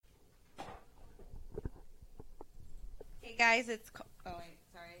guys, oh wait,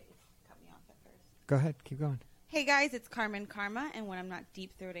 sorry, it cut me off at first. Go ahead, keep going. Hey guys, it's Carmen Karma, and when I'm not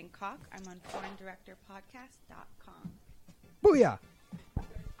deep throating cock, I'm on PornDirectorPodcast.com. Booyah!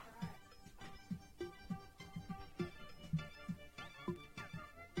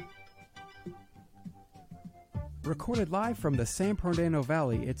 Recorded live from the San Bernardino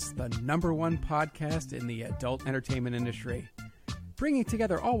Valley, it's the #1 podcast in the adult entertainment industry, bringing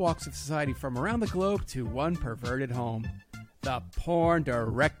together all walks of society from around the globe to one perverted home. The Porn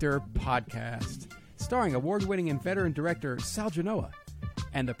Director Podcast, starring award-winning and veteran director Sal Genoa,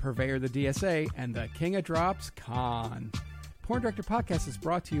 and the purveyor of the DSA and the king of drops, Khan. Porn Director Podcast is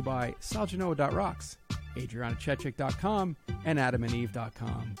brought to you by SalGenoa.rocks, AdrianaChechik.com, and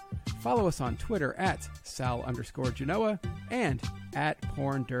AdamandEve.com. Follow us on Twitter at Sal_Genoa and at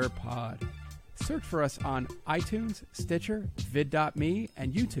PornDirPod. Search for us on iTunes, Stitcher, vid.me,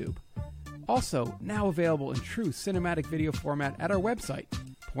 and YouTube. Also, now available in true cinematic video format at our website,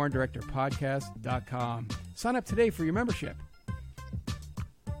 PornDirectorPodcast.com. Sign up today for your membership.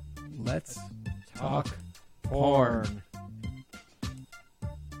 Let's talk porn.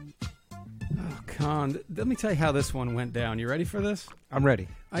 Oh, Con, let me tell you how this one went down. You ready for this? I'm ready.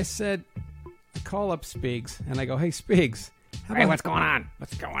 I call up Spigs, and I go, hey, Spigs. Hey, what's going on?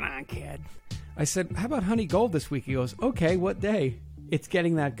 What's going on, kid? I said, how about Honey Gold this week? He goes, okay, what day? It's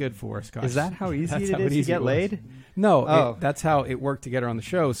getting that good for us, guys. Is that how easy That's it how is to easy get it was. laid? No, Oh. that's how it worked to get her on the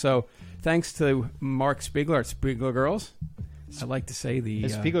show. So thanks to Mark Spiegler at Spiegler Girls. I like to say the...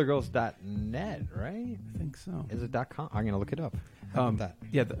 It's SpieglerGirls.net, right? I think so. Is it .com? I'm going to look it up. How about that?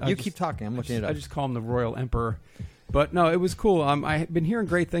 Yeah, You keep talking. I'm looking it up. I just call him the Royal Emperor. But no, it was cool. I've been hearing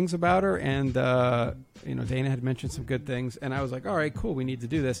great things about her, and Dana had mentioned some good things, and I was like, all right, cool, we need to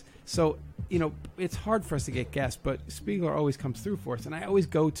do this. So, it's hard for us to get guests, but Spiegler always comes through for us, and I always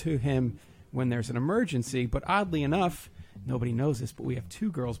go to him when there's an emergency. But oddly enough, nobody knows this, but we have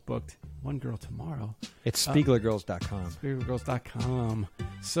 2 girls booked, 1 girl tomorrow. It's SpieglerGirls.com. SpieglerGirls.com.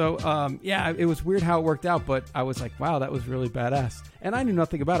 So, it was weird how it worked out, but I was like, wow, that was really badass. And I knew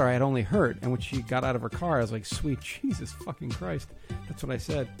nothing about her. I had only heard. And when she got out of her car, I was like, sweet Jesus fucking Christ. That's what I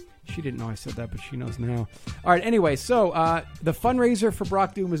said. She didn't know I said that, but she knows now. All right, anyway, so the fundraiser for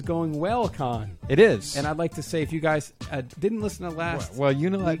Brock Doom is going well, Con. It is. And I'd like to say, if you guys didn't listen to last... Well,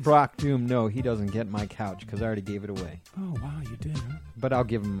 you let Brock Doom know he doesn't get my couch because I already gave it away. Oh, wow, you did, huh? But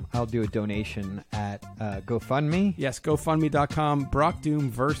I'll do a donation at GoFundMe. Yes, GoFundMe.com. Brock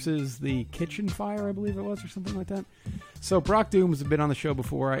Doom versus the Kitchen Fire, I believe it was, or something like that. So Brock Doom has been on the show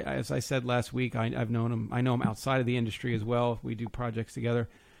before. As I said last week, I've known him. I know him outside of the industry as well. We do projects together.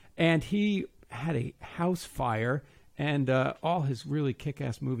 And he had a house fire, and all his really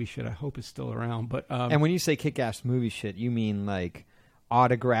kick-ass movie shit, I hope, is still around. But and when you say kick-ass movie shit, you mean like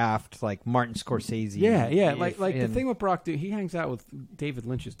autographed, like Martin Scorsese? Yeah. Like the thing with Brock Doom, he hangs out with David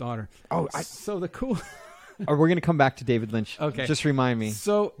Lynch's daughter. Oh, so the cool... We're going to come back to David Lynch. Okay. Just remind me.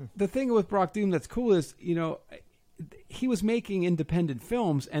 So the thing with Brock Doom that's cool is, he was making independent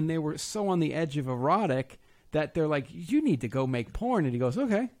films, and they were so on the edge of erotic that they're like, you need to go make porn. And he goes,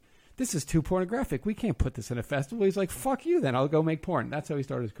 okay, this is too pornographic. We can't put this in a festival. He's like, fuck you then. I'll go make porn. That's how he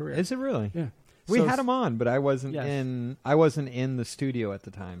started his career. Is it really? Yeah. We So- had him on, but I wasn't Yes. in the studio at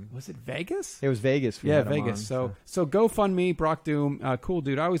the time. Was it Vegas? It was Vegas. We Yeah, had him Vegas. on, So GoFundMe, Brock Doom, cool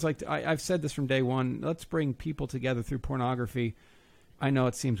dude. I always like to, I've said this from day one. Let's bring people together through pornography. I know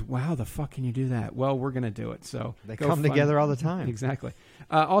it seems, wow, the fuck can you do that? Well, we're going to do it. So They come together all the time. Exactly.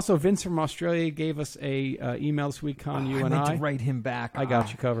 Also, Vince from Australia gave us a email this week, Con, you I and meant I. to write him back. I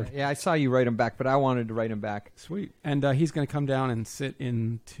got you covered. Yeah, I saw you write him back, but I wanted to write him back. Sweet. And he's going to come down and sit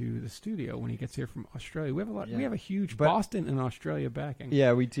into the studio when he gets here from Australia. We have a lot. Yeah. We have a huge But- Boston and Australia backing.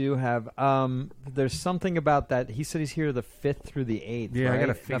 Yeah, we do have. There's something about that. He said he's here the 5th through the 8th. Yeah, I right?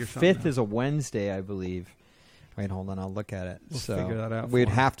 gotta figure the something 5th out. is a Wednesday, I believe. Wait, hold on. I'll look at it. We'll so figure that out for We'd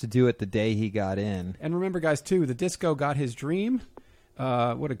him. have to do it the day he got in. And remember, guys, too, the Disco got his dream.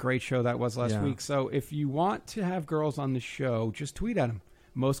 What a great show that was last Yeah. week. So if you want to have girls on the show, just tweet at them.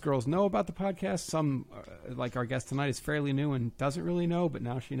 Most girls know about the podcast. Some, like our guest tonight, is fairly new and doesn't really know, but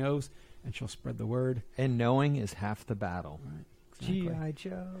now she knows, and she'll spread the word. And knowing is half the battle. Right, exactly. G.I.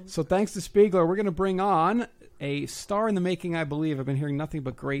 Joe. So thanks to Spiegler, we're going to bring on a star in the making, I believe. I've been hearing nothing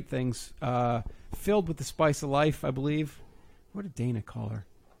but great things. Filled with the spice of life, I believe. What did Dana call her?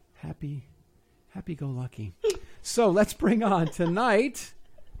 Happy-go-lucky. So let's bring on tonight,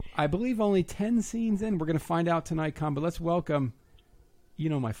 I believe only 10 scenes in. We're going to find out tonight, Con, but let's welcome, you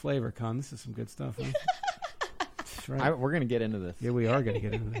know my flavor, Con. This is some good stuff, huh? That's right. We're going to get into this. Yeah, we are going to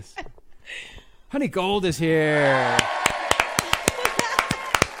get into this. Honey Gold is here.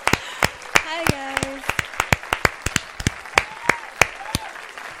 Hi, guys.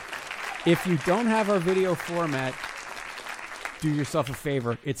 If you don't have our video format, do yourself a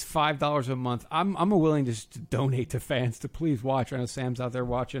favor. It's $5 a month. I'm willing to just donate to fans to please watch. I know Sam's out there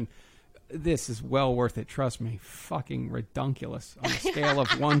watching. This is well worth it. Trust me. Fucking redunculous on a scale of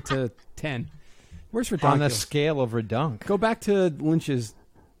 1 to 10. Where's redunculous? On the scale of redunk. Go back to Lynch's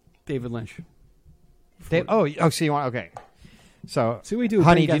David Lynch. So you want okay? So See what we do.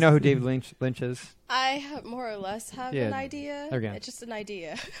 honey, do you know who David Lynch is? I more or less have an idea. Okay. It's just an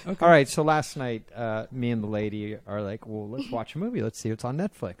idea. Okay. All right. So last night, me and the lady are like, well, let's watch a movie. Let's see what's on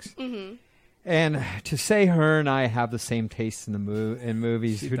Netflix. Mm-hmm. And to say her and I have the same taste in in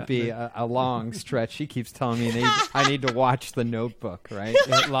movies would be a long stretch. She keeps telling me I need to watch The Notebook, right?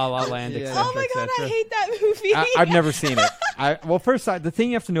 La La Land, Yeah. etc. Oh my god, I hate that movie. I've never seen it. Well, first, the thing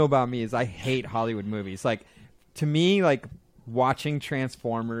you have to know about me is I hate Hollywood movies. Like, to me, like watching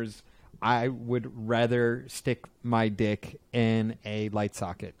Transformers, I would rather stick my dick in a light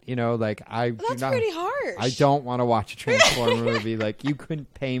socket. You know, like That's pretty harsh. I don't want to watch a Transformer movie. Like, you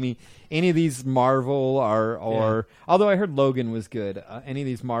couldn't pay me any of these Marvel or although I heard Logan was good. Any of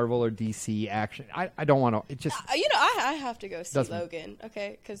these Marvel or DC action, I don't want to. It just I have to go see Doesn't- Logan.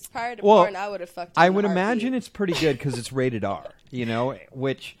 Okay, because prior to Well, porn, I would have fucked. I in a would heartbeat. imagine it's pretty good because it's rated R, you know,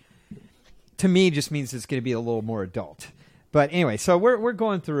 which to me just means it's going to be a little more adult. But anyway, so we're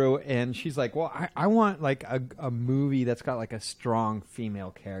going through, and she's like, well, I want like a movie that's got like a strong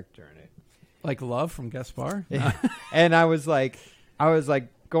female character in it. Like Love from Gaspar? And I was like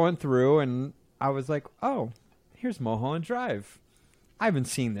going through, and I was like, oh, here's Mulholland Drive. I haven't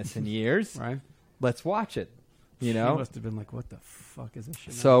seen this in years. Right. Let's watch it. You She know? must have been like, what the fuck is this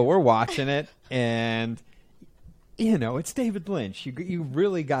shit? So we're watching it, and you know, it's David Lynch. You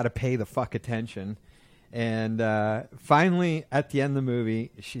really got to pay the fuck attention. And finally, at the end of the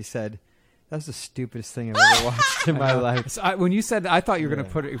movie, she said, "That's the stupidest thing I've ever watched in my life." So when you said, I thought you were going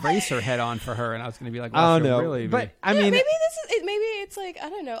Yeah. to put Eraserhead on for her, and I was going to be like, I well, don't she'll know, really but be. I Yeah, mean, maybe maybe it's like I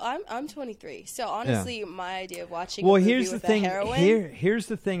don't know. I'm 23, so honestly, my idea of watching. well, a movie here's the with thing. A heroine, Here's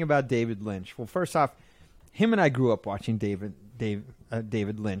the thing about David Lynch. Well, first off, him and I grew up watching David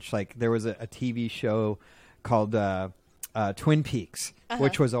Lynch. Like, there was a TV show called Twin Peaks,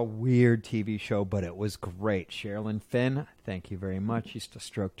 which was a weird TV show, but it was great. Sherilyn Fenn, thank you very much. Used to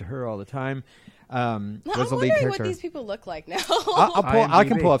stroke to her all the time. No, I'm was a lead wondering character. what these people look like now. I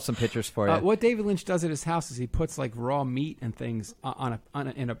can IMDb. pull up some pictures for you. What David Lynch does at his house is he puts like raw meat and things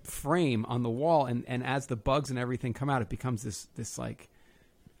in a frame on the wall, and as the bugs and everything come out, it becomes this like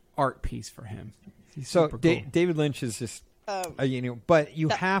art piece for him. He's So super cool. David Lynch is just, you know, but you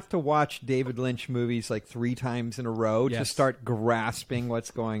have to watch David Lynch movies like 3 times in a row to Yes. start grasping what's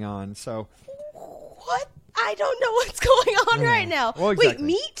going on. So What? I don't know what's going on right now. Well, Wait, exactly.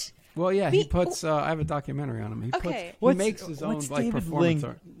 meat? Well, yeah, he Me- puts. I have a documentary on him. He Okay. puts, he makes his own what's like David performance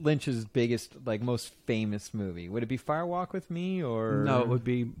art. Lynch's biggest, like, most famous movie? Would it be Firewalk with Me or No, it would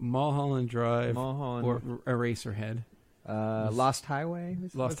be Mulholland Drive Mulholland. or Eraserhead. Lost Highway?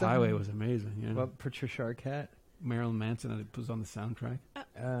 Lost that Highway one? was amazing. Yeah, Well, Patricia Arquette. Marilyn Manson it was on the soundtrack.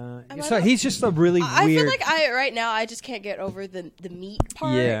 So he's just a really I weird. feel like right now I just can't get over the meat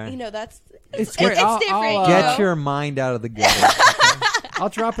part. Yeah. You know, that's It's it's great. different. I'll, you Get know? your mind out of the gutter. I'll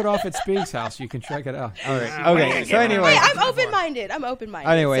drop it off at Speak's house. You can check it out. All right. Okay. So anyway, Hey, I'm open-minded.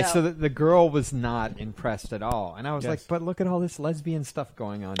 Anyway, so the girl was not impressed at all, and I was Yes. like, "But look at all this lesbian stuff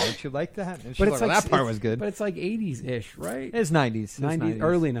going on. Don't you like that?" And she's But like, it's well, like that part it's- was good. But it's like 80s-ish, right? It's 90s. 90s,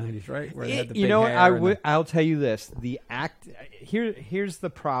 early 90s, right? Where they had the You big know, hair I'll tell you this: here's the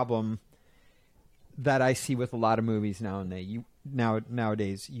problem that I see with a lot of movies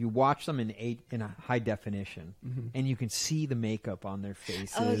nowadays. You watch them in a high definition, and you can see the makeup on their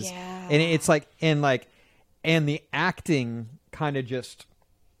faces. Oh, yeah. And it's like and the acting kind of just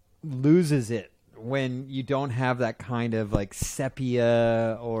loses it when you don't have that kind of like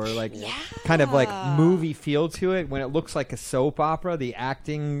sepia or like kind of like movie feel to it. When it looks like a soap opera, the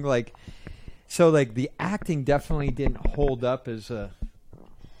acting the acting definitely didn't hold up as a.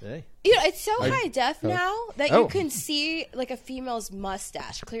 Hey. You know, it's so high def now that Oh. you can see like a female's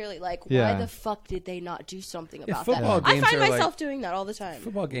mustache clearly. Like, Yeah. why the fuck did they not do something about football that? I games find are like- myself doing that all the time.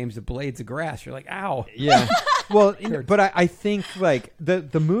 Football games, the blades of grass. You're like, ow. Yeah. Well, Sure. but I think like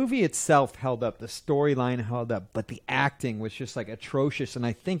the movie itself held up, the storyline held up, but the acting was just like atrocious, and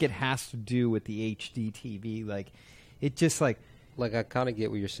I think it has to do with the HD TV. Like, it just like I kind of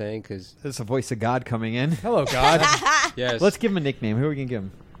get what you're saying because there's a voice of God coming in. Hello, God. yes, Let's give him a nickname. Who are we gonna give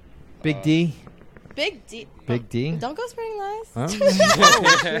him? Big D. Big D. Big D. Don't go spreading lies. Huh?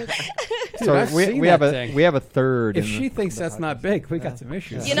 So I've seen we have that a thing. we have a third. If in she the- thinks that's not big, we got some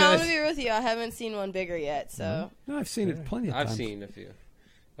issues. You know, I'm gonna be real with you. I haven't seen one bigger yet, so No, I've seen it plenty of times. I've seen a few.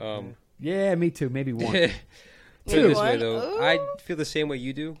 Yeah, me too. Maybe one. Put it Maybe this way, one? though. Ooh. I feel the same way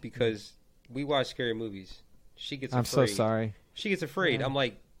you do because we watch scary movies. She gets I'm afraid. so sorry. She gets afraid. Yeah. I'm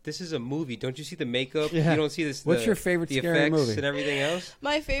like, this is a movie. Don't you see the makeup? Yeah. You don't see this. What's the- your favorite the scary effects movie? and everything else?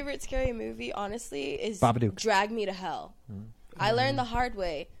 My favorite scary movie, honestly, is Babadook. Drag Me to Hell. I learned the hard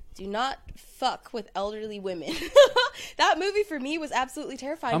way. Do not fuck with elderly women. That movie for me was absolutely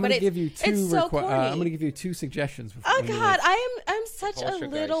terrifying. I'm but going to give you two. It's so corny. I'm going to give you two suggestions. Oh when you God, leave. I'm such a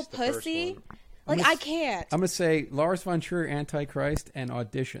Poltergeist, little the first pussy. one. Like gonna I s- can't. I'm going to say Lars von Trier, Antichrist, and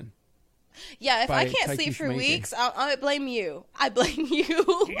Audition. Yeah, if by I can't Taiki sleep for Shimizu. weeks, I blame you. I blame you.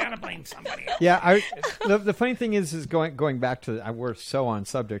 gotta blame somebody else. Yeah, the funny thing is going back to we're so on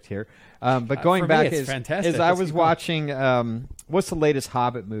subject here, but going for me, back it's is fantastic. I Let's was keep going. watching what's the latest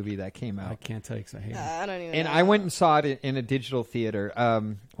Hobbit movie that came I out, can't tell you because I hate it. I don't even. and know. I went and saw it in a digital theater.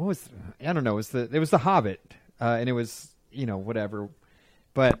 What was I don't know? It was the Hobbit, and it was whatever,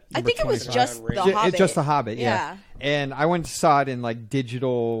 but I think it was 25. just the Ju- Hobbit. it's just the Hobbit, yeah. Yeah. And I went and saw it in like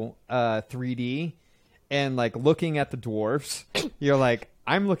digital 3D, and like looking at the dwarfs, you're like,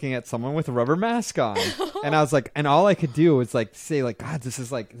 I'm looking at someone with a rubber mask on, and I was like, and all I could do was like say like, God,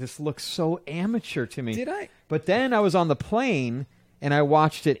 this looks so amateur to me. Did I? But then I was on the plane and I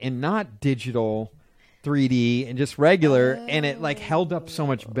watched it in not digital 3D and just regular, and it like held up so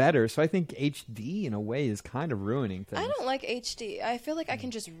much better. So I think HD in a way is kind of ruining things. I don't like HD. I feel like I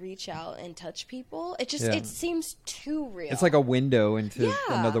can just reach out and touch people. It just Yeah. it seems too real. It's like a window into Yeah.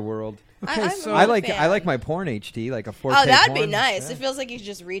 another world. Okay, I'm so- a I like fan. my porn HD, like a 4K. Oh, that'd be porn. nice. Yeah. It feels like you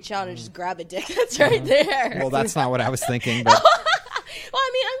just reach out and just grab a dick that's right there. Well, that's not what I was thinking, but Well,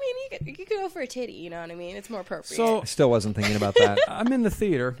 I mean, you could go for a titty. You know what I mean? It's more appropriate. So I still wasn't thinking about that. I'm in the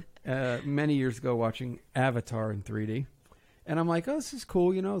theater many years ago watching Avatar in 3D. And I'm like, oh, this is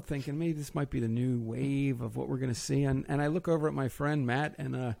cool, thinking maybe this might be the new wave of what we're going to see. And I look over at my friend Matt,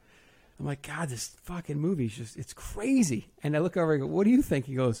 and I'm like, God, this fucking movie is it's crazy. And I look over and go, what do you think?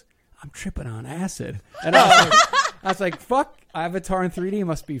 He goes, I'm tripping on acid. And I was like, fuck, Avatar in 3D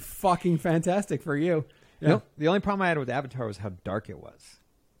must be fucking fantastic for you. Yeah. No, the only problem I had with Avatar was how dark it was.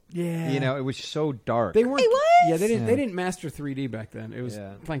 Yeah. It was so dark. They weren't. It was? Yeah, they didn't. Yeah. They didn't master 3D back then. It was.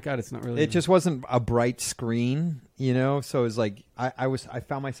 Yeah. Thank God, it's not really. It just wasn't a bright screen, So it was like I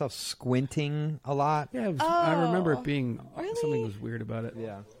found myself squinting a lot. Yeah, it was, I remember it Oh, being really? something was weird about it.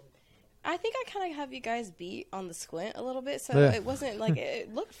 Yeah. I think I kind of have you guys beat on the squint a little bit, so Yeah. it wasn't like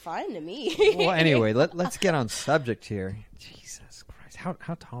it looked fine to me. Well, anyway, let's get on subject here. Jesus Christ,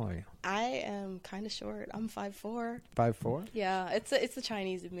 how tall are you? I am kind of short. I'm 5'4". 5'4"? Yeah, it's the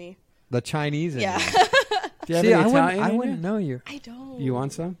Chinese in me. The Chinese. In Yeah, you. Do you have See, any I Italian in wouldn't you? know you. I don't. You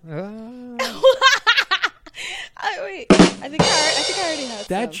want some? Wait, I think I already had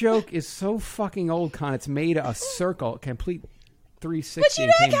That some. joke is so fucking old, Con. It's made a circle, a complete 360, But you and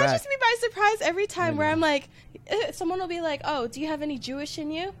know, it came back. catches me by surprise every time where I'm like, someone will be like, oh, do you have any Jewish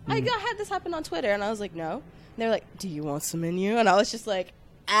in you? I had this happen on Twitter, and I was like, no. And they're like, do you want some in you? And I was just like,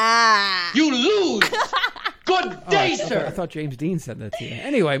 ah. You lose! Good day, sir! I thought James Dean said that to you.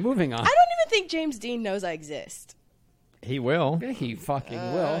 Anyway, moving on. I don't even think James Dean knows I exist. He will. Yeah, he fucking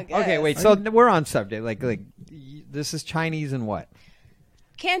will. Okay. Okay, wait. So we're on subject. Like this is Chinese and what?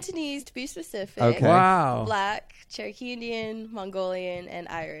 Cantonese, to be specific. Okay. Wow. Black, Cherokee Indian, Mongolian, and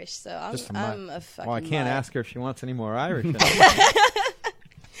Irish. So Just from I'm a fucking. Well, I can't mutt. ask her if she wants any more Irish. in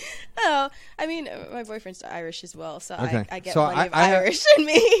Oh, I mean, my boyfriend's Irish as well, so Okay. I get So plenty of I have- Irish in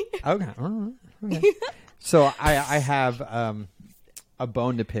me. Okay. All right. Okay. So I have a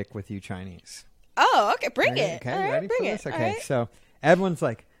bone to pick with you Chinese. Oh, okay, bring it. Okay, All right, ready bring for it. this? All Okay, right. so everyone's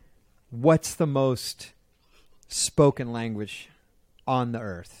like, what's the most spoken language on the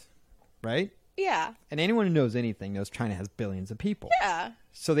earth? Right? Yeah, And anyone who knows anything knows China has billions of people. yeah.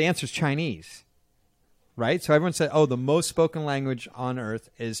 So the answer is Chinese. Right? So everyone said, oh, the most spoken language on earth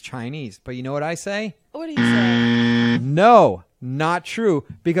is Chinese. But you know what I say? What do you say? No, not true.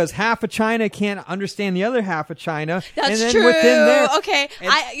 Because half of China can't understand the other half of China. That's and then true. Within there, Okay,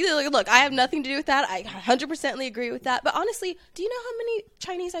 and- look. I have nothing to do with that. I 100% agree with that. But honestly, do you know how many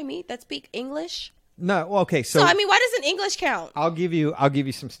Chinese I meet that speak English? No, well, okay. So I mean, why doesn't English count? I'll give you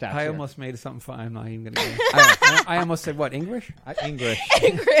some stats. I here. almost made something fun. I'm not even going to go. I almost said, what, English? English.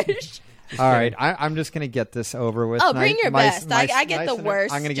 English. All right, I'm just gonna get this over with. Oh, bring your Nice- best. nice- I get nice the and-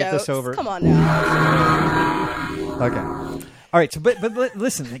 worst. I'm gonna get this jokes. over. Come on now. Okay. All right. So, but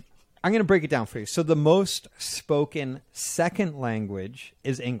listen, like, I'm gonna break it down for you. So the most spoken second language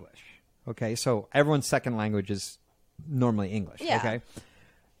is English. Okay. So everyone's second language is normally English. Yeah. Okay.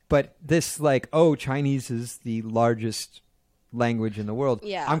 But this, Chinese is the largest language in the world.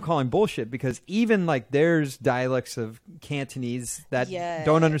 Yeah. I'm calling bullshit because even like there's dialects of Cantonese that Yes.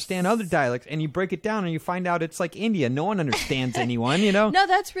 don't understand other dialects, and you break it down and you find out it's like India. No one understands anyone, you know. No,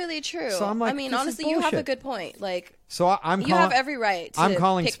 that's really true. So I'm like, I mean, this is honestly, you have a bullshit. good point. Like, So I'm you calling. have every right to I'm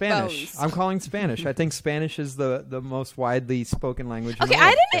calling pick Spanish. bones. I'm calling Spanish. I think Spanish is the most widely spoken language. Okay, in the I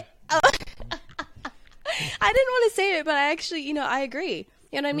world. didn't. I didn't want to say it, but I actually, I agree.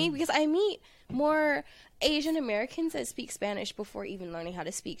 You know what I mean? Because I meet more Asian Americans that speak Spanish before even learning how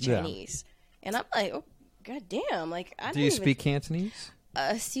to speak Yeah. Chinese, and I'm like, oh god damn! Like, I Do don't you even, speak Cantonese?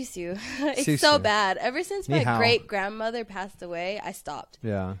 Sisu. It's Sisu. so bad. Ever since Ni my hao. great grandmother passed away, I stopped.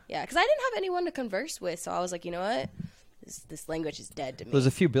 Yeah. Yeah, because I didn't have anyone to converse with, so I was like, you know what? This language is dead to me. There's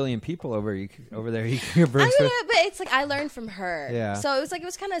a few billion people over there you can I converse mean, with. but it's like I learned from her. Yeah. So it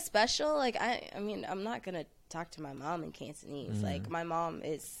was kind of special. Like I mean, I'm not gonna talk to my mom in Cantonese. Mm. Like my mom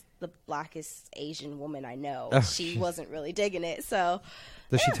is the blackest Asian woman I know. Oh, She wasn't really digging it. So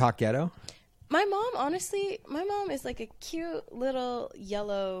Does she talk ghetto? my mom, honestly, is like a cute little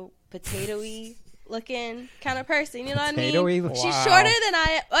yellow potatoey looking kind of person. You know what I mean? Potatoey? She's Wow. shorter than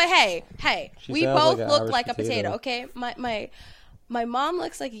I. Hey, She we sounds both like an look Irish like a potato. potato. Okay, my mom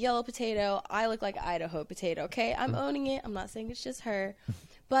looks like a yellow potato. I look like an Idaho potato. Okay, I'm owning it. I'm not saying it's just her,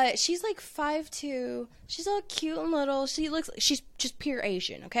 but she's like 5'2". She's all cute and little. She's just pure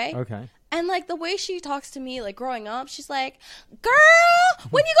Asian. Okay. Okay. And like the way she talks to me, like growing up, she's like, "Girl,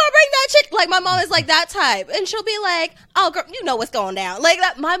 when you gonna bring that chick?" Like my mom is like that type, and she'll be like, "Oh, girl, you know what's going down." Like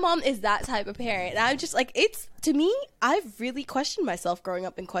that. My mom is that type of parent. And I'm just like, it's to me. I've really questioned myself growing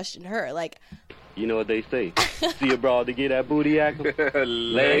up and questioned her. Like, You know what they say. See a broad to get that booty acting.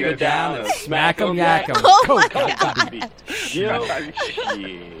 Leg her down and Smack 'em, yak 'em. oh my god. Yo.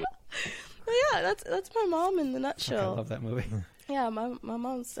 Yeah. But yeah, that's my mom in the I nutshell. love that movie. Yeah, my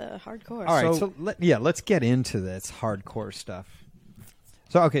mom's hardcore. All right, So- let's get into this hardcore stuff.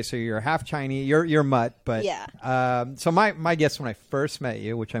 So so you're half Chinese, you're mutt, but Yeah. So my guess when I first met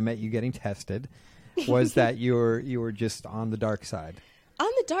you, which I met you getting tested, was that you were just on the dark side. On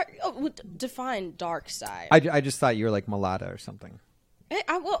the dark, define dark side. I just thought you were like mulatto or something.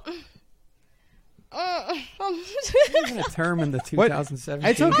 I will. Isn't a term in the 2017?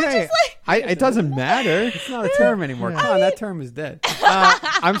 It's okay. It doesn't matter. It's not a term anymore. Come on, that term is dead.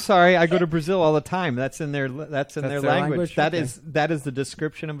 I'm sorry. I go to Brazil all the time. That's in their their language. language? That Okay. is the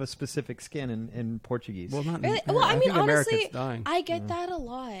description of a specific skin in Portuguese. Well, not. Really? Well, I mean, think honestly, America's dying. I get that a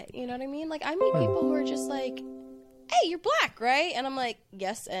lot. You know what I mean? Like, I meet people who are just like, "Hey, you're black, right?" And I'm like,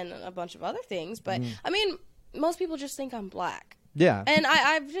 "Yes," and a bunch of other things. But I mean, most people just think I'm black, Yeah. and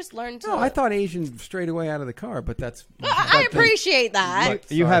I've just learned to. No, I thought Asian straight away out of the car, but that's. I appreciate that.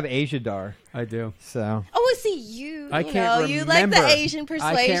 you Sorry. have Asiadar, I do. so Oh, well, see, you I you can't know, you like the remember. Asian I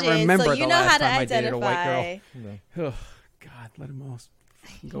persuasion, can't remember so you the know last how to time I dated a white identify. girl. Oh, God, let them all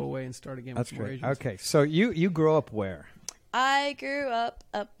go away and start again. that's with more great. Asians. Okay, so you grew up where? I grew up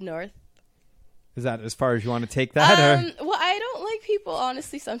north. Is that as far as you want to take that? Or? Well, I don't like people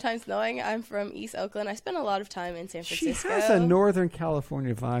honestly sometimes knowing I'm from East Oakland. I spent a lot of time in San She Francisco. has a Northern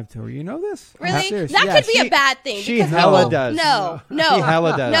California vibe to her. You know this? I'm Really? serious. That Yeah, could be a bad thing. She because hella people- does. No, She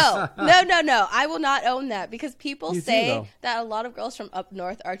hella does. No. I will not own that because people You do, say though. that a lot of girls from up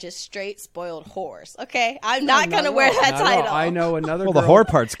north are just straight spoiled whores. Okay, I'm not gonna wear that Not at all. title. I know another. Well, the girl, whore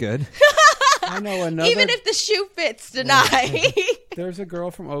part's good. I know another. Even if the shoe fits, deny. There's a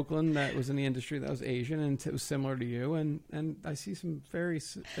girl from Oakland that was in the industry that was Asian and it was similar to you, and I see some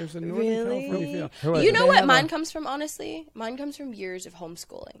there's a Northern California feel. You know They what have mine a- comes from? Honestly, mine comes from years of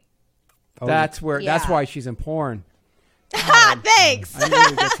homeschooling. That's where. That's Yeah. why she's in porn. Ha! Thanks. I knew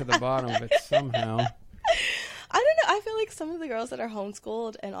we'd get to the bottom of it somehow. I don't know. I feel like some of the girls that are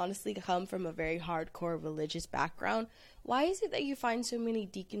homeschooled and honestly come from a very hardcore religious background. Why is it that you find so many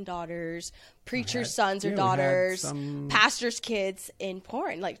deacon daughters, preachers' sons or we had daughters, some- pastors' kids in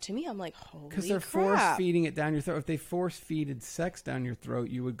porn? Like, to me, I'm like, holy Because they're crap. force feeding it down your throat. If they force feeded sex down your throat,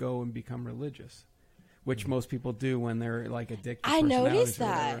 you would go and become religious, which most people do when they're like addicted. I personalities noticed or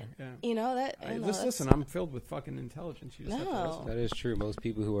that. whatever. Yeah. You know that. you know, that's- Listen, I'm filled with fucking intelligence. You just have to No. listen. That is true. Most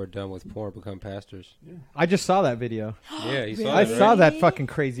people who are done with porn become pastors. I just saw that video. Yeah, you saw I that, saw right? that fucking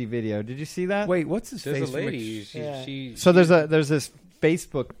crazy video. Did you see that? Wait, what's his There's face? a from lady. which- She So there's this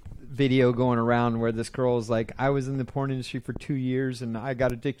Facebook video going around where this girl is like, I was in the porn industry for 2 years and I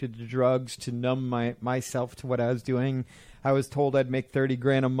got addicted to drugs to numb myself to what I was doing. I was told I'd make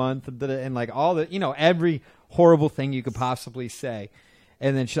 $30,000 a month and like all the, every horrible thing you could possibly say.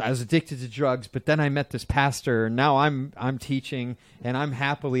 And then I was addicted to drugs, but then I met this pastor and now I'm teaching and I'm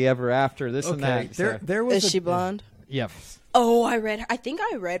happily ever after this and Okay, that. So- there was Is a, she blonde? Yes. Oh, I think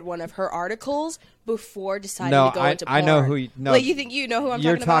I read one of her articles before deciding No, to go into porn. I know who. No, Like, you think you know who I'm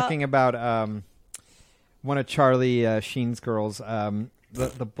you're talking about? talking about one of Charlie Sheen's girls,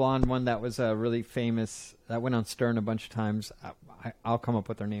 the blonde one that was really famous. That went on Stern a bunch of times. I'll come up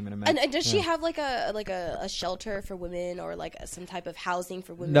with her name in a minute. And does she have like a shelter for women or like some type of housing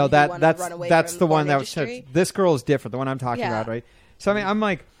for women? No, who want to run away that's from the one porn that was. industry? This girl is different. The one I'm talking Yeah. about, right? So I mean, I'm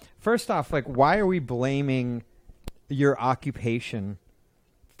like, first off, like, why are we blaming your occupation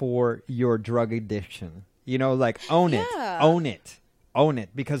for your drug addiction? You know, like, own it,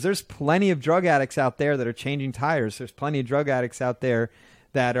 because there's plenty of drug addicts out there that are changing tires. There's plenty of drug addicts out there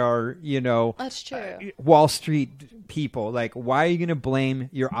that are, That's true. Wall Street people. Like, why are you going to blame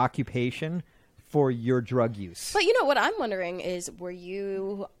your occupation for your drug use? But what I'm wondering is, were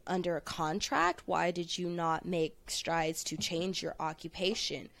you under a contract? Why did you not make strides to change your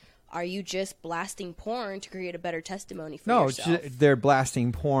occupation? Are you just blasting porn to create a better testimony for yourself? They're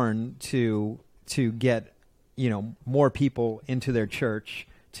blasting porn to get more people into their church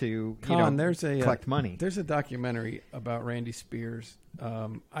to collect money. There's a documentary about Randy Spears.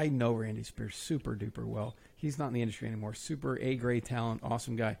 I know Randy Spears super duper well. He's not in the industry anymore. Super A-grade talent,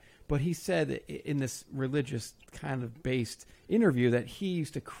 awesome guy. But he said in this religious kind of based interview that he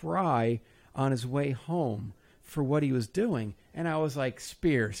used to cry on his way home for what he was doing. And I was like,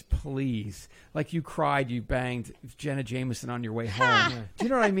 Spears, please. Like, you cried, you banged Jenna Jameson on your way home. Do you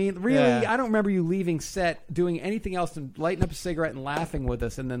know what I mean? Really, Yeah. I don't remember you leaving set, doing anything else than lighting up a cigarette and laughing with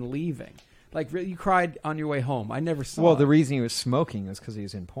us and then leaving. Like, really, you cried on your way home. I never saw Well, it. the reason he was smoking is because he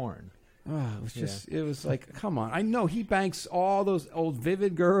was in porn. Oh, it was just, it was like, come on. I know he banks all those old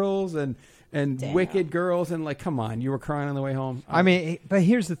Vivid girls and Wicked girls, and like, come on, you were crying on the way home. I mean, but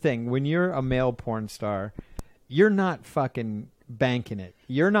here's the thing. When you're a male porn star, you're not fucking banking it.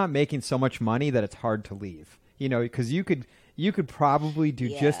 You're not making so much money that it's hard to leave. Because you could probably do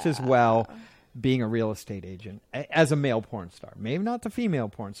just as well being a real estate agent as a male porn star. Maybe not the female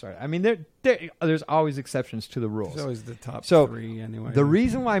porn star. I mean, there's always exceptions to the rules. It's always the top So, three anyway. The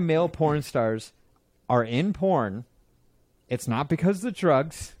reason why male porn stars are in porn, it's not because of the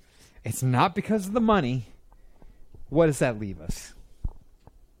drugs. It's not because of the money. What does that leave us?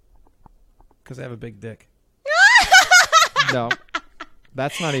 Because I have a big dick. No,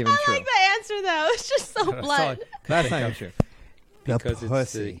 that's not even true. I like that answer, though. It's just so blunt. That's not even true. Because it's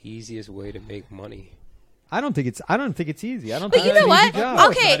pussy. the easiest way to make money. I don't think it's easy. I don't But think you know it's an what? easy job.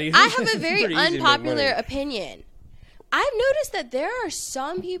 Okay, I have a very pretty easy to make unpopular money. opinion. I've noticed that there are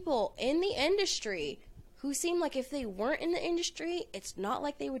some people in the industry who seem like if they weren't in the industry, it's not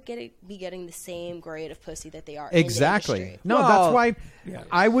like they would be getting the same grade of pussy that they are Exactly. in the industry. No, Well, that's why yeah.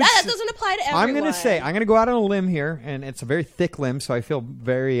 I would. That doesn't apply to everyone. I'm going to go out on a limb here, and it's a very thick limb, so I feel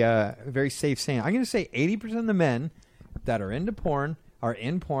very, very safe saying. I'm going to say 80% of the men that are into porn are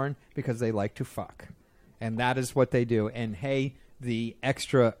in porn because they like to fuck, and that is what they do. And hey, the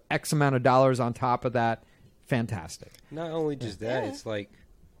extra X amount of dollars on top of that, fantastic. Not only just that, it's like,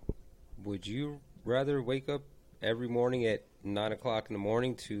 would you rather wake up every morning at 9 o'clock in the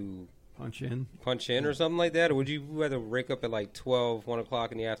morning to Punch in. or something like that? Or would you rather wake up at like 12, 1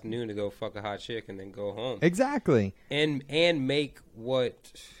 o'clock in the afternoon to go fuck a hot chick and then go home? Exactly. And make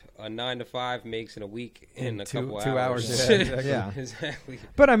what a 9 to 5 makes in a week in a couple 2 hours. hours. Yeah, exactly. Yeah. Exactly.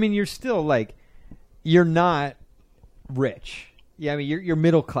 But I mean, you're still like, you're not rich. Yeah, I mean, you're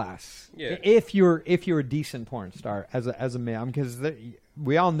middle class. Yeah. If you're a decent porn star as a male, because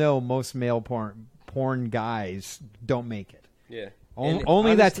we all know most male porn guys don't make it. Yeah.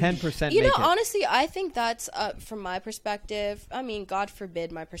 Only that 10% You know, make it. honestly, I think that's, from my perspective, I mean, God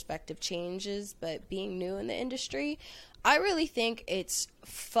forbid my perspective changes, but being new in the industry, I really think it's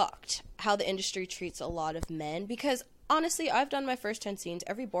fucked how the industry treats a lot of men, because honestly, I've done my first 10 scenes.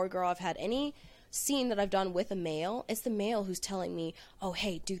 Every boy girl I've had any scene that I've done with a male, it's the male who's telling me, oh,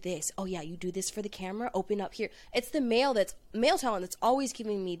 hey, do this. Oh, yeah, you do this for the camera. Open up here. It's the male talent that's always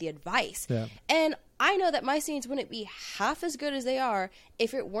giving me the advice. Yeah. And I know that my scenes wouldn't be half as good as they are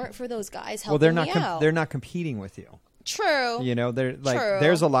if it weren't for those guys helping Well, me out. they're not competing with you. True. You know, they're like True.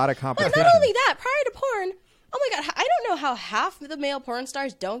 there's a lot of But competition. not only that, prior to porn, oh my God, I don't know how half of the male porn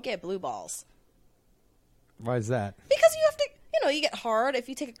stars don't get blue balls. Why is that? Because you have to, you get hard if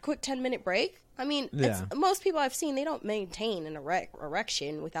you take a quick 10-minute break. I mean, Yeah. most people I've seen, they don't maintain an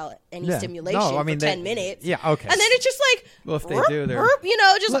erection without any Yeah. stimulation No, I mean, for they- 10 minutes. yeah, okay. And then it's just like, Well, if they burp, do, they're- burp,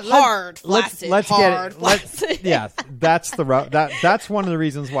 just hard, flaccid, Let's hard, get it. flaccid. Yeah, that's that's one of the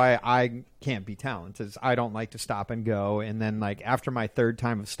reasons why I can't be talented. Is I don't like to stop and go, and then like after my third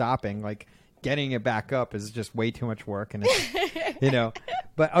time of stopping, like getting it back up is just way too much work, and it's,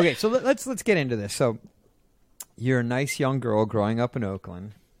 But okay, so let's get into this. So You're a nice young girl growing up in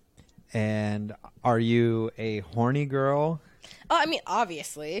Oakland. And are you a horny girl? Oh, I mean,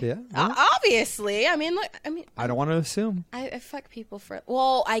 obviously. Yeah. Obviously. I mean, I don't want to assume. I fuck people for.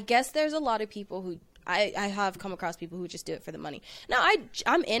 Well, I guess there's a lot of people who I have come across people who just do it for the money. Now,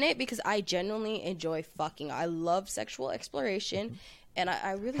 I'm in it because I genuinely enjoy fucking. I love sexual exploration, and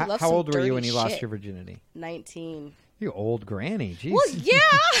I really love. How some old were you when you dirty lost shit. your virginity? 19. You old granny. Jeez. Well,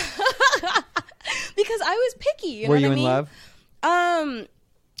 yeah. Because I was picky. You Were know you what I in mean? love?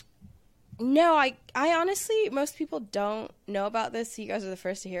 No, I honestly, most people don't know about this. So you guys are the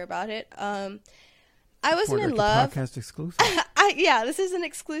first to hear about it. I wasn't in love. Podcast exclusive. Yeah, this is an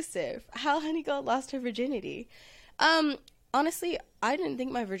exclusive. How Honey Gold lost her virginity. Honestly, I didn't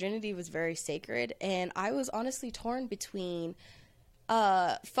think my virginity was very sacred, and I was honestly torn between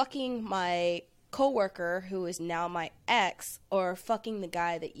fucking my coworker, who is now my ex, or fucking the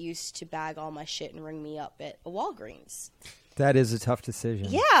guy that used to bag all my shit and ring me up at a Walgreens. That is a tough decision.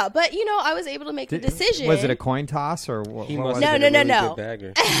 Yeah, but I was able to make the decision. Was it a coin toss or what? He what must was have it? been a really No. good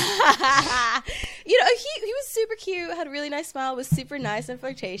bagger. He was super cute, had a really nice smile, was super nice and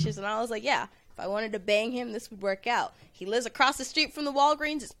flirtatious, and I was like, yeah, if I wanted to bang him, this would work out. He lives across the street from the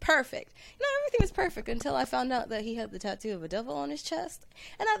Walgreens. It's perfect. Everything was perfect until I found out that he had the tattoo of a devil on his chest.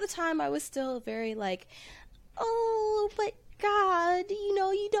 And at the time, I was still very like, oh, but God,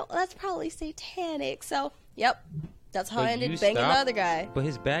 you don't, that's probably satanic. So, yep, that's how I ended banging the other guy. But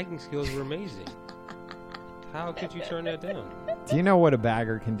his bagging skills were amazing. How could you turn that down? Do you know what a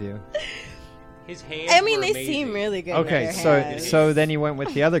bagger can do? His hands I mean, were they amazing. seem really good. Okay, with their hands. so then you went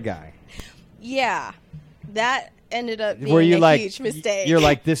with the other guy. Yeah, that ended up being Were you a like, huge mistake. you're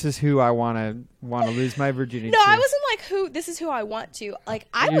like, this is who I want to lose my virginity No, to. I wasn't like, this is who I want to. Like,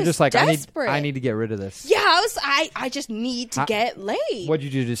 I You're was just like, desperate. I need to get rid of this. Yeah, I just need to get laid. What'd you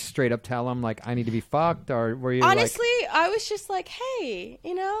do? Just straight up tell him, like, I need to be fucked? Or were you Honestly, I was just like, hey,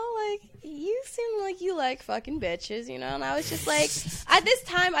 like, you seem like you like fucking bitches, and I was just like, at this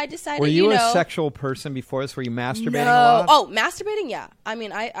time, I decided, were you a sexual person before this? Were you masturbating a No. lot? Oh, masturbating? Yeah. I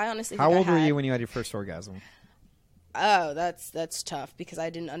mean, I honestly How think old I were had- you when you had your first orgasm? Oh, that's tough because I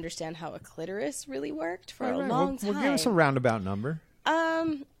didn't understand how a clitoris really worked for a All right, long time. Well, give us a roundabout number.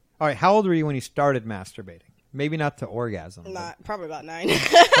 Um, All right, how old were you when you started masturbating? Maybe not to orgasm. but- probably about 9.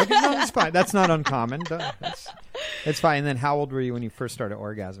 Okay, no, that's fine. That's not uncommon. It's fine. And then how old were you when you first started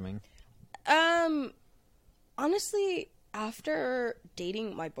orgasming? Honestly, after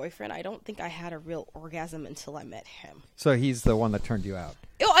dating my boyfriend, I don't think I had a real orgasm until I met him. So he's the one that turned you out.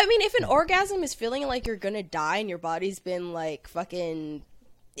 I mean, if an orgasm is feeling like you're gonna die and your body's been like fucking,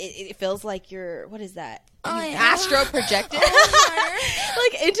 it feels like you're, what is that? Astro projected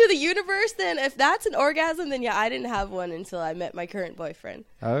like into the universe. Then if that's an orgasm, then yeah, I didn't have one until I met my current boyfriend.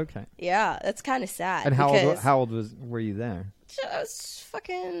 Okay. Yeah, that's kind of sad. And because how old were you there? I was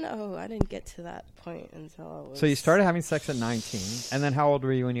fucking. Oh, I didn't get to that point until I was. So you started having sex at 19, and then how old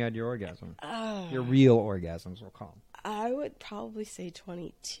were you when you had your orgasm? Your real orgasms, we'll call them. I would probably say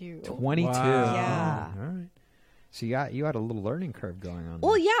 22. 22. Wow. Yeah. All right. So you had a little learning curve going on.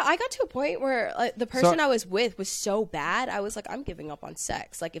 Well, there. yeah, I got to a point where the person I was with was so bad. I was like, I'm giving up on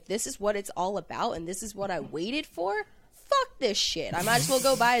sex. Like, if this is what it's all about and this is what I waited for, fuck this shit. I might as well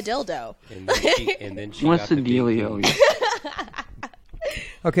go buy a dildo. And then she What's got the big dealio? boobs.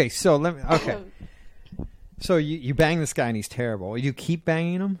 Okay, so So you bang this guy and he's terrible. You keep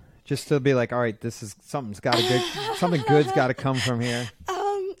banging him just to be like, all right, this is something good's got to come from here.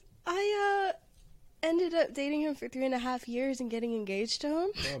 I ended up dating him for 3.5 years and getting engaged to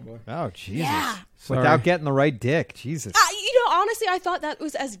him. Oh Jesus! Yeah. Without getting the right dick, Jesus. Honestly, I thought that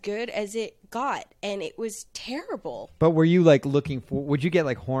was as good as it got, and it was terrible. But were you like looking for? Would you get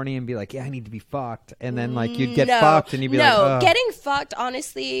like horny and be like, yeah, I need to be fucked, and then like you'd get No. fucked and you'd be like, no, ugh. getting fucked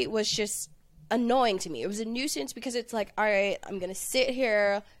honestly was just annoying to me. It was a nuisance because it's like, all right, I'm gonna sit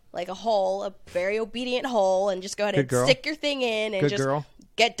here like a very obedient hole, and just go ahead Good and girl. stick your thing in and Good just girl.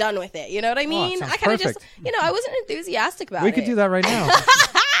 get done with it. You know what I mean? sounds I kind of just, perfect. I wasn't enthusiastic about We it. could do that right now.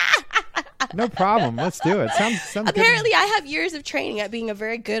 No problem. Let's do it. Sounds good. Apparently, I have years of training at being a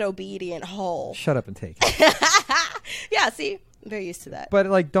very good obedient hole. Shut up and take it. Yeah, see, I'm very used to that. But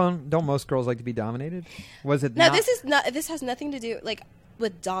like, don't most girls like to be dominated? Was it? No, not? this has nothing to do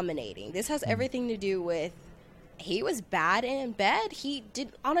with dominating. This has everything to do with he was bad in bed. He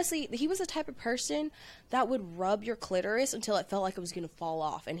was the type of person that would rub your clitoris until it felt like it was going to fall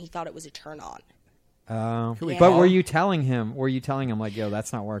off, and he thought it was a turn on. But Yeah. were you telling him like, yo,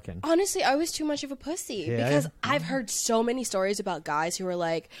 that's not working? Honestly, I was too much of a pussy Yeah, because yeah. I've heard so many stories about guys who were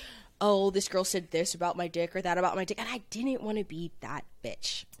like, oh, this girl said this about my dick or that about my dick, and I didn't want to be that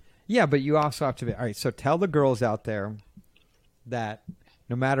bitch. Yeah, but you also have to be all right. So tell the girls out there that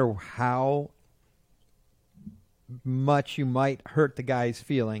no matter how much you might hurt the guy's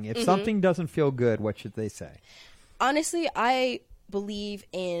feeling, if something doesn't feel good, what should they say? Honestly, I believe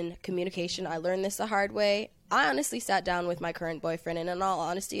in communication. I learned this the hard way. I honestly sat down with my current boyfriend, and in all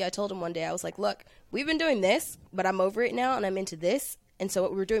honesty, I told him one day, I was like, look, we've been doing this, but I'm over it now, and I'm into this. And so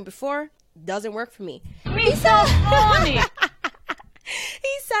what we were doing before doesn't work for me. Me so funny. He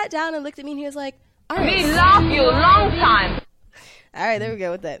sat down and looked at me, and he was like, all right. We love you long time. All right, there we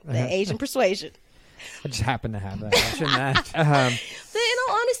go with that. The Asian persuasion. I just happen to have that. That. But in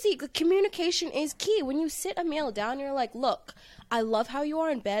all honesty, communication is key. When you sit a male down, you're like, look, I love how you are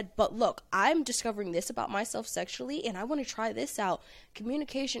in bed, but look, I'm discovering this about myself sexually, and I want to try this out.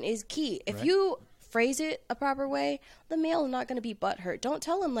 Communication is key. If you phrase it a proper way, the male is not going to be butthurt. Don't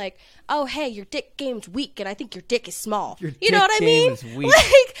tell him like, oh, hey, your dick game's weak, and I think your dick is small. You know what I mean?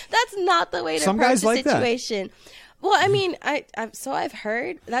 Like, that's not the way to approach the situation. Well, I mean, I've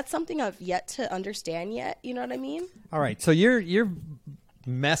heard. That's something I've yet to understand yet. You know what I mean? All right. So you're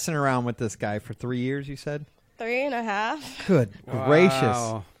messing around with this guy for 3 years, you said? 3.5. Good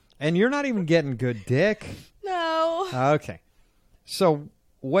gracious. And you're not even getting good dick? No. Okay. So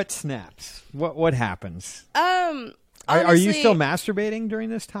what snaps? What happens? Honestly, are you still masturbating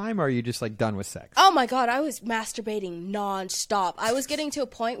during this time, or are you just like done with sex? Oh my God, I was masturbating nonstop. I was getting to a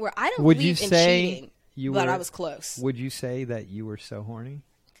point where I don't believe in cheating. But I was close. Would you say that you were so horny?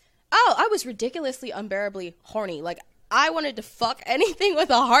 Oh, I was ridiculously, unbearably horny. Like, I wanted to fuck anything with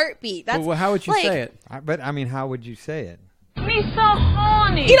a heartbeat. That's well, how would you say it? But, I mean, how would you say it? Me so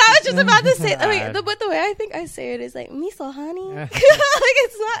horny. You know, I was just about to say it. I mean, but the way I think I say it is like, me so honey. Like,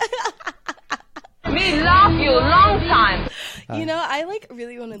 it's not... Me love you long time. You know, I like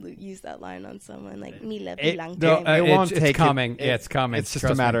really want to use that line on someone, like me love you long time. It won't take coming. It's coming. It's just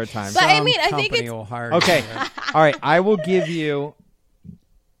a matter of time. But I mean, I think it's okay. All right, I will give you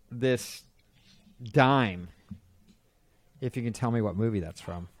this dime if you can tell me what movie that's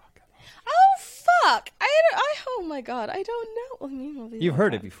from. Oh fuck! Oh my God! I don't know. You've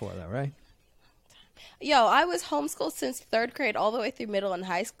heard it before, though, right? Yo, I was homeschooled since 3rd grade all the way through middle and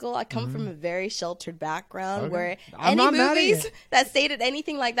high school. I come from a very sheltered background where any movies that stated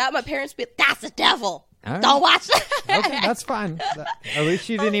anything like that, my parents would be, that's the devil. Right. Don't watch that. Okay, that's fine. At least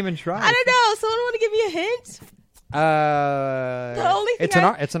you didn't even try. I don't know. Someone want to give me a hint? The only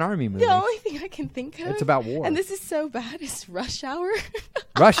thing it's an army movie. The only thing I can think of. It's about war. And this is so bad. Is Rush Hour.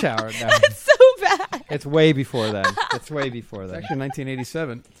 Rush Hour. No. It's so bad. It's way before then. It's way before then. It's actually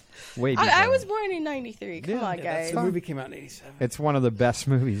 1987. Way before. I was born in 93. Come on, guys. The movie came out in 87. It's one of the best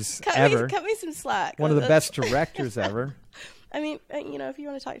movies ever. Cut me some slack. One of the best directors ever. I mean, you know, if you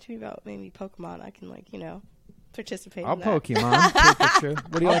want to talk to me about maybe Pokemon, I can, like, you know, participate I'll in that. Pokemon.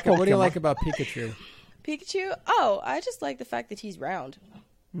 Pikachu. What do you like about Pikachu? Pikachu? Oh, I just like the fact that he's round.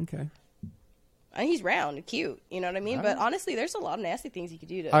 Okay. And he's round and cute. You know what I mean? But honestly, there's a lot of nasty things you could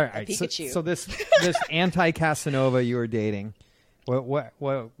do to All right, Pikachu. So this anti-Casanova you were dating, what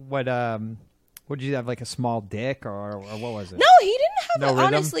did you have, like a small dick or what was it? No, he didn't have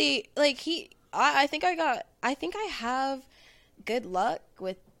honestly, like I think I have good luck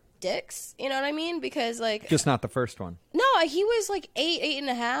with dicks, you know what I mean? Because like just not the first one. No, he was like 8.5.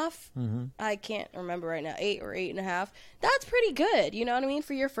 Mm-hmm. I can't remember right now, 8 or 8.5. That's pretty good, you know what I mean,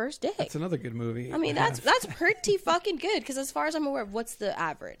 for your first dick. That's another good movie. I mean, that's pretty fucking good. Because as far as I'm aware, what's the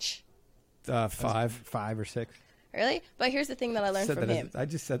average? 5 or 6. Really? But here's the thing that I learned from him. I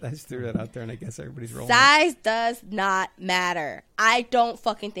just threw that out there, and I guess everybody's rolling. Size does not matter. I don't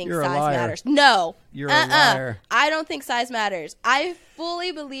fucking think You're size a liar. matters. No. You're a liar. I don't think size matters. I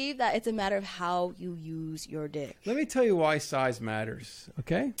fully believe that it's a matter of how you use your dick. Let me tell you why size matters,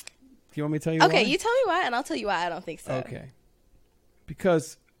 okay? Do you want me to tell you why? Okay, you tell me why, and I'll tell you why I don't think so. Okay.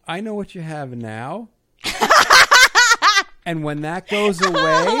 Because I know what you have now. And when that goes away...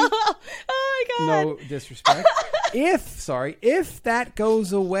 Oh, my God. No disrespect. If that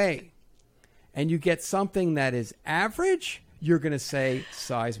goes away and you get something that is average, you're going to say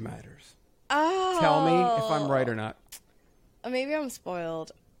size matters. Oh. Tell me if I'm right or not. Maybe I'm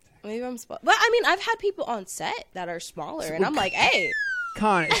spoiled. But I mean, I've had people on set that are smaller, and I'm like, hey.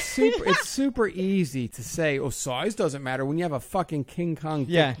 Con, it's super easy to say, oh, size doesn't matter when you have a fucking King Kong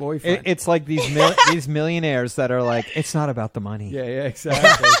boyfriend. It's like these millionaires that are like, it's not about the money. Yeah,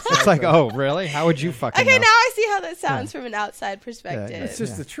 exactly. It's like, oh, really? How would you fucking know? Now I see how that sounds from an outside perspective. It's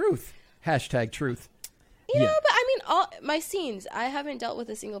just the truth. # truth. You know, but I mean, all my scenes, I haven't dealt with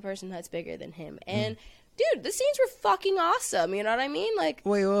a single person that's bigger than him. And, dude, the scenes were fucking awesome. You know what I mean? Like,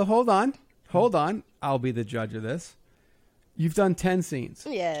 wait, well, hold on. I'll be the judge of this. You've done 10 scenes.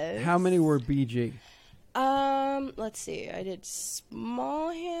 Yes. How many were BG? Let's see. I did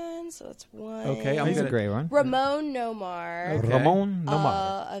Small Hands, so that's one. Okay, He's a great one. Ramon Nomar. Okay. Ramon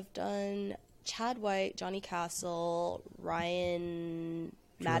Nomar. I've done Chad White, Johnny Castle, Ryan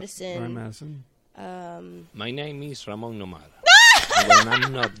Madison. Ryan Madison. My name is Ramon Nomar. And when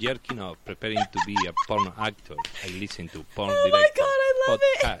I'm not jerking off preparing to be a porn actor, I listen to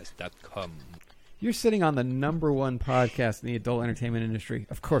porndirectorpodcast.com. You're sitting on the #1 podcast in the adult entertainment industry.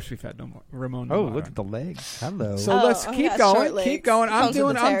 Of course, we've had Ramon. Oh, Nomar look on. at the legs. Hello. So let's keep going. Keep going. I'm Comes with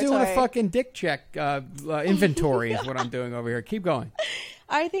doing the a territory. fucking dick check inventory is what I'm doing over here. Keep going.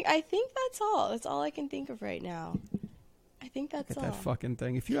 I think that's all. That's all I can think of right now. I think that's Look at all. that fucking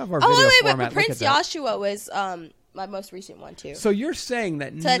thing. If you have our video wait, format, but look Prince at that. Joshua was my most recent one too. So you're saying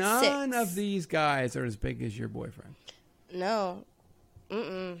that that's none 6. of these guys are as big as your boyfriend? No.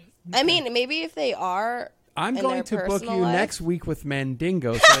 I mean, maybe if they are. I'm in going their to book personal you life. next week with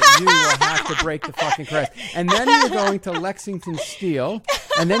Mandingo so that you will have to break the fucking crest. And then you're going to Lexington Steel,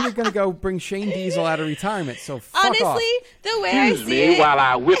 and then you're going to go bring Shane Diesel out of retirement. So fuck Honestly, off. the way I see it, while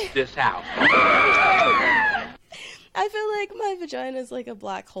I whip this house. I feel like my vagina is like a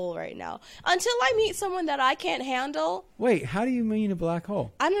black hole right now. Until I meet someone that I can't handle, Wait, how do you mean a black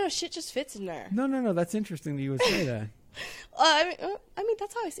hole? I don't know, shit just fits in there. No. That's interesting that you would say that. I mean,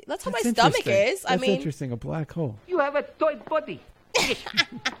 that's how I see. That's how That's my stomach interesting. is. I That's mean, interesting. A black hole. You have a tight body.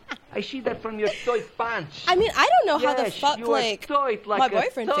 I see that from your tight pants. I mean, I don't know how the Yes, fuck you are like tight like my a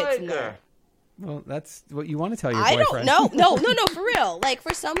boyfriend fits in there. tiger. Well, that's what you want to tell your I boyfriend. don't know. No, for real. Like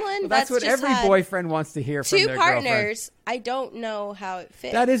for someone Well, that's what just every had boyfriend wants to hear from 2 their girlfriend. partners, I don't know how it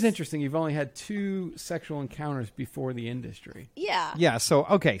fits. That is interesting. You've only had 2 sexual encounters before the industry. Yeah. Yeah. So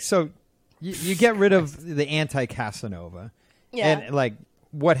okay. So you get rid of the anti-Casanova. Yeah. And like,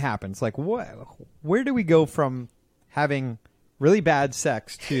 what happens? Like, where do we go from having really bad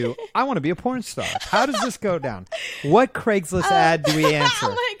sex to I want to be a porn star? How does this go down? What Craigslist ad do we answer?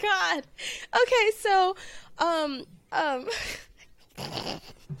 Oh my god. Okay, so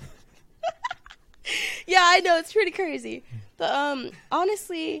yeah, I know it's pretty crazy. The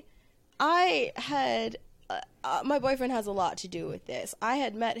honestly, I had my boyfriend has a lot to do with this. I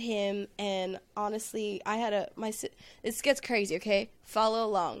had met him, and honestly, I had this gets crazy, okay? Follow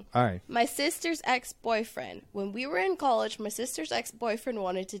along. All right. My sister's ex-boyfriend, when we were in college, my sister's ex-boyfriend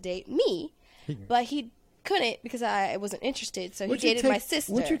wanted to date me, but he couldn't because I wasn't interested, so he dated my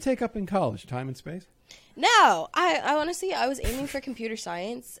sister. What'd you take up in college? Time and space? No, I honestly, I was aiming for computer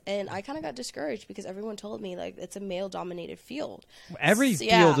science, and I kind of got discouraged because everyone told me, like, it's a male-dominated field. Every So,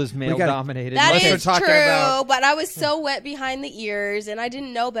 yeah. field is male-dominated. That unless is we're true, talking about- but I was so wet behind the ears, and I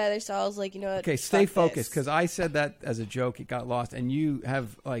didn't know better, so I was like, you know what? Okay, stay fuck focused this. because I said that as a joke. It got lost, and you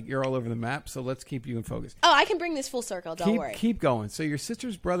have you're all over the map. So let's keep you in focus. Oh, I can bring this full circle. Don't worry. Keep going. So your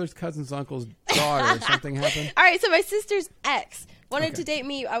sister's brother's cousin's uncle's daughter, something happened. All right, so my sister's ex wanted to date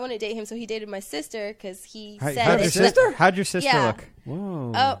me. I wanted to date him, so he dated my sister because he said How'd your it's sister? How'd your sister Yeah. look?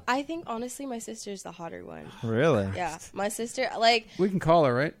 Whoa. Oh, I think honestly, my sister's the hotter one. Really? Yeah, my sister. Like, We can call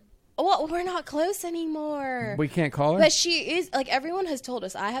her, right? well, we're not close anymore. We can't call her. But she is, like, everyone has told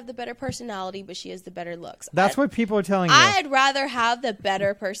us, I have the better personality, but she has the better looks. That's what people are telling you. I'd rather have the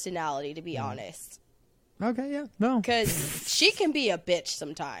better personality, to be honest. Okay, yeah, no. Because she can be a bitch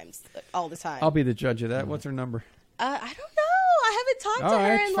sometimes, all the time. I'll be the judge of that. What's her number? I don't know. I haven't talked All to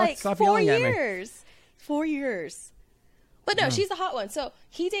her right, in fuck, like stop 4 yelling at me. years. 4 years. But no, she's the hot one. So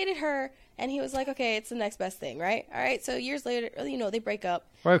he dated her, and he was like, okay, it's the next best thing, right? All right, so years later, you know, they break up.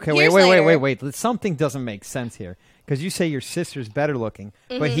 Okay, Years wait. later- Something doesn't make sense here. Because you say your sister's better looking,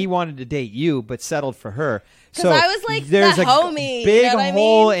 but Mm-hmm. he wanted to date you, but settled for her. 'Cause So I was like there's the a homie, you big know what I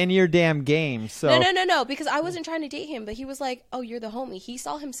hole mean? in your damn game. So No, because I wasn't trying to date him, but he was like, oh, you're the homie. He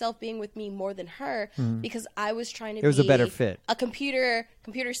saw himself being with me more than her because I was trying to Mm-hmm. It was a better fit. a computer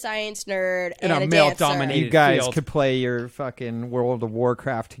science nerd In and a a male-dominated you dancer. guys field. could play your fucking World of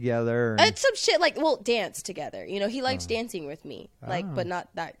Warcraft together. And, It's some shit like, well, dance together. You know, he liked dancing with me, like, but not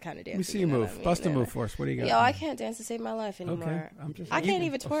that kind of dancing. Let me see you know move. what I mean? Bust a Yeah. move for us. What do you got? Yo, I can't dance to save my life anymore. Okay, I'm just- I can't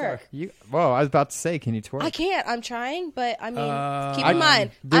even twerk. Whoa, I was about to say, can you twerk? I can't. I'm trying, but I mean, keep I- in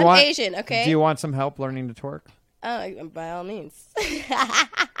mind, Do you I'm want- Asian. Okay. Do you want some help learning to twerk? By all means.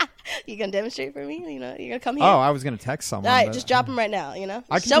 You gonna demonstrate for me? You know, you're gonna come here. Oh, I was going to text someone. All right, but- just drop them right now. You know,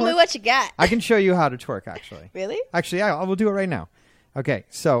 I can show me twerk. what you got. I can show you how to twerk, actually. Really? Actually, I will do it right now. Okay,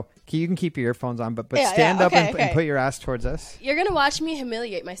 so you can keep your earphones on, but Yeah, stand yeah, up okay, and okay. put your ass towards us. You're gonna watch me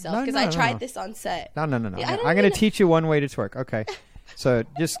humiliate myself No, because no, I no, tried no. this on set. No. Yeah, I I'm don't going to even- teach you one way to twerk. Okay. So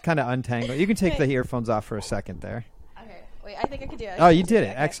just kind of untangle. You can take the earphones off for a second there. Okay, Wait, I think I can do it. Oh, you did it.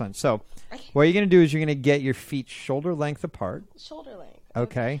 Okay. Excellent. So Okay. what you're going to do is you're going to get your feet shoulder length apart. Shoulder length.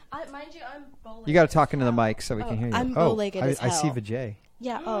 Okay. Mind you, I'm bow-legged. You got to talk into the mic so we can hear you. I'm oh, bow-legged as I see hell. Vijay.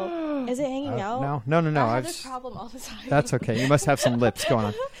 Yeah. Oh, is it hanging out? No. I have I've this problem all the time. That's okay. You must have some lips going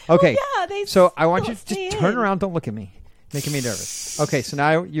on. Okay. yeah, they so I want you don't to stay just turn in. around. Don't look at me. Making me nervous. Okay. So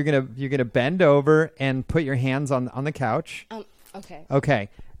now you're gonna bend over and put your hands on the couch. Okay. Okay.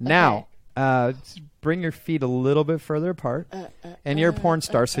 Now, bring your feet a little bit further apart. And you're a porn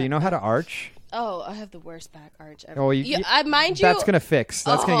star, so you know how to arch. Oh, I have the worst back arch ever. Oh, mind you, that's gonna fix.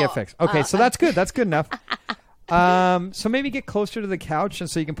 That's gonna get fixed. Okay, so that's good. That's good enough. So maybe get closer to the couch, and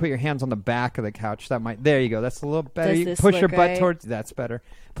so you can put your hands on the back of the couch. That might. There you go. That's a little better. Does You this push your look butt right? towards. That's better.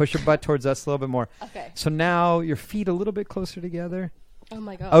 Push your butt towards us a little bit more. Okay. So now your feet a little bit closer together. Oh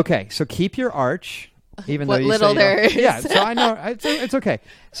my god. Okay, so keep your arch. Even What though you little say you there don't- is. Yeah, so I know it's okay.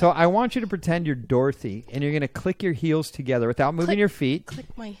 So I want you to pretend you're Dorothy, and you're gonna click your heels together without moving your feet, Click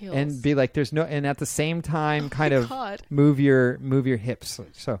my heels. and be like, "There's no," and at the same time, kind of God. move your hips.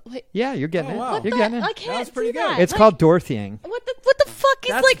 So Wait. yeah, you're getting it. wow. You're getting it. I can't was pretty do good. that. It's Like, called Dorothying. What the fuck is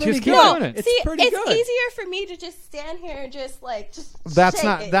That's like? pretty Just keep good. doing it. It's See, pretty it's good. easier for me to just stand here and just That's shake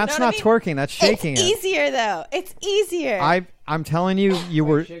not it, you that's know not what I mean? twerking. That's shaking It's it. easier though. It's easier. I'm telling you, you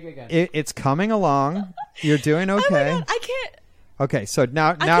were. shake again. It's coming along. You're doing oh my okay. god, I can't. Okay, so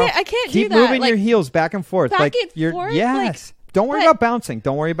now I can't keep do that, moving like, your heels back and forth. back like and you're forth, yes. Don't worry but- about bouncing.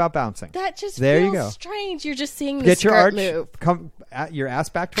 Don't worry about bouncing. That just There you feels go. strange. You're just seeing the Get your skirt arch. move. Come your ass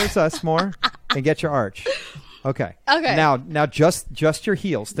back towards us more, and get your arch. Okay. Okay. Now just your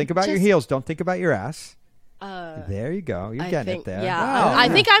heels. Think about your Just- heels. Don't think about your ass. There you go. You're I getting think, it there. yeah. Wow. I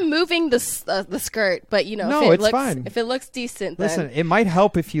think I'm moving the skirt, but you know, No, if it it's looks, fine. If it looks decent, Listen, then it might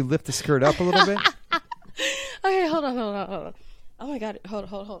help if you lift the skirt up a little bit. okay. Hold on. Oh my god,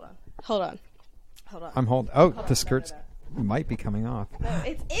 hold on. I'm holding. Oh, the skirts might be coming off.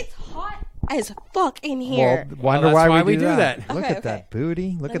 It's hot as fuck in here. Well, wonder that's why, why we we do do that. that. Look Okay, at that okay.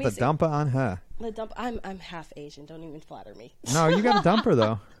 booty. Look Let at me the see. dumper on her. The dump. I'm half Asian. Don't even flatter me. No, you got a dumper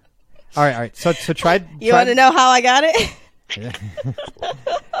though. All right. So try. You want to know how I got it?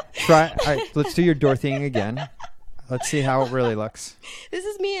 Try. All right. Let's do your Dorothying again. Let's see how it really looks. This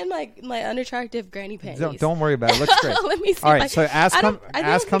is me in my unattractive granny panties. Don't worry about it. It looks great. Let me see. All if right. So ass I don't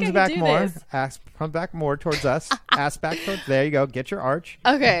ass think comes I can back do more. this. Ass comes back more towards us. Ass back towards. There you go. Get your arch.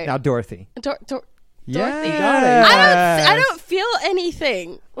 Okay. Now Dorothy. Dorothy. Yeah. I don't feel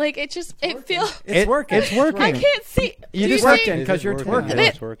anything. Like it feels. It's working. It's working. I can't see. You Do just see? working It because is you're working. twerking. Yeah,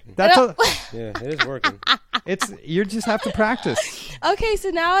 it's working. That's I don't- Yeah, it is working. it's. You just have to practice. Okay, so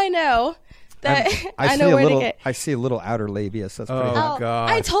now I know that I see know a where little. to get. I see a little outer labius. That's pretty. Oh, good. God.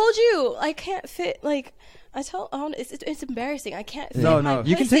 I told you I can't fit. Like I told. It's embarrassing. I can't. Fit No, my no.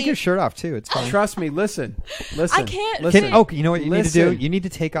 You can take pussy. your shirt off too. It's fine. Trust me. Listen. I can't Listen. fit. Oh, you know what you need to do? Listen. You need to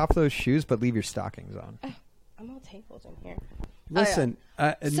take off those shoes, but leave your stockings on. I'm all tangled in here. Listen.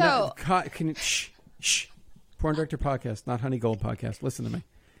 So- Can you, shh. Porn Director Podcast, not Honey Gold Podcast. Listen to me.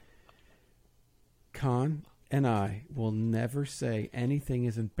 Con and I will never say anything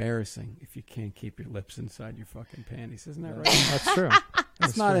is embarrassing if you can't keep your lips inside your fucking panties. Isn't that right? That's true.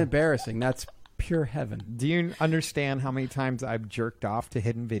 That's not embarrassing. That's pure heaven. Do you understand how many times I've jerked off to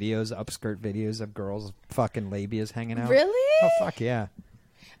hidden videos, upskirt videos of girls' fucking labias hanging out? Really? Oh, fuck yeah.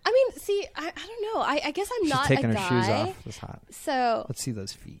 I mean, see, I don't know. I guess I'm She's not taking a her guy. shoes off. It's hot. So Let's see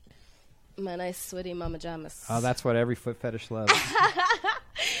those feet. my nice sweaty mama jammas. Oh, that's what every foot fetish loves.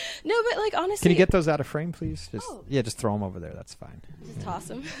 No, but like honestly, Can you get those out of frame, please? Just Oh. yeah, just throw them over there. That's fine. just toss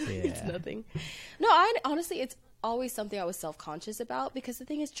them? It's Yeah. nothing. No, I honestly, it's always something I was self-conscious about because the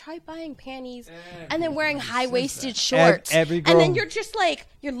thing is, try buying panties and then wearing high-waisted shorts, Every and then girl- you're just like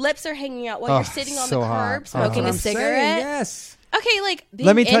your lips are hanging out while Oh, you're sitting on so the hot. curb smoking That's a what I'm cigarette. Yes. Okay, like being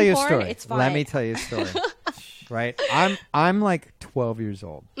Let me in tell you a porn, story. It's fine. Let me tell you a story. Right? I'm like 12 years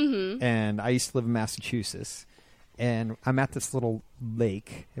old, and I used to live in Massachusetts, and I'm at this little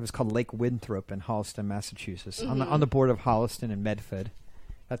lake. It was called Lake Winthrop in Holliston, Massachusetts, on the border of Holliston and Medford.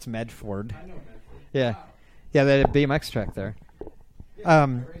 That's Medford. I know Medford. Yeah, yeah, they had a BMX track there.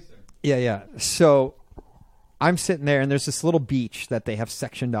 Yeah. So I'm sitting there, and there's this little beach that they have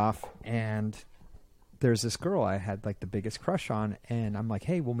sectioned off, and there's this girl I had like the biggest crush on, and I'm like,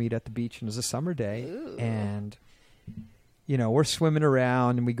 hey, we'll meet at the beach, and it was a summer day. Ooh. And you know, we're swimming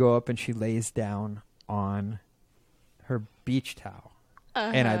around, and we go up, and she lays down on her beach towel,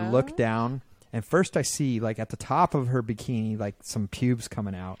 and I look down, and first I see like at the top of her bikini like some pubes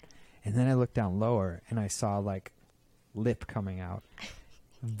coming out, and then I look down lower, and I saw like lip coming out.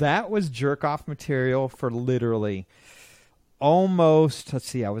 That was jerk off material for literally almost, let's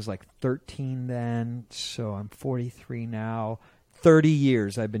see, I was like 13 then, so I'm 43 now. 30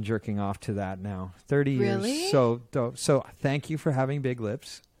 years I've been jerking off to that now. 30 Really? years. So thank you for having big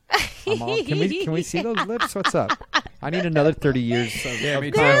lips. Can we see those lips? What's up? I need another 30 years of me too.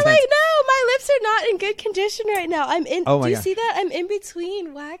 content. They're like, no, my lips are not in good condition right now. I'm in. Oh my do you God. see that? I'm in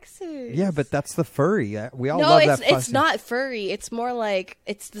between waxers. Yeah, but that's the furry. We all no, love it's that fussy. not furry. It's more like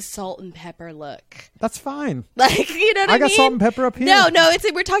it's the salt and pepper look. That's fine. Like, you know what I mean? I got salt and pepper up here. No,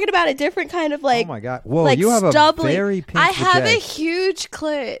 we're talking about a different kind of like. Oh my God. Whoa, like you have stubbly. a very pink I have a vajay. huge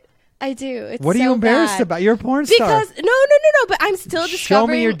clit. I do. It's What are so you embarrassed bad. about? You're a porn star. Because no. But I'm still discovering.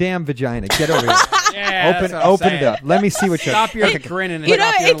 Show me your damn vagina. Get over here. Yeah, that's what I'm open it saying. up. Let me see what you're. Stop your grinning and You know,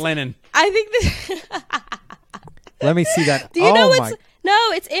 stop your it's- linen. I think that. Let me see that. Do you know my. what's? No,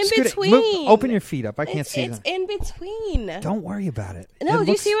 it's in Scoot it. between. Move- open your feet up. I can't It's see that. in between. Don't worry about it. No, It do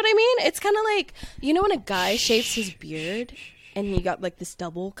you looks- see what I mean? It's kind of like, you know when a guy shaves his beard and he got like the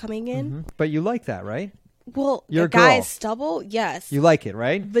stubble coming in? But you like that, right? Well, You're a a girl. guy's stubble, yes. You like it,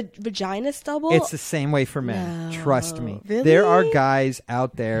 right? Vagina stubble? It's the same way for men. No. Trust me. Really? There are guys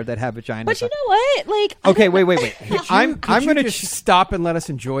out there that have vaginas. But you know what? Like, I Okay, don't- wait. I'm Could going you to just stop and let us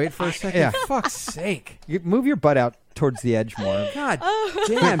enjoy it for a second? Yeah. For fuck's sake. move your butt out towards the edge more. God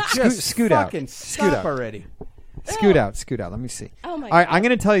damn, just scoot out. fucking Scoot stop out. already. Scoot out. Let me see. Oh my All right, God. I'm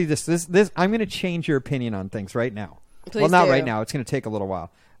going to tell you this. This I'm going to change your opinion on things right now. Please well, not do. right now. It's going to take a little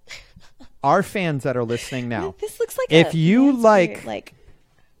while. Our fans that are listening now, This looks like if a you man's like, beard, like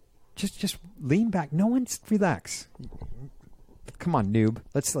just lean back. No one's relax. Come on, noob.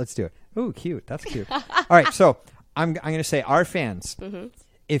 Let's do it. Ooh, cute. That's cute. All right, so I'm going to say our fans,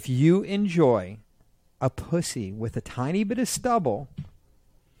 if you enjoy a pussy with a tiny bit of stubble,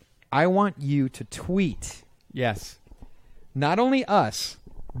 I want you to tweet Yes. not only us,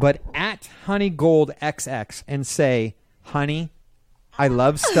 but at HoneyGoldXX and say, honey, I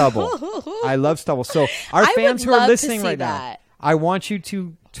love stubble. I love stubble. So our I fans would who are love to listening see right now, that. I want you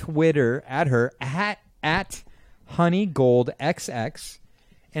to Twitter at her at HoneyGoldXX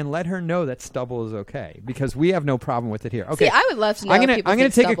and let her know that stubble is okay because we have no problem with it here. Okay, See, I would love to know I'm if gonna people I'm gonna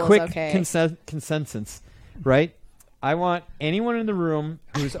think take a stubble quick is okay. consensus, right? I want anyone in the room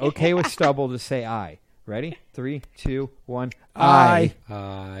who's okay with stubble to say "I." Ready? 3, 2, 1. I.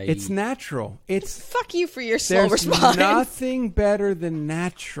 I It's natural. It's fuck you for your slow there's response. nothing better than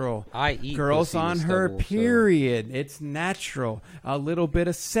natural. I eat Girls pussy on with her stubble, so- period. It's natural. A little bit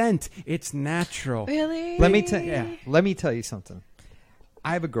of scent. It's natural. Really? Let me tell you something.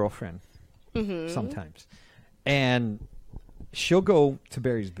 I have a girlfriend sometimes, and she'll go to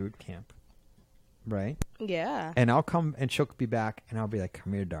Barry's boot camp, right? Yeah. And I'll come, and she'll be back, and I'll be like,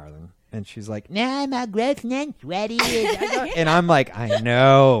 "Come here, darling." And she's like, "Nah, my girlfriend's ready." And I'm like, "I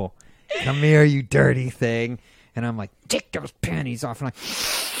know. Come here, you dirty thing." And I'm like, "Take those panties off." And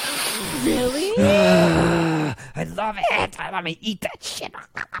I'm Really? like, I love it. I want to eat that shit.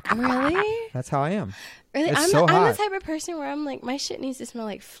 Really? That's how I am. Really? It's I'm so the hot. type of person where I'm like, my shit needs to smell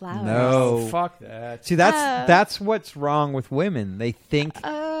like flowers. No. Fuck that. See, that's what's wrong with women. They think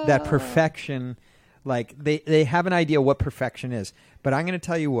that Oh. perfection, like they have an idea what perfection is. But I'm going to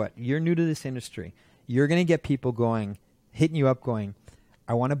tell you what, you're new to this industry. You're going to get people hitting you up going,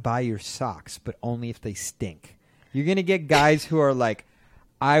 I want to buy your socks, but only if they stink. You're going to get guys who are like,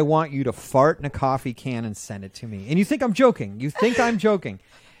 I want you to fart in a coffee can and send it to me. And you think I'm joking. You think I'm joking.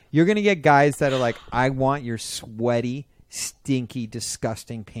 You're going to get guys that are like, I want your sweaty, stinky,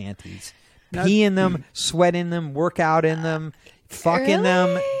 disgusting panties. Pee in them, sweat in them, work out in them, fuck in them.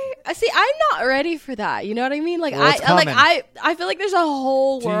 Really? See, I'm not ready for that. You know what I mean? Like Well, it's I feel like there's a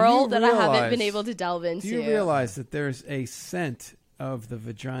whole Do you world that I haven't realize- been able to delve into. Do you realize that there's a scent of the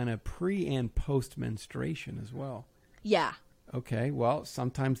vagina pre and post menstruation as well? Yeah. Okay, well,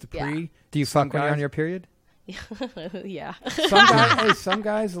 sometimes the Yeah. pre. Do you some fuck when you're on guys- your period? Yeah. Some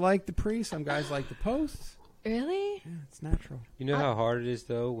guys like the pre, some guys like the post. Really? Yeah, it's natural. You know how hard it is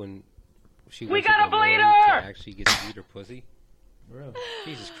though when she We wakes got up a in the morning bleeder! to actually get to eat her pussy. Really?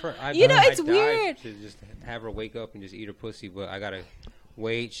 Jesus Christ! You know, I it's died weird. to just have her wake up and just eat her pussy, but I gotta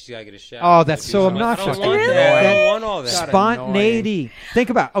wait. She's gotta get a shower. Oh, that's do so something. I obnoxious. don't want Really? that. I don't want all that. God, Spontaneity. Think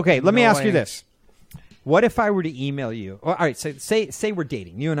about. Okay, let me ask you Annoying. this: what if I were to email you? All right, so say we're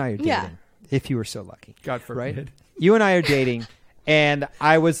dating. You and I are dating. Yeah. If you were so lucky, God right? forbid. You and I are dating, and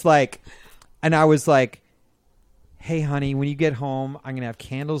I was like, "Hey, honey, when you get home, I'm gonna have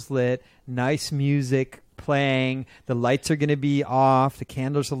candles lit, nice music playing. The lights are gonna be off. The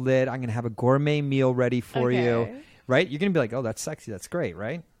candles are lit. I'm gonna have a gourmet meal ready for you." Okay. Right? You're gonna be like, "Oh, that's sexy. That's great."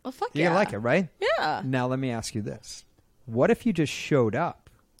 Right? Well, fuck You're yeah. gonna like it, right? Yeah. Now let me ask you this: what if you just showed up,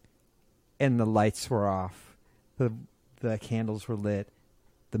 and the lights were off, the the candles were lit,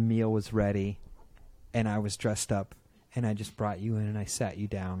 the meal was ready, and I was dressed up, and I just brought you in and I sat you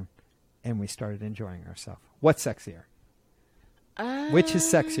down, and we started enjoying ourselves. What's sexier? Which is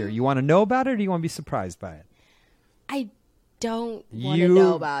sexier? You want to know about it, or do you want to be surprised by it? I don't want to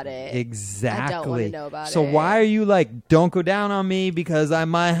know about it. Exactly. I don't want to know about it. So why are you like, don't go down on me because I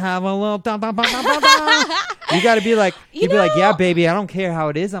might have a little... You got to be like, you'd be like, yeah, baby, I don't care how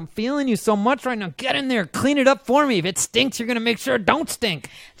it is. I'm feeling you so much right now. Get in there. Clean it up for me. If it stinks, you're going to make sure it don't stink.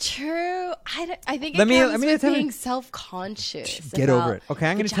 True. I think it comes with being self-conscious. Get over it. Okay,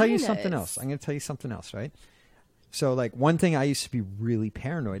 I'm going to tell you something else. Right? So, like, one thing I used to be really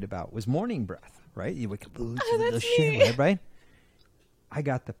paranoid about was morning breath, right? You wake up, right? I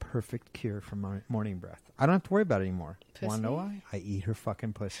got the perfect cure for morning breath. I don't have to worry about it anymore. Want to know why? I eat her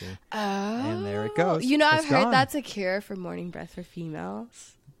fucking pussy. Oh. And there it goes. You know, I've heard that's a cure for morning breath for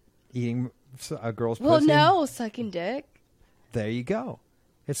females. Eating a girl's pussy? Well, no, sucking dick. There you go.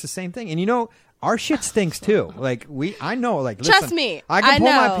 It's the same thing. And you know, our shit stinks too. Like I know, like, listen, trust me, I can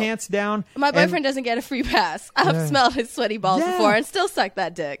pull my pants down. My boyfriend doesn't get a free pass. I've smelled his sweaty balls before and still sucked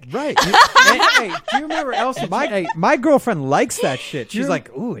that dick. Right. Hey, do you remember Elsa? My girlfriend likes that shit. She's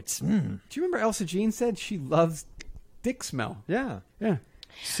like, ooh, it's. Do you remember Elsa Jean said she loves dick smell? Yeah. Yeah.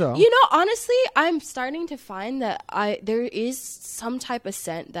 So you know, honestly, I'm starting to find that there is some type of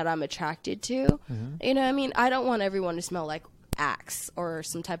scent that I'm attracted to. Mm-hmm. You know, I mean, I don't want everyone to smell like Axe or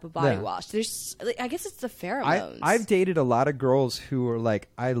some type of body wash. There's, I guess it's the pheromones. I've dated a lot of girls who are like,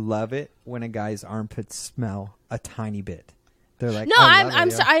 I love it when a guy's armpits smell a tiny bit. They're like, no,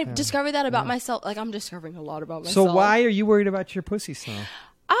 I discovered that about myself. Like, I'm discovering a lot about myself. So why are you worried about your pussy smell?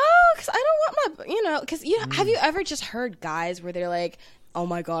 Oh, because I don't want my, have you ever just heard guys where they're like, oh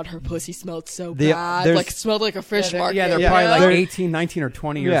my God, her pussy smelled so bad. Like, it smelled like a fish market. Yeah, they're probably like 18, 19, or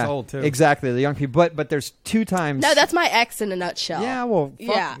 20 years old, too. Exactly, the young people. But there's 2 times. No, that's my ex in a nutshell. Yeah, well,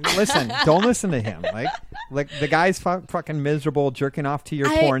 listen, don't listen to him. Like the guy's fucking miserable, jerking off to your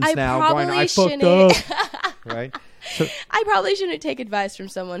porns now, going, I fucked up. Right? So, I probably shouldn't take advice from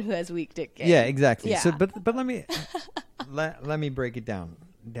someone who has weak dick game. Yeah, exactly. Yeah. So, but let me let me break it down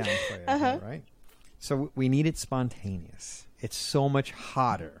for you, right? So we need it spontaneous. It's so much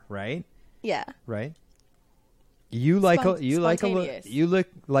hotter, right? Yeah. Right. You look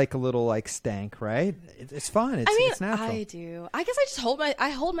like a little like stank, right? It's fun. It's natural. I do. I guess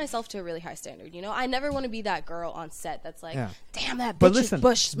I hold myself to a really high standard. You know, I never want to be that girl on set that's like, damn, that bitch's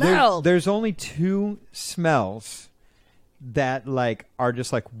bush smelled. There's only 2 smells that like are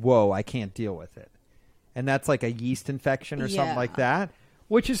just like, whoa, I can't deal with it, and that's like a yeast infection or something like that.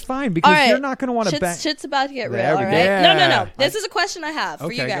 Which is fine because you're not going to want to bang. Shit's about to get real, all right? Yeah. No. This is a question I have for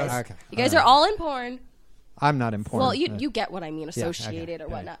you guys. Okay. You guys are all in porn. I'm not in porn. Well, you get what I mean, associated or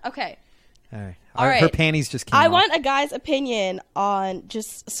whatnot. Okay. All right. Her panties just came off. I want a guy's opinion on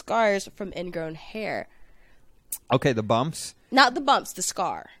just scars from ingrown hair. Okay, the bumps? Not the bumps, the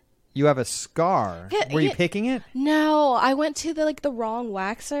scar. You have a scar. Were you picking it? No, I went to the wrong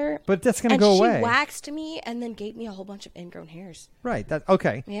waxer. But that's going to go away. And she waxed me and then gave me a whole bunch of ingrown hairs. Right.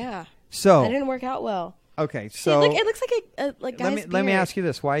 Okay. Yeah. So that didn't work out well. Okay. So it looks like a guy's beard. Let me ask you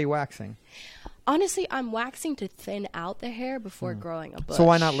this: why are you waxing? Honestly, I'm waxing to thin out the hair before growing a bush. So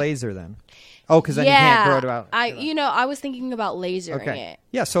why not laser then? Oh, because then you can't grow it out. I was thinking about lasering it.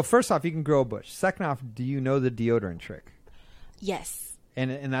 Yeah. So first off, you can grow a bush. Second off, do you know the deodorant trick? Yes.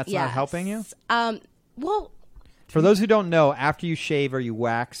 And that's not helping you? Well, for those who don't know, after you shave or you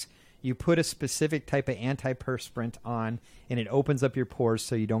wax, you put a specific type of antiperspirant on, and it opens up your pores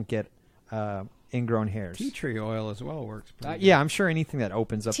so you don't get ingrown hairs. Tea tree oil as well works pretty good. Yeah, I'm sure anything that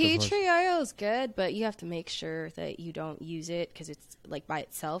opens up tea tree oil is good, but you have to make sure that you don't use it because it's like by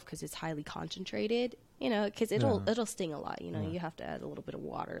itself because it's highly concentrated. You know, because it'll sting a lot. You know, you have to add a little bit of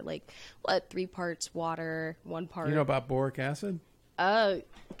water, like 3 parts water, 1 part. You know about boric acid? Oh,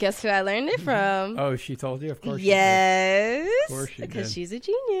 guess who I learned it from? Oh, she told you? Of course yes. She did. Of course she because did. she's a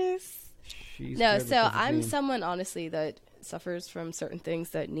genius. So I'm someone, honestly, that suffers from certain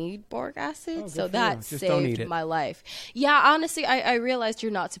things that need boric acid. So that saved my life. Yeah, honestly, I realized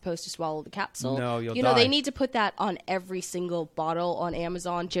you're not supposed to swallow the capsule. No, you'll die. You know, they need to put that on every single bottle on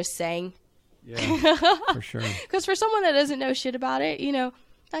Amazon, just saying. Yeah, for sure. Because for someone that doesn't know shit about it, you know,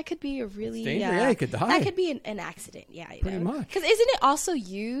 that could be a really you could die. That could be an accident. Yeah, pretty much. Because isn't it also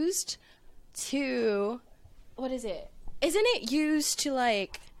used to what is it? Isn't it used to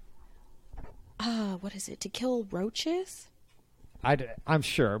like what is it? To kill roaches? I'm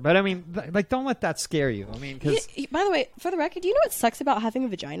sure, but I mean, like, don't let that scare you. I mean, because By the way, for the record, do you know what sucks about having a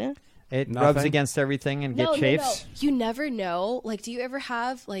vagina? it Nothing. rubs against everything and get chafes. You never know. Like, do you ever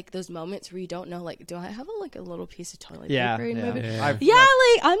have like those moments where you don't know? Like, do I have a little piece of toilet paper in my vagina? I've- Yeah,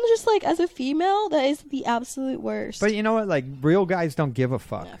 like I'm just like, as a female, that is the absolute worst. But you know what? Like, real guys don't give a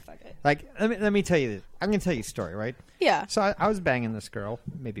fuck. Yeah, fuck it. Like, let me tell you this. I'm gonna tell you a story, right? Yeah. So I was banging this girl.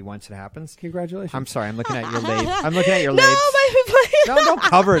 Maybe once it happens. Congratulations. I'm sorry. I'm looking at your lathe. I'm looking at your No, lathe. my No, don't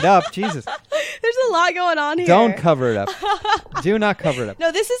cover it up. Jesus. There's a lot going on here. Don't cover it up. Do not cover it up.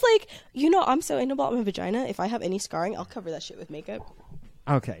 No, this is like, I'm so anal about my vagina. If I have any scarring, I'll cover that shit with makeup.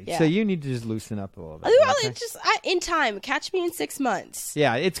 Okay. Yeah. So you need to just loosen up a little bit. Well, okay? it's just in time. Catch me in 6 months.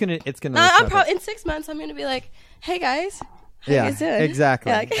 Yeah, it's gonna. In 6 months, I'm gonna be like, hey guys, how Yeah, you guys doing?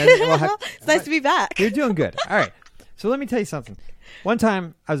 exactly. Yeah, like, And we'll it's nice to be back. You're doing good. All right. So let me tell you something. One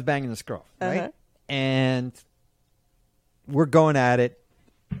time I was banging this girl, right? Uh-huh. And we're going at it,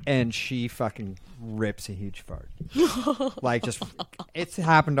 and she fucking rips a huge fart. Like, just, it's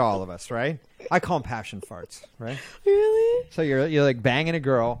happened to all of us, right? I call them passion farts, right? Really? So you're like banging a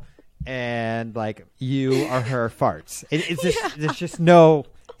girl, and like you are her farts. It's just no.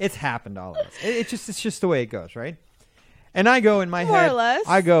 It's happened to all of us. It's just the way it goes, right? And I go in my More or head. less.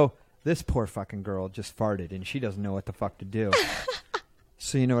 I go, this poor fucking girl just farted, and she doesn't know what the fuck to do.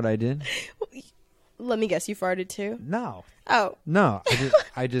 So you know what I did? Let me guess, you farted too? No. Oh. No,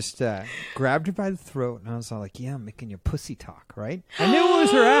 I just grabbed her by the throat, and I was all like, yeah, I'm making your pussy talk, right? I knew it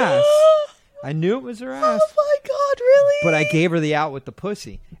was her ass. I knew it was her ass. Oh my god, really? But I gave her the out with the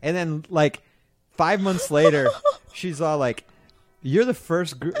pussy. And then, like, 5 months later, she's all like, you're the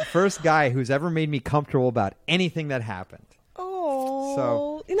first guy who's ever made me comfortable about anything that happened. Oh.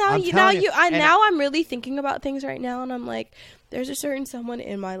 So, now I'm really thinking about things right now, and I'm like, there's a certain someone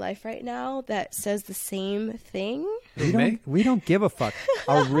in my life right now that says the same thing. We don't give a fuck.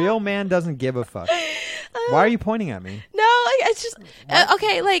 A real man doesn't give a fuck. Why are you pointing at me? No, it's just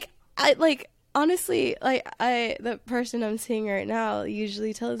okay. Honestly, the person I'm seeing right now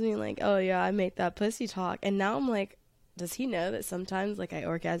usually tells me like, oh yeah, I make that pussy talk, and now I'm like, does he know that sometimes like I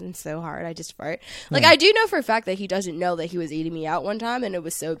orgasm so hard I just fart? Like I do know for a fact that he doesn't know that he was eating me out one time, and it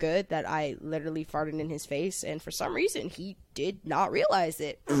was so good that I literally farted in his face, and for some reason he did not realize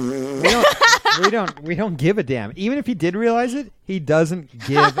it. We don't give a damn. Even if he did realize it, he doesn't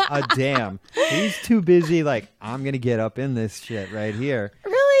give a damn. He's too busy like, I'm gonna get up in this shit right here.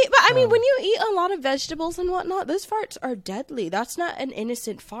 Really? But I mean, when you eat a lot of vegetables and whatnot, those farts are deadly. That's not an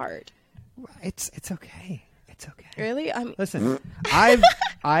innocent fart. It's okay. It's okay. Really? I mean, Listen,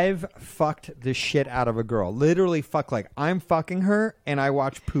 I've fucked the shit out of a girl. Literally fuck, like I'm fucking her and I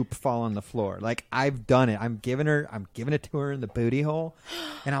watch poop fall on the floor. Like I've done it. I'm giving it to her in the booty hole,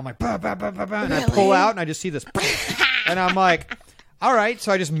 and I'm like, bah, bah, bah, bah, bah, and I pull out and I just see this, and I'm like, all right.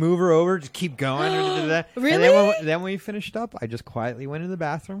 So I just move her over, just keep going. Really? And then when we finished up, I just quietly went in the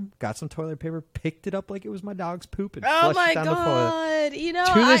bathroom, got some toilet paper, picked it up like it was my dog's poop, and oh flushed my it down the toilet. god! You know,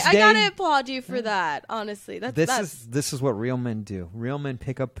 To this I day- gotta applaud you for that. Honestly, This is what real men do. Real men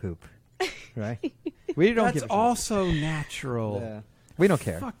pick up poop, right? We don't That's give a shit. also natural. Yeah. We don't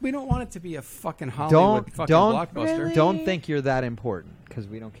care. Fuck, we don't want it to be a fucking Hollywood fucking blockbuster. Really? Don't think you're that important because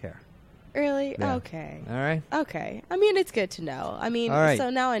we don't care. really Yeah. okay. All right. Okay. I mean, it's good to know. I mean, All right. so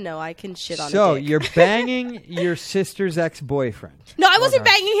now I know I can shit on So a dick. you're banging your sister's ex-boyfriend. No, I wasn't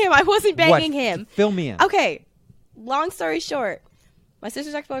banging him. I wasn't banging What? him. Fill me in. Okay. Long story short, my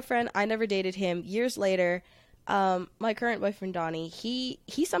sister's ex-boyfriend, I never dated him. Years later, my current boyfriend Donnie, he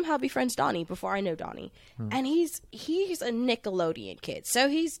somehow befriends Donnie before I know Donnie, and he's a Nickelodeon kid, so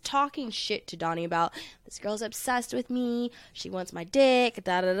he's talking shit to Donnie about this girl's obsessed with me, she wants my dick,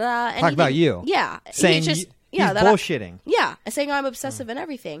 da da da. And Talk he about didn't- you. yeah, Saying he's he's that bullshitting. yeah, saying I'm obsessive and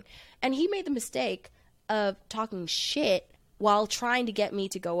everything, and he made the mistake of talking shit while trying to get me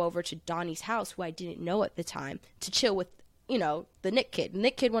to go over to Donnie's house, who I didn't know at the time, to chill with. The Nick kid.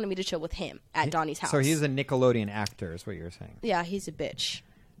 Nick kid wanted me to chill with him at Donnie's house. So he's a Nickelodeon actor, is what you're saying. Yeah, he's a bitch.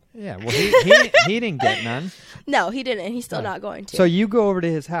 Yeah. Well, he didn't get none. No, he didn't, and he's still not going to. So you go over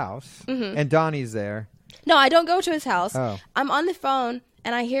to his house, and Donnie's there. No, I don't go to his house. Oh. I'm on the phone,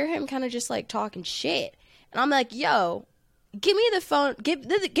 and I hear him kind of just like talking shit, and I'm like, "Yo, give me the phone. Give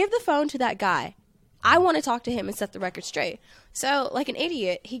the phone to that guy. I want to talk to him and set the record straight." So, like an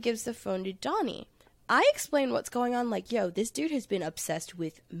idiot, he gives the phone to Donnie. I explain what's going on, like, yo, this dude has been obsessed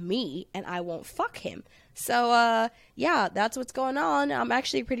with me, and I won't fuck him. So, yeah, that's what's going on. I'm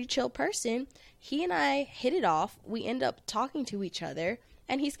actually a pretty chill person. He and I hit it off. We end up talking to each other,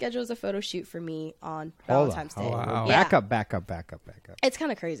 and he schedules a photo shoot for me on Valentine's Day. Wow. Yeah. Back up. It's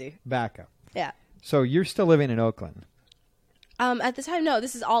kind of crazy. Back up. Yeah. So you're still living in Oakland. At the time, no.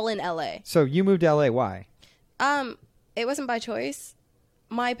 This is all in LA. So you moved to LA. Why? It wasn't by choice.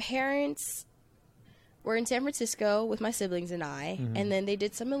 My parents were in San Francisco with my siblings and I, and then they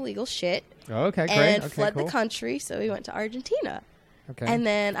did some illegal shit. Oh, okay, great. And Okay, fled cool. the country, so we went to Argentina. Okay. And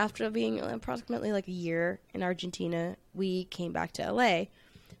then after being approximately like a year in Argentina, we came back to LA.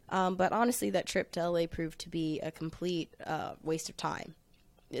 But honestly, that trip to LA proved to be a complete waste of time.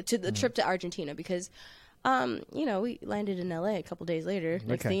 To the trip to Argentina, because we landed in LA a couple days later.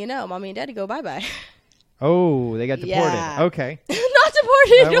 Next thing you know, mommy and daddy go bye-bye. Oh, they got deported. Yeah. Okay. Not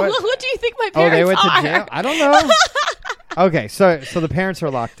deported. What- What do you think my parents they went are? to jail? I don't know. Okay, so the parents are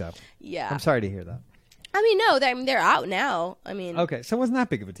locked up. Yeah. I'm sorry to hear that. I mean, no, they're out now. I mean, Okay, so it wasn't that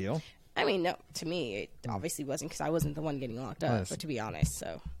big of a deal. I mean, no, to me, it obviously wasn't, because I wasn't the one getting locked up. Yes. But to be honest,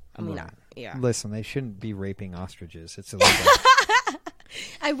 so I mean, yeah. Listen, they shouldn't be raping ostriches. It's illegal.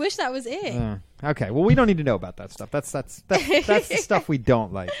 I wish that was it. Okay, well, we don't need to know about that stuff. That's the stuff we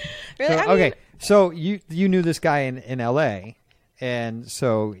don't like. Really? So, I mean, okay, so you knew this guy in L.A., and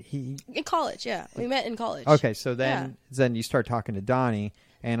so he... in college, yeah, we met in college. Okay, so then you start talking to Donnie,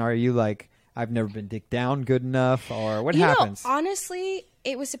 and are you like, I've never been dicked down good enough, or what happens? Honestly,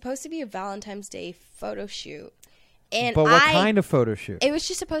 it was supposed to be a Valentine's Day photo shoot, and But what kind of photo shoot? It was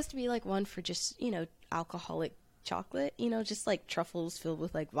just supposed to be like one for just alcoholic chocolate, just like truffles filled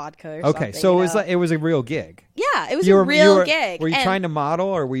with like vodka or something. Okay, so it was a real gig. Yeah, it was a real gig. Were you And trying to model,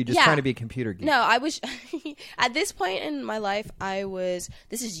 or were you just trying to be a computer geek? No, I was at this point in my life. This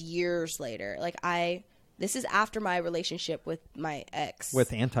is years later. This is after my relationship with my ex.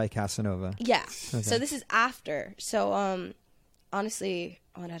 With Anti-Casanova. Yeah. Okay. So this is after. So honestly,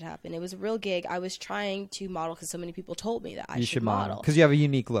 what had happened? It was a real gig. I was trying to model because so many people told me that I should model. Because you have a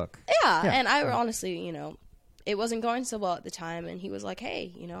unique look. Yeah, and I honestly, it wasn't going so well at the time, and he was like,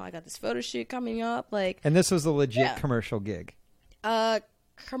 "Hey, I got this photo shoot coming up." And this was a legit commercial gig.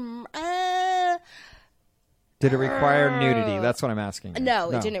 Did it require nudity? That's what I'm asking.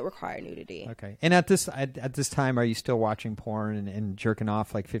 No, it didn't require nudity. Okay. And at this time, are you still watching porn and jerking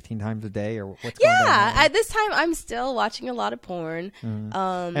off like 15 times a day, or what's going on? Yeah, at this time, I'm still watching a lot of porn. And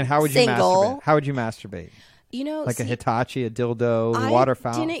how would you masturbate? How would you masturbate? Like a Hitachi, a dildo, a water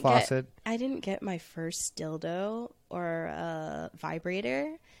faucet? I didn't get my first dildo or a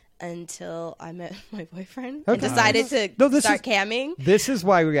vibrator until I met my boyfriend and decided to start camming. This is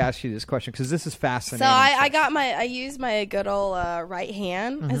why we asked you this question, because this is fascinating. So I used my good old right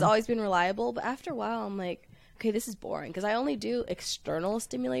hand. Has always been reliable, but after a while I'm like, okay, this is boring, because I only do external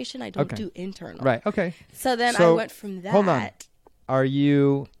stimulation. I don't do internal. Right. Okay. So then I went from that. Hold on. Are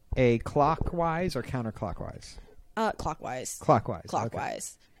you a clockwise or counterclockwise? Clockwise. Clockwise.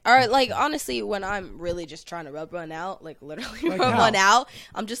 Clockwise. Or honestly, when I'm really just trying to rub one out, literally rub one out,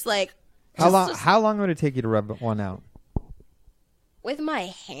 I'm just like. How long would it take you to rub one out? With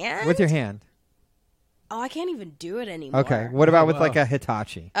my hand? With your hand. Oh, I can't even do it anymore. Okay. What about with like a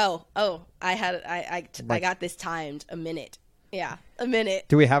Hitachi? Oh, I got this timed a minute. Yeah, a minute.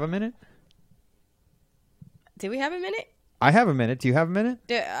 Do we have a minute? Do we have a minute? I have a minute. Do you have a minute?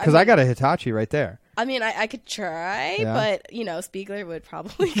 Because I got a Hitachi right there. I mean, I could try, Yeah. but Spiegler would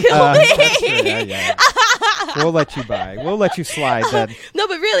probably kill me. That's true. Yeah. We'll let you buy. We'll let you slide then. No,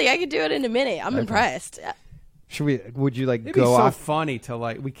 but really, I could do it in a minute. I'm impressed. Would you It'd go be so off? funny to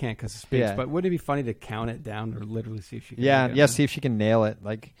we can't because of speech, but wouldn't it be funny to count it down or literally see if she can make it? See if she can nail it.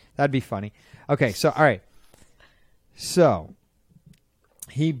 That'd be funny. Okay, so all right. So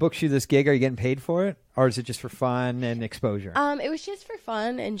he books you this gig. Are you getting paid for it? Or is it just for fun and exposure? It was just for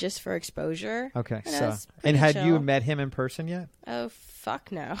fun and just for exposure. Okay, and had chill. you met him in person yet? Oh,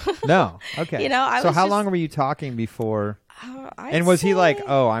 fuck no. No. Okay. So how long were you talking before? And was he like,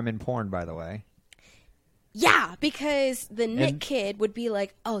 "Oh, I'm in porn, by the way"? Yeah, because the Nick kid would be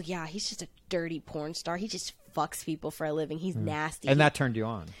like, "Oh yeah, he's just a dirty porn star. He just fucks people for a living. He's nasty." And that turned you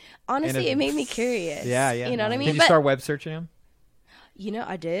on. Honestly, it made me curious. Yeah. You know what I mean? Did you start web searching him?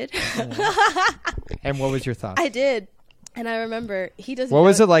 I did. And what was your thought? I did. And I remember he doesn't. What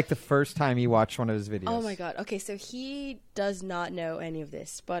was it like the first time you watched one of his videos? Oh my god. Okay, so he does not know any of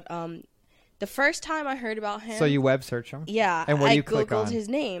this, but the first time I heard about him. So you web search him? Yeah. And what do you I click on? Googled his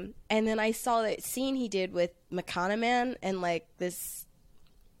name, and then I saw that scene he did with McConaughey and this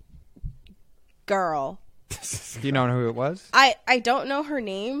girl. Do you know who it was? I don't know her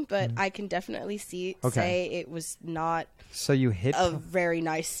name, but I can definitely say it was not. So you hit a very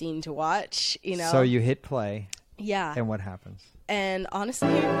nice scene to watch. So you hit play. Yeah. And what happens? And honestly,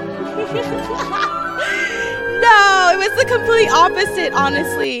 no, it was the complete opposite.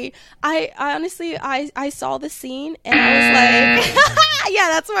 Honestly, I saw the scene and I was like, yeah,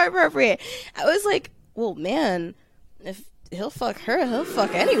 that's more appropriate. I was like, well, man, if he'll fuck her. He'll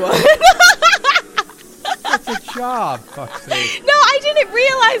fuck anyone. It's a job. Fuck's sake. No, I didn't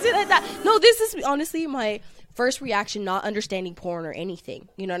realize it at that. No, this is honestly my first reaction, not understanding porn or anything.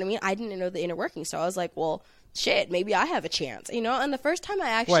 You know what I mean? I didn't know the inner workings, so I was like, well, shit, maybe I have a chance. You know? And the first time I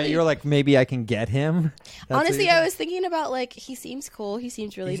actually... Wait, you're like, maybe I can get him? That's honestly, I was thinking about, like, he seems cool. He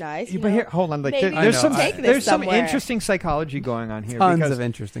seems really nice. You but know? here, hold on. Like, Maybe there's we some should take this there's some somewhere. interesting psychology going on here. Tons because, of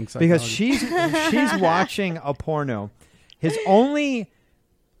interesting psychology. Because she's watching a porno. His only...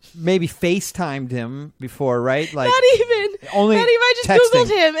 Maybe FaceTimed him before, right? Like not even. Only I just texting. Googled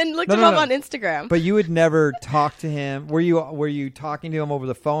him and looked him up on Instagram. But you would never talk to him. Were you talking to him over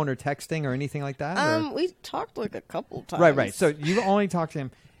the phone or texting or anything like that? Or? We talked like a couple times. Right. So you only talked to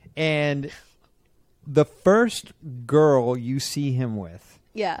him, and the first girl you see him with,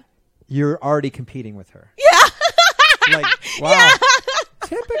 yeah, you're already competing with her. Yeah. Like wow. Yeah.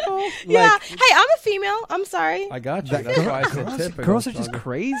 Typical. Yeah. Hey, I'm a female. I'm sorry. I got you. That's why I said typical. Girls are just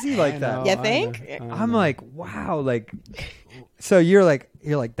crazy like that. You think? I'm like, wow, like. So you're like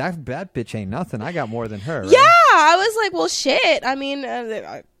that bitch ain't nothing. I got more than her. Right? Yeah, I was like, well, shit. I mean,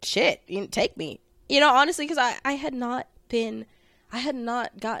 shit. You take me. You know, honestly, because I had not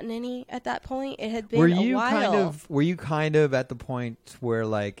gotten any at that point. It had been a while. Were you kind of at the point where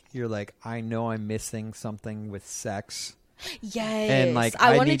like you're like, I know I'm missing something with sex. Yes, and like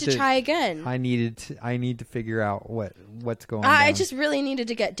I wanted to try again. I need to figure out what's going on. I just really needed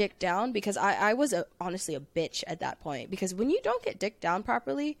to get dick down because I was honestly a bitch at that point. Because when you don't get dick down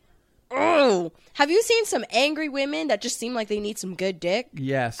properly, oh, have you seen some angry women that just seem like they need some good dick?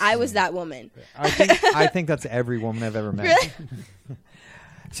 Yes, I was that woman. I think that's every woman I've ever met. Really?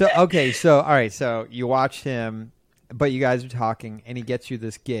 So all right, so you watched him. But you guys are talking, and he gets you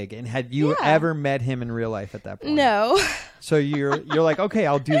this gig. And had you ever met him in real life at that point? No. So you're like, okay,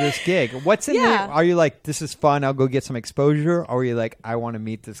 I'll do this gig. What's in there? Are you like, this is fun, I'll go get some exposure? Or are you like, I want to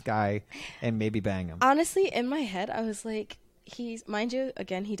meet this guy and maybe bang him? Honestly, in my head, I was like, mind you,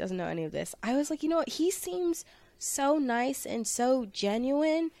 again, he doesn't know any of this. I was like, you know what? He seems so nice and so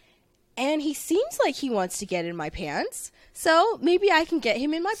genuine. And he seems like he wants to get in my pants. So maybe I can get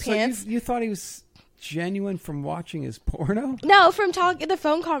him in my pants. You thought he was... genuine from watching his porno? No, from the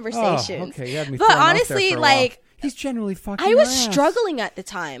phone conversations. Oh, okay, you had me. But honestly, like he's genuinely fucking. I was struggling at the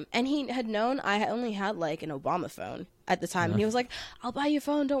time, and he had known I only had like an Obama phone at the time, and he was like, "I'll buy you a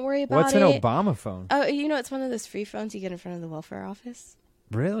phone. Don't worry about What's it." What's an Obama phone? Oh, you know, it's one of those free phones you get in front of the welfare office.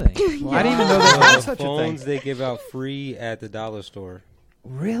 Really? Well, I didn't even know they had such a thing. Phones they give out free at the dollar store.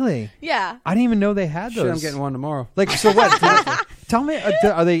 Really? Yeah. I didn't even know they had those. Shit, I'm getting one tomorrow. Like, so what? Tell me,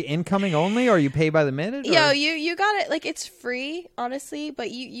 are they incoming only, or you pay by the minute? Or? Yo, you got it. Like, it's free, honestly, but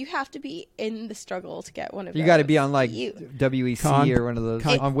you have to be in the struggle to get one of those. You got to be on, like, WEC or one of those,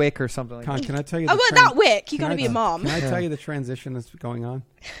 on WIC or something like that. Can I tell you? Well, not WIC. You got to be a mom. Can I tell you the transition that's going on?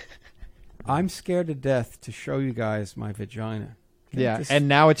 I'm scared to death to show you guys my vagina. Yeah, and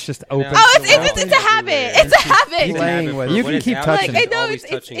now it's just open. Oh, it's a habit. It's a habit. Playing with you can keep touching it. No, it's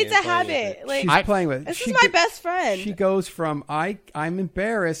a habit. Like, she's playing with it. This is my best friend. She goes from I'm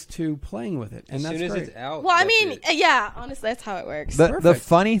embarrassed to playing with it, and as that's soon as great. it's out. Well, I mean, yeah. Honestly, that's how it works. The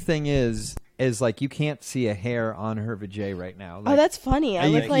funny thing is like you can't see a hair on her vajay right now. Like, that's funny. I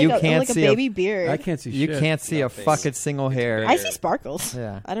look like a baby beard. I can't see. You shit. can't see a fucking single hair. I see sparkles.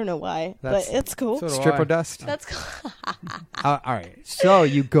 Yeah, I don't know why, but it's cool. So stripper dust. That's cool. All right, so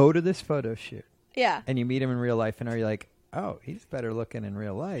you go to this photo shoot. Yeah. And you meet him in real life, and are you like, oh, he's better looking in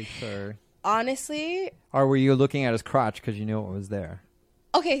real life, or honestly, or were you looking at his crotch because you knew it was there?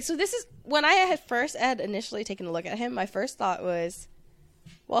 Okay, so this is when I had initially taken a look at him. My first thought was,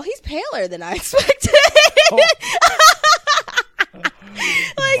 well, he's paler than I expected.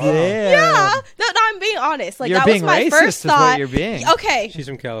 Like, yeah. No, I'm being honest. Like, you're that being was my racist first thought. Is what you're being. Okay. She's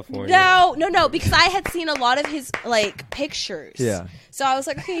from California. No, because I had seen a lot of his like pictures. Yeah. So I was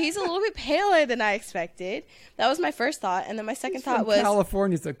like, okay, he's a little bit paler than I expected. That was my first thought, and then my second thought was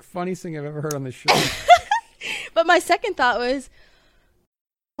California's the funniest thing I've ever heard on the show. But my second thought was,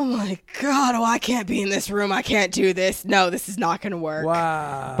 oh my God, I can't be in this room. I can't do this. No, this is not going to work.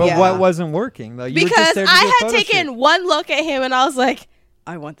 Wow. But what wasn't working, though? You were because just there to I do a had photo taken shoot. one look at him and I was like,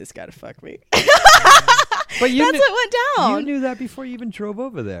 I want this guy to fuck me. But That's what went down. You knew that before you even drove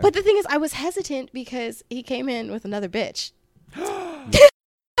over there. But the thing is, I was hesitant because he came in with another bitch.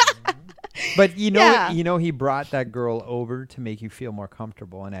 But you know, Yeah. He brought that girl over to make you feel more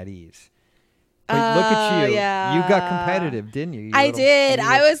comfortable and at ease. Like, look at you. Yeah. You got competitive, didn't you? I did.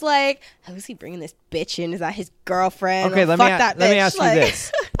 I was like, how is he bringing this bitch in? Is that his girlfriend? Okay, Well, let fuck me that bitch. ask Like- you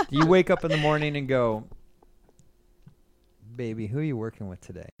this. You wake up in the morning and go, baby, who are you working with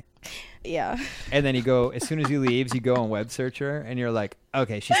today? Yeah. And then you go, as soon as he leaves, you go on web search her, and you're like,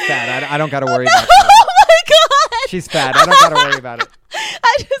 okay, she's fat. I don't got to worry about Oh that. my God. She's fat. I don't got to worry about it.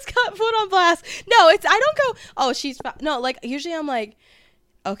 I just got put on blast. No, I don't go, oh, she's fat. No, like, usually I'm like,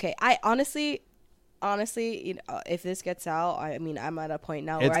 okay, I honestly, you know, if this gets out, I mean, I'm at a point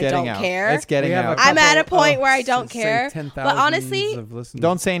now where I don't care. It's getting out. I'm at a point where I don't care. But honestly,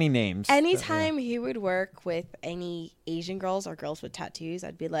 don't say any names. Anytime he would work with any Asian girls or girls with tattoos,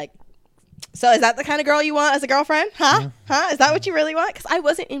 I'd be like, so is that the kind of girl you want as a girlfriend? Huh? Huh? Is that what you really want? Because I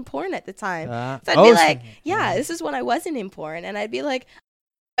wasn't in porn at the time. So I'd be like, yeah, this is when I wasn't in porn. And I'd be like,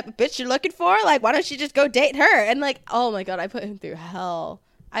 bitch you're looking for? Like, why don't you just go date her? And like, oh my God, I put him through hell.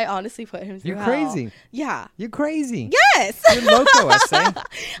 I honestly put him through hell. You're crazy. Yeah. You're crazy. Yes. You're loco, I say.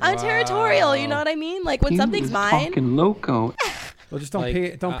 I'm territorial, you know what I mean? Like, when something's mine. Fucking loco. Well, just don't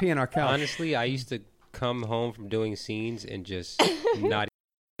pee in our couch. Honestly, I used to come home from doing scenes and just not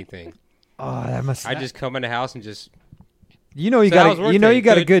eat anything. Oh, that must. I just come in the house and just. You know you got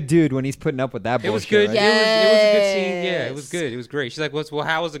a good dude when he's putting up with that bullshit. It was good. Right? It was a good scene. Yeah, it was good. It was great. She's like, well,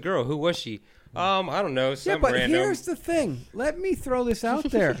 how was the girl? Who was she? I don't know. Some but random. here's the thing. Let me throw this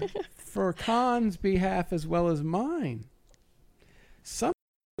out there for Khan's behalf as well as mine. Sometimes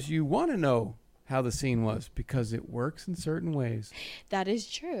you want to know how the scene was because it works in certain ways. That is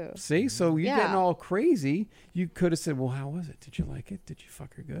true. See? So you're getting all crazy. You could have said, well, how was it? Did you like it? Did you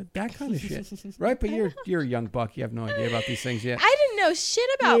fuck her good? That kind of shit. Right? But you're a young buck. You have no idea about these things yet. I didn't know shit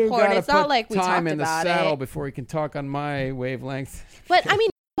about porn. It's not like we talked about it. time in the saddle before you can talk on my wavelength. But I mean,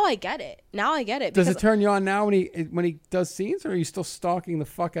 now I get it. Now I get it. Does it turn you on now when he does scenes, or are you still stalking the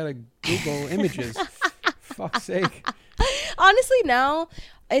fuck out of Google images? Fuck's sake. Honestly, now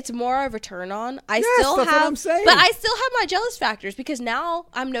it's more of a turn on. That's what I'm saying. But I still have my jealous factors because now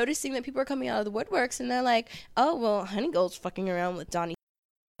I'm noticing that people are coming out of the woodworks and they're like, oh, well, Honey Gold's fucking around with Donnie.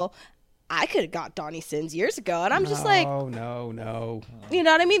 I could have got Donnie Sins years ago. And I'm just like, no. You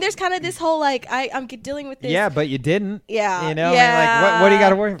know what I mean? There's kind of this whole like, I'm dealing with this. Yeah, but you didn't. Yeah. You know, yeah. like, what do you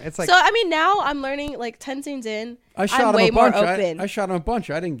got to worry? It's like. So, I mean, now I'm learning like 10 scenes in. I'm way him a more bunch. open. I shot him a bunch.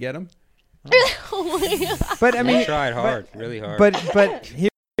 I didn't get him. Oh my God. But I mean, I tried hard, really hard. But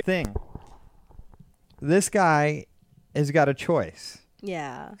here's the thing. This guy has got a choice.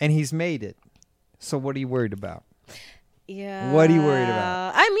 Yeah. And he's made it. So what are you worried about? Yeah. What are you worried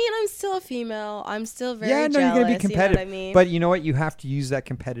about? I mean, I'm still a female. I'm still very jealous. You're going to be competitive. You know what I mean? But you know what? You have to use that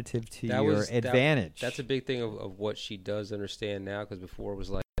competitive to your advantage. That's a big thing of what she does understand now, because before it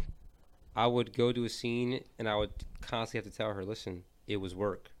was like, I would go to a scene and I would constantly have to tell her, listen, it was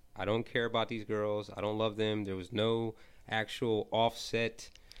work. I don't care about these girls. I don't love them. There was no actual offset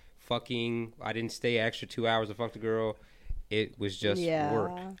fucking. I didn't stay extra 2 hours to fuck the girl. It was just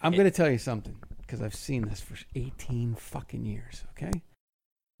work. I'm going to tell you something, because I've seen this for 18 fucking years, okay?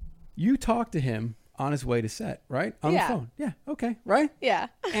 You talk to him on his way to set, right? On the phone. Yeah, okay, right? Yeah.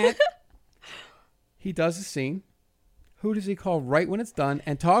 And he does a scene. Who does he call right when it's done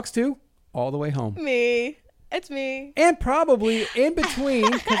and talks to all the way home? Me. It's me. And probably in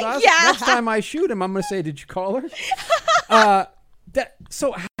between, because next time I shoot him, I'm going to say, did you call her?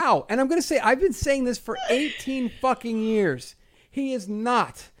 So how? And I'm going to say, I've been saying this for 18 fucking years. He is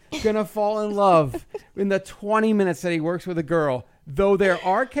not going to fall in love in the 20 minutes that he works with a girl. Though there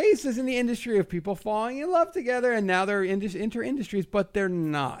are cases in the industry of people falling in love together and now they're inter-industries, but they're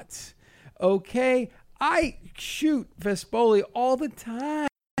not. Okay? I shoot Vespoli all the time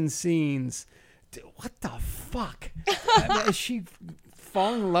in scenes. Dude, what the fuck? Is she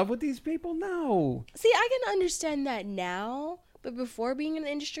falling in love with these people? No. See, I can understand that now, but before being in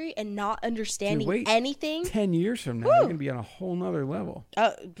the industry and not understanding anything. 10 years from now, you're going to be on a whole nother level.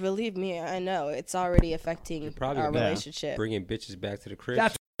 Believe me, I know. It's already affecting our relationship. Bringing bitches back to the crib.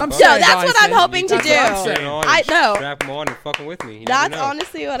 That's what I'm hoping to do. I know. Strap them on and fucking with me. That's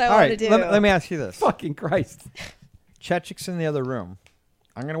honestly what I want to do. Let me ask you this. Fucking Christ. Chechik's in the other room.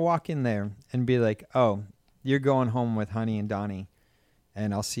 I'm going to walk in there and be like, oh, you're going home with Honey and Donnie,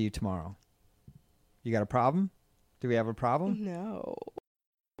 and I'll see you tomorrow. You got a problem? Do we have a problem? No.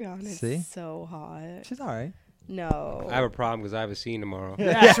 See? So hot. She's all right. No. I have a problem because I have a scene tomorrow.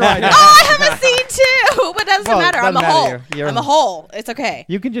 That's right. Oh, I have a scene too, but that doesn't matter. I'm a hole. I'm a hole. It's okay.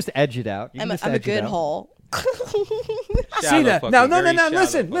 You can just edge it out. I'm a good hole. See that? No.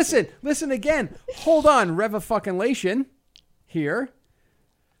 Listen again. Hold on, Reva-fucking-lation here.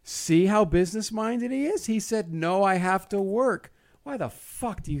 See how business-minded he is? He said, no, I have to work. Why the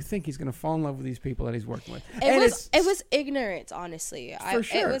fuck do you think he's going to fall in love with these people that he's working with? It was ignorance, honestly. For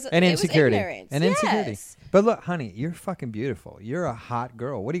sure. And insecurity. It was ignorance. And insecurity. But look, honey, you're fucking beautiful. You're a hot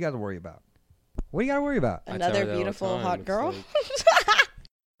girl. What do you got to worry about? What do you got to worry about? Another beautiful hot girl?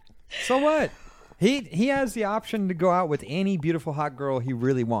 So what? He has the option to go out with any beautiful hot girl he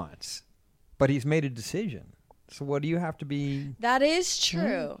really wants, but he's made a decision. So what do you have to be? That is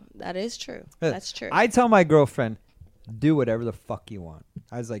true. That is true. That's true. I tell my girlfriend, do whatever the fuck you want.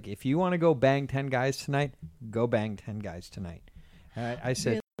 I was like, if you want to go bang 10 guys tonight, go bang 10 guys tonight. I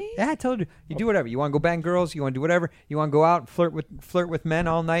said, Really? yeah, I told you, you do whatever. You want to go bang girls? You want to do whatever? You want to go out and flirt with men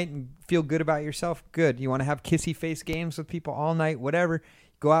all night and feel good about yourself? Good. You want to have kissy face games with people all night? Whatever.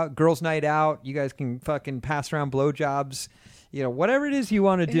 Go out, girls' night out. You guys can fucking pass around blowjobs. You know, whatever it is you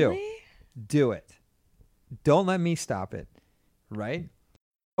want to do, do it. Don't let me stop it. Right?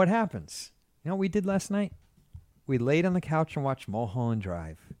 What happens? You know what we did last night? We laid on the couch and watched Mulholland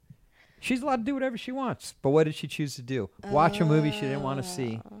Drive. She's allowed to do whatever she wants. But what did she choose to do? Watch a movie she didn't want to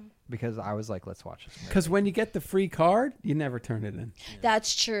see because I was like, let's watch this movie. Because when you get the free card, you never turn it in.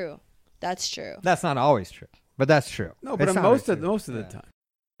 That's true. That's true. That's not always true, but that's true. No, but It's not most always of true. the time.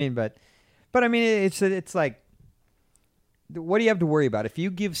 I mean, but I mean, it's like, what do you have to worry about? If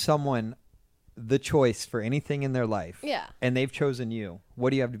you give someone the choice for anything in their life, Yeah. and they've chosen you, what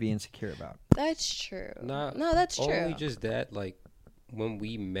do you have to be insecure about? That's true. No, that's true. Only just that, like, when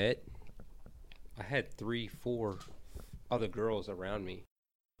we met, I had 3-4 other girls around me.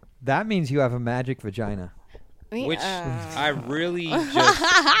 That means you have a magic vagina. Which I really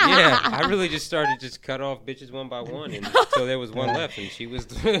I really just started just cut off bitches one by one, and so there was one left, and she was.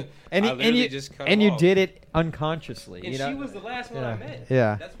 You did it unconsciously. And you know? she was the last one I met.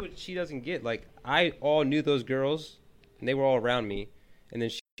 Yeah, that's what she doesn't get. Like, I all knew those girls, and they were all around me, and then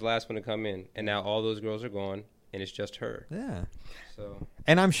she was the last one to come in, and now all those girls are gone, and it's just her. Yeah. So.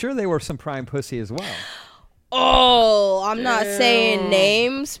 And I'm sure they were some prime pussy as well. Oh, I'm not saying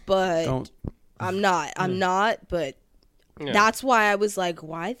names, but Don't. I'm not, but that's why I was like,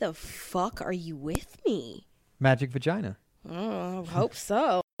 why the fuck are you with me? Magic vagina. Oh, I hope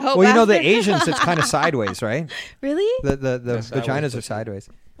so. Well, you know, the Asians, it's kind of sideways, right? Really? The vaginas are sideways.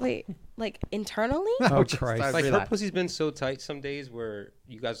 Wait, like internally? Oh, Christ. Like, her pussy's been so tight some days where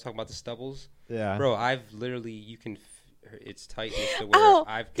you guys are talking about the stubbles. Yeah. Bro, I've literally, it's tight to where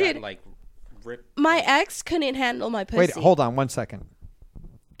I've gotten, like, ripped. My ex couldn't handle my pussy. Wait, hold on 1 second.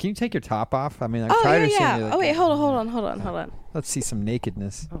 Can you take your top off? I mean, I'm Oh, tired of seeing yeah. you. Oh, wait, hold on. Let's see some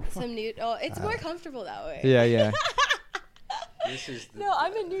nakedness. Some nude. Oh, it's more comfortable that way. Yeah. This is No,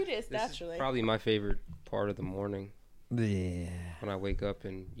 I'm a nudist, naturally. Is probably my favorite part of the morning. Yeah. When I wake up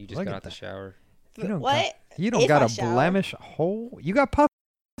and you just Look got at out the that. shower. You don't What? You don't If got I a shower? blemish hole. You got puff.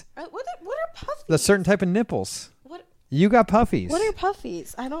 What are puffies? The certain type of nipples. What? You got puffies. What are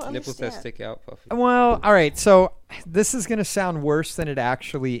puffies? I don't Nipples understand. that stick out, puffy. Well, all right. So this is going to sound worse than it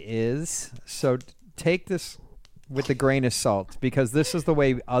actually is. So take this with a grain of salt because this is the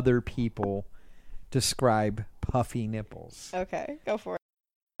way other people describe puffy nipples. Okay, go for it.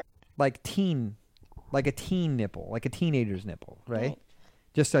 Like a teen nipple, like a teenager's nipple, right?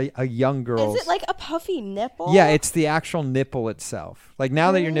 Just a young girl's. Is it like a puffy nipple? Yeah, it's the actual nipple itself. Like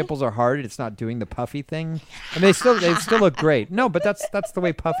now that your nipples are hard, it's not doing the puffy thing. I mean, they still look great. No, but that's the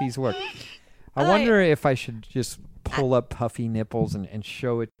way puffies work. I wonder if I should just pull up puffy nipples and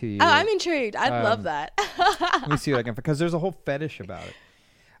show it to you. Oh, I'm intrigued. I'd love that. Let me see what I can, because there's a whole fetish about it.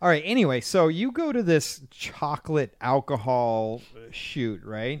 All right. Anyway, so you go to this chocolate alcohol shoot,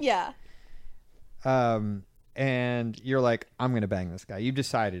 right? Yeah. And you're like, I'm gonna bang this guy. You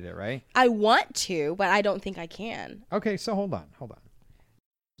decided it, right? I want to, but I don't think I can. Okay, so hold on.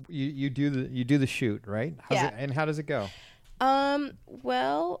 You do the shoot, right? And how does it go?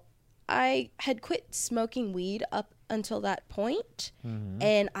 Well, I had quit smoking weed up until that point,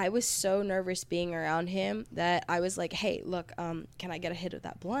 and I was so nervous being around him that I was like, "Hey, look, can I get a hit of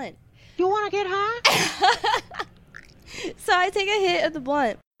that blunt? You want to get high? So I take a hit of the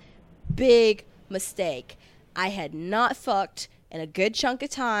blunt. Big mistake. I had not fucked in a good chunk of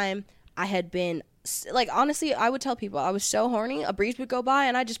time. I had been, like, honestly, I would tell people I was so horny, a breeze would go by,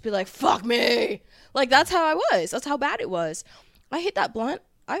 and I'd just be like, fuck me. Like, that's how I was. That's how bad it was. I hit that blunt.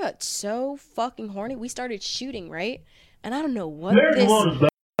 I got so fucking horny. We started shooting, right? And I don't know what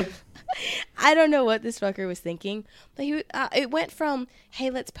I don't know what this fucker was thinking, but it went from, hey,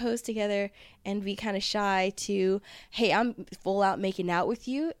 let's pose together and be kind of shy to, hey, I'm full out making out with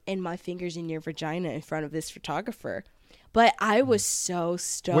you and my fingers in your vagina in front of this photographer. But I was so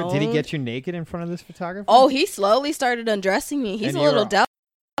stoned. What, did he get you naked in front of this photographer? Oh, he slowly started undressing me. He's And a you little were devil.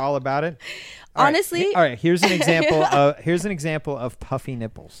 all about it. Honestly. All right. Here's an example. Here's an example of puffy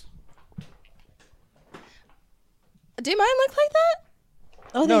nipples. Do mine look like that?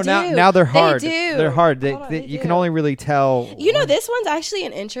 Oh, No, they do. now they're hard. They do. They're hard. Hold on, You they can do. only really tell. You know, this one's actually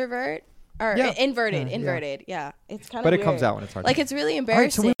an introvert. or Yeah. inverted. Yeah, it's kind of. But it comes out when it's hard. Like it's really All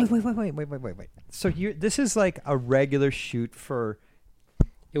right, so embarrassing. wait. So this is like a regular shoot for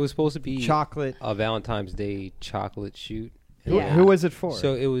It was supposed to be chocolate. a Valentine's Day chocolate shoot. Who was it for?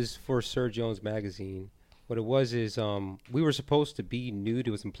 So it was for Sir Jones magazine. What it was is we were supposed to be nude.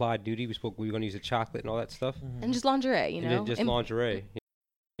 It was implied nudity. We were going to use the chocolate and all that stuff. And just lingerie, you know. And then just lingerie.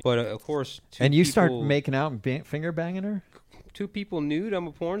 But of course, and you start making out and finger banging her? 2 people nude. I'm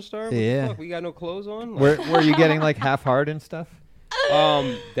a porn star. What Yeah. the fuck? We got no clothes on. Were you getting like half hard and stuff?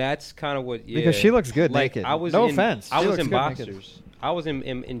 That's kind of what. Yeah. Because she looks good like, naked. I was no in, offense. I She was looks in good boxers. naked. I was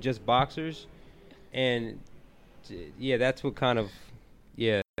in just boxers, and yeah, that's what kind of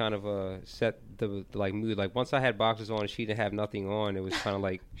set the like mood. Like once I had boxers on and she didn't have nothing on, it was kind of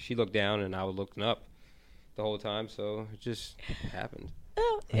like she looked down and I was looking up the whole time. So it just happened.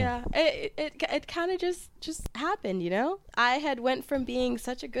 Oh, yeah. It kind of just happened, you know? I had went from being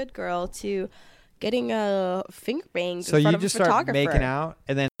such a good girl to getting a finger banged So in front you of just a start photographer. making out,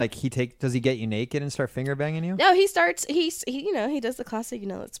 and then like does he get you naked and start finger banging you? No, he you know, he does the classic, you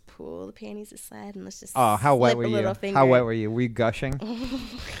know, let's pull the panties aside and let's just Oh, how wet slip were a you? little finger. How wet were you? Were you gushing?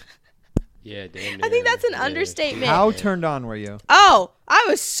 Yeah, damn. I think that's an understatement. How turned on were you? Oh, I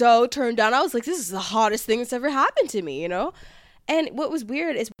was so turned on. I was like, this is the hottest thing that's ever happened to me, you know? And what was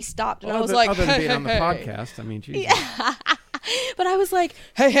weird is we stopped and I was like, other than hey, being hey, on the hey. podcast, I mean, Jesus. But I was like,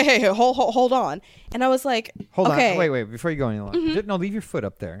 hey, hold on. And I was like, Hold okay. on, wait, before you go any longer. No, leave your foot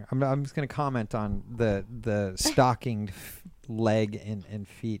up there. I'm just going to comment on the stockinged leg and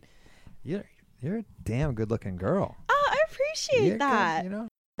feet. You're a damn good looking girl. Oh, I appreciate You're that. good, you know?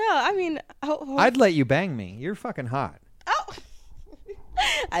 No, I mean, I'd let you bang me. You're fucking hot. Oh.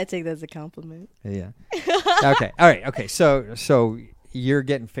 I take that as a compliment. Yeah. Okay. All right. Okay. So you're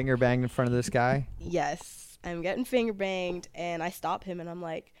getting finger banged in front of this guy? Yes, I'm getting finger banged, and I stop him, and I'm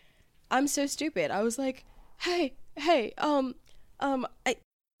like, I'm so stupid. I was like, hey,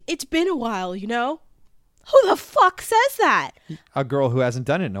 it's been a while, you know? Who the fuck says that? A girl who hasn't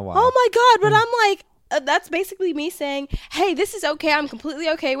done it in a while. Oh my God, but I'm like, that's basically me saying, hey, this is okay. I'm completely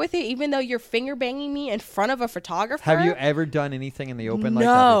okay with it, even though you're finger banging me in front of a photographer. Have you ever done anything in the open like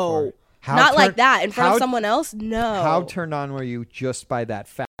that No. before? How Not like that. In front of someone else? No. How turned on were you just by that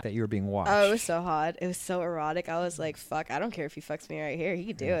fact that you were being watched? Oh, it was so hot. It was so erotic. I was like, fuck, I don't care if he fucks me right here. He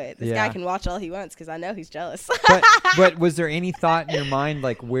can do it. This Yeah. guy can watch all he wants because I know he's jealous. but was there any thought in your mind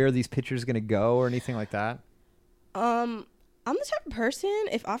like where these pictures going to go or anything like that? I'm the type of person,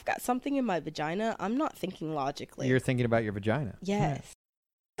 if I've got something in my vagina, I'm not thinking logically. You're thinking about your vagina. Yes.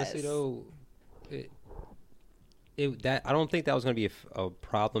 Honestly, though, I don't think that was going to be a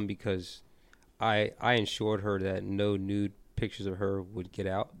problem because I ensured her that no nude pictures of her would get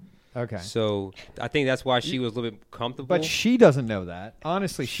out. Okay. So I think that's why she was a little bit comfortable. But she doesn't know that.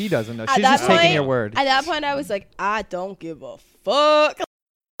 Honestly, she doesn't know. At She's that just taking point- your word. At that point, I was like, I don't give a fuck. I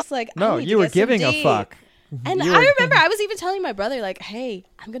was like, I No, need you to were get some giving a D. fuck. And You I were- remember I was even telling my brother, like, hey,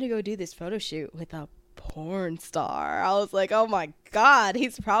 I'm going to go do this photo shoot with a porn star. I was like, oh my God,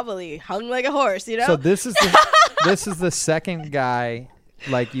 he's probably hung like a horse, you know? So this is the second guy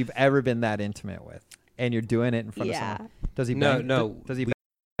like you've ever been that intimate with, and you're doing it in front of Yeah. someone. Does he? No, bang, no. Does he? We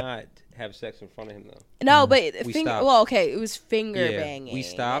not have sex in front of him though. No, but We finger. stopped. Well, okay, it was finger Yeah, banging. we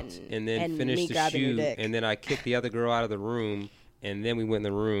stopped and then me finished the grabbing your shoot, dick. and then I kicked the other girl out of the room, and then we went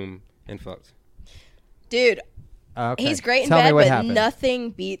in the room and fucked. Dude, Okay. he's great in Tell me bed, what but happened. nothing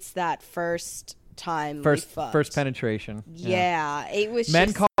beats that first time. First we fucked. first penetration. Yeah, it was. Men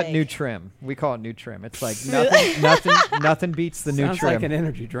just call like, it new trim. We call it new trim. It's like nothing beats the new Sounds trim. like an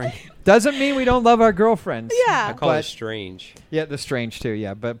energy drink. Doesn't mean we don't love our girlfriends. Yeah. I call it But- strange. Yeah, the strange too.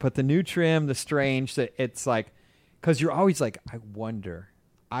 Yeah, but the new trim, the strange, it's like, because you're always like, I wonder,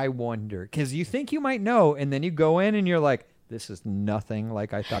 because you think you might know, and then you go in and you're like, this is nothing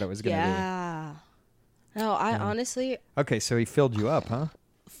like I thought it was gonna Yeah. No, I honestly. be. Okay, so he filled you up, huh?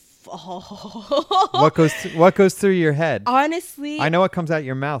 Oh. What goes through your head? Honestly, I know what comes out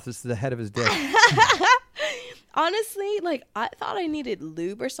your mouth. This is the head of his dick. honestly, like I thought I needed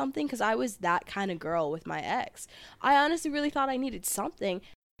lube or something because I was that kind of girl with my ex. I honestly really thought I needed something.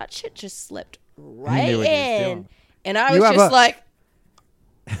 That shit just slipped right knew what he was in, doing. and I You was have just a- like,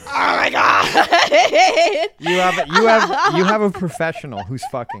 "Oh my God!" You have a professional who's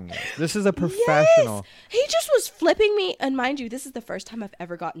fucking you. This is a professional. Yes. He just was flipping me, and mind you, this is the first time I've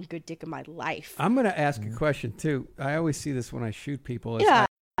ever gotten good dick in my life. I'm going to ask a question, too. I always see this when I shoot people. It's Yeah.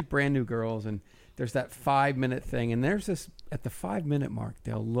 like brand new girls, and there's that 5-minute thing. And there's this, at the 5-minute mark,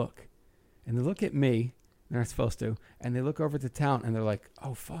 they'll look. And they look at me, they're not supposed to, and they look over at the town, and they're like,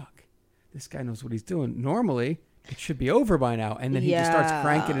 oh, fuck. This guy knows what he's doing. Normally, it should be over by now. And then he just starts Yeah.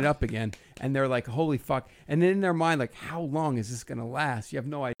 cranking it up again. and they're like, holy fuck. And then in their mind, like, how long is this going to last? You have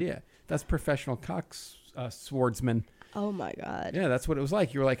no idea. That's professional swordsman. Oh my God. Yeah, that's what it was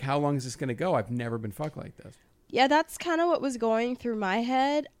like. You were like, how long is this going to go? I've never been fucked like this. Yeah, that's kind of what was going through my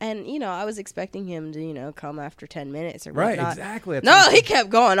head. And, I was expecting him to, come after 10 minutes or whatnot. Right, exactly. No, he kept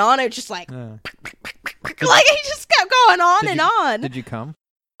going on. It was just like, like he just kept going on and on. Did you come?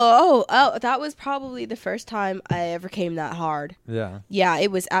 Oh, that was probably the first time I ever came that hard. Yeah. Yeah,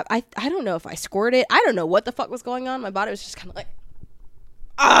 it was. I don't know if I squirted. I don't know what the fuck was going on. My body was just kind of like,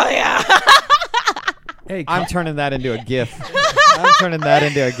 oh yeah. Hey, I'm turning that into a GIF. I'm turning that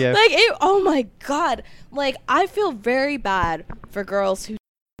into a GIF. Like, oh my God. Like, I feel very bad for girls who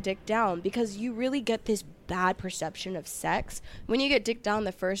dick down because you really get this bad perception of sex. When you get dick down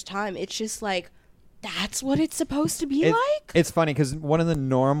the first time, it's just like, that's what it's supposed to be like? It's funny because one of the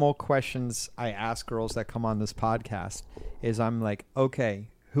normal questions I ask girls that come on this podcast is I'm like, okay,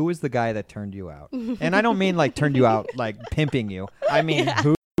 who is the guy that turned you out? And I don't mean like turned you out like pimping you. I mean,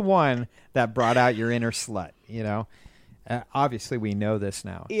 who's the one that brought out your inner slut, Obviously, we know this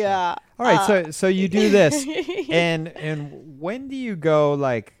now. So. Yeah. All right, so you do this. and when do you go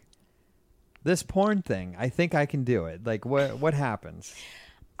like, this porn thing, I think I can do it. Like, what happens?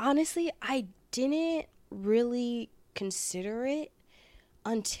 Honestly, I didn't really consider it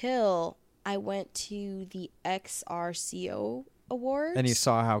until I went to the XRCO Awards. And you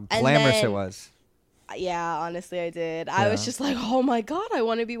saw how glamorous it was. Yeah, honestly, I did. Yeah. I was just like, oh my God, I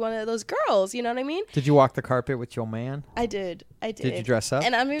want to be one of those girls. You know what I mean? Did you walk the carpet with your man? I did. Did you dress up?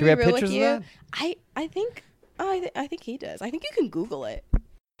 And I'm going to be real with you. I think he does. I think you can Google it.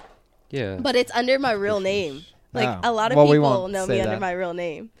 Yeah. But it's under my real name. Like, a lot of people know me under my real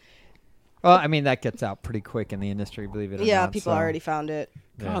name. Well, I mean, that gets out pretty quick in the industry, believe it or not. Yeah, people already found it.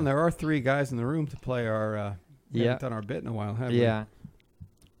 Come on, there are 3 guys in the room to play our... we haven't done our bit in a while, have we? Yeah.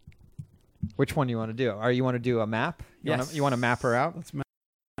 Which one do you want to do? Or you want to do a map? You want to map her out? Let's map.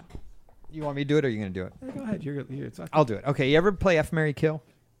 You want me to do it or are you going to do it? Go ahead. I'll do it. Okay, you ever play F, Marry, Kill?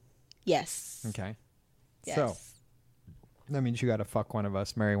 Yes. Okay. Yes. So, that means you got to fuck one of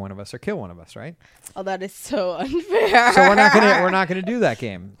us, marry one of us, or kill one of us, right? Oh, that is so unfair. So we're not gonna do that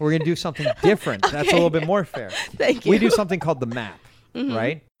game. We're gonna do something different. Okay. That's a little bit more fair. Thank you. We do something called the map,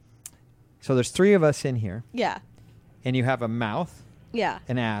 right? So there's 3 of us in here. Yeah. And you have a mouth. Yeah.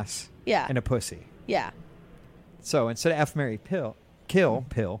 An ass. Yeah. And a pussy. Yeah. So instead of F, Marry, kill,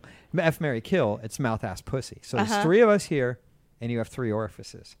 F, Marry, kill, it's mouth, ass, pussy. So there's 3 of us here, and you have 3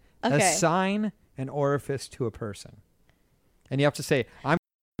 orifices. Okay. Assign an orifice to a person. And you have to say,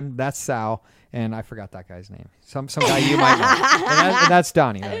 that's Sal, and I forgot that guy's name. Some guy you might know. And that's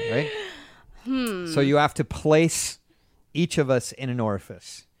Donnie, right? So you have to place each of us in an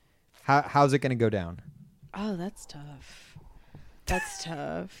orifice. How's it going to go down? Oh, that's tough. That's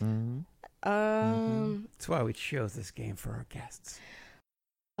tough. That's why we chose this game for our guests.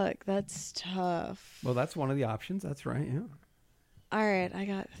 Look, that's tough. Well, that's one of the options. That's right, yeah. All right, I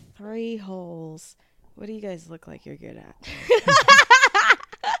got 3 holes. What do you guys look like you're good at?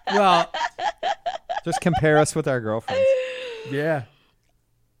 Well, just compare us with our girlfriends. Yeah.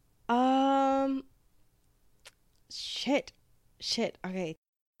 Shit. Okay.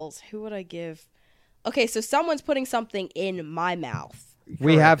 Who would I give? Okay, so someone's putting something in my mouth.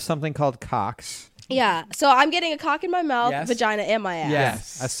 We have something called cocks. Yeah, so I'm getting a cock in my mouth, Yes. vagina, and my ass.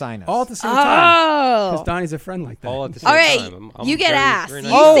 Yes. Assign us. All at the same time. Because Oh. Donnie's a friend like that. All at the same All right, time. I'm you get very, ass. very You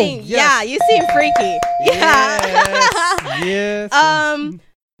nice. Oh, seem, yes. yeah, you seem freaky. Yeah. Yes.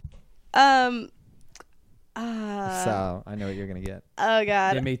 So I know what you're gonna get. Oh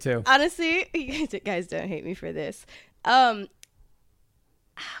God. Yeah, me too. Honestly, you guys don't hate me for this.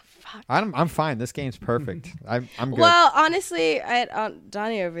 Fuck. I'm fine. This game's perfect. I'm good. Well, honestly,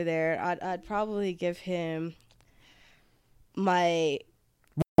 Donnie over there, I'd probably give him my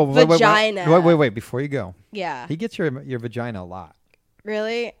vagina. Wait. Before you go, Yeah. he gets your vagina a lot.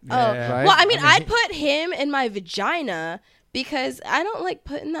 Really? Yeah. Oh. Right? Well, I mean, I mean, I'd put him in my vagina because I don't like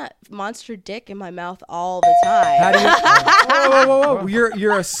putting that monster dick in my mouth all the time. How do you? Whoa.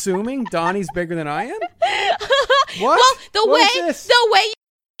 You're assuming Donnie's bigger than I am? What? Well, the What is way this? you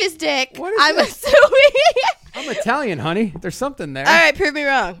his dick, What is I'm this? assuming. I'm Italian, honey. There's something there. All right, prove me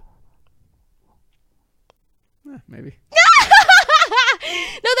wrong. Maybe.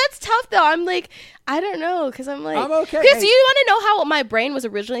 No, that's tough though. I'm like, I don't know, because I'm like, I'm okay. Because Hey. you want to know how my brain was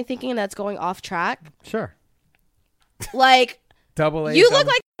originally thinking, and that's going off track. Sure. Like, Double A. you look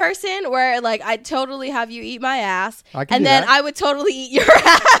like a person where like I'd totally have you eat my ass, I can and do then that. I would totally eat your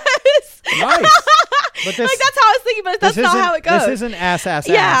ass. Nice. But Like that's how I was thinking, but that's not how it goes. This isn't ass.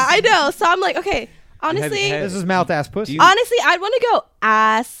 Yeah, ass. I know. So I'm like, okay, honestly, Have- This is mouth, ass, pussy. honestly, I'd want to go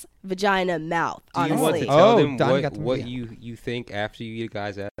ass, vagina, mouth. Do you want Honestly. to tell them Donnie got the what movie. you think after you eat a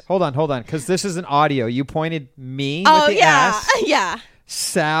guy's ass? Hold on, because this is an audio. You pointed me Oh with the yeah, ass, yeah,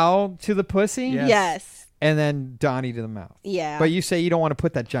 Sal to the pussy, Yes. yes, and then Donnie to the mouth. yeah. But you say you don't want to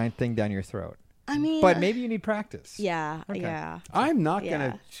put that giant thing down your throat. I mean, But maybe you need practice. yeah, Okay. yeah. I'm not Yeah.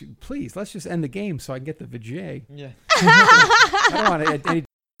 gonna. Please, let's just end the game so I can get the vajay. Yeah. I don't want any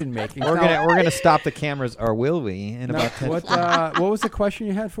decision making. We're gonna stop the cameras, or will we? In about 10 what was the question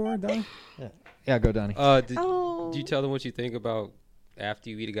you had for Don? Yeah, go Donnie. Do Oh. you tell them what you think about after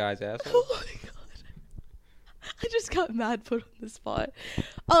you eat a guy's asshole? Oh my god. I just got mad put on the spot.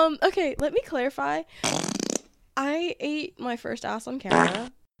 Okay, let me clarify. I ate my first ass on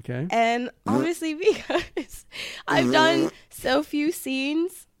camera. Okay. And obviously because I've done so few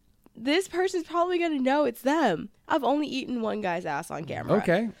scenes, this person's probably going to know it's them. I've only eaten one guy's ass on camera.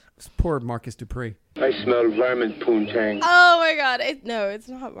 Okay. Poor Marcus Dupree. I smell vermin poontang. Oh my god. No, it's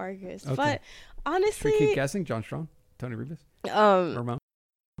not Marcus. Okay. But Should we honestly, keep guessing? John Strong? Tony Rivas? Ramon?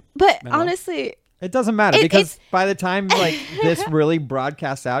 but Manuel? honestly, It doesn't matter It- because by the time like this really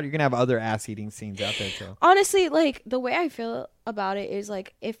broadcasts out, you're gonna have other ass eating scenes out there too. honestly, like the way I feel about it is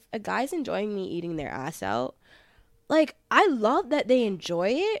like if a guy's enjoying me eating their ass out, like I love that they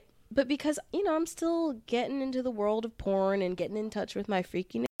enjoy it, but because I'm still getting into the world of porn and getting in touch with my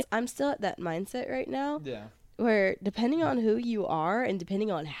freakiness, I'm still at that mindset right now Yeah. where depending on who you are and depending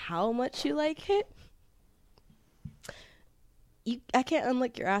on how much you like it, I can't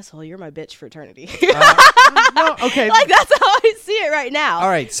unlick your asshole. You're my bitch for eternity. No, okay. Like that's how I see it right now. All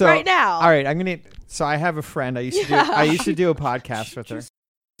right, so right now. All right, I'm gonna. So I have a friend. I used to do a podcast with her.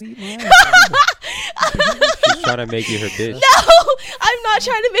 She's trying to make you her bitch. No, I'm not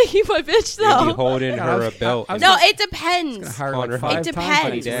trying to make you my bitch You'll be though. holding her a belt. I was No, gonna- it depends. Hire On her like 5 It times. depends.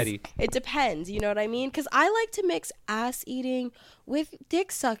 Honey daddy. It depends, you know what I mean? Because I like to mix ass eating with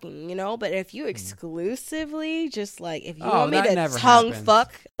dick sucking, but if you exclusively just like, if you Oh, want me that to never tongue happens.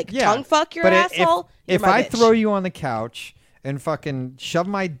 fuck, like Yeah, tongue fuck your but asshole, you're if my I bitch. throw you on the couch and fucking shove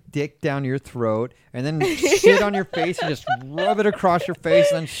my dick down your throat and then sit on your face and just rub it across your face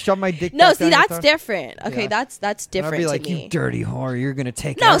and then shove my dick. No, back see, down your that's throat. different. Okay, Yeah. that's And different I'd be like, to you me. dirty whore, you're gonna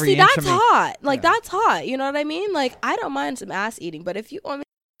take No, every see, inch that's of me. hot. Like, Yeah. that's hot. You know what I mean? Like, I don't mind some ass eating, but if you want me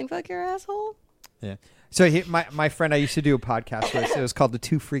to fuck your asshole, Yeah. So my friend I used to do a podcast with. It was called the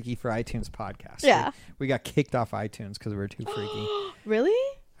Too Freaky for iTunes podcast. Yeah. We got kicked off iTunes because we were too freaky. really?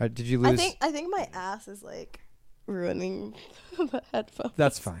 Did you lose? I think my ass is like ruining the headphones.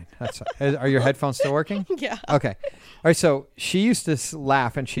 That's fine. That's fine. Are your headphones still working? Yeah. Okay. All right. So she used to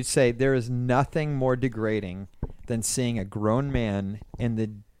laugh and she'd say, "There is nothing more degrading than seeing a grown man in the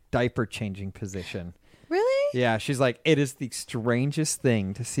diaper changing position." Really? Yeah, she's like, it is the strangest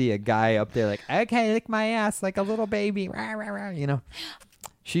thing to see a guy up there like, okay, lick my ass like a little baby, rah, rah, rah,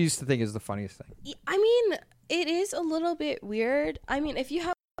 She used to think it was the funniest thing. I mean, it is a little bit weird. I mean, if you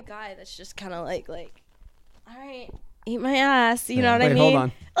have a guy that's just kind of like, all right, eat my ass, you know what I Wait, mean?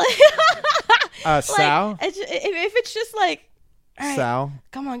 hold on. Sal? If it's just like, all right, Sal?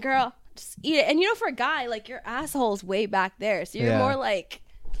 come on, girl, just eat it. And for a guy, like your asshole's way back there, so you're Yeah. more like,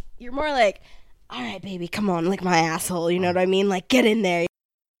 all right, baby, come on, lick my asshole. You know what I mean? Like, get in there.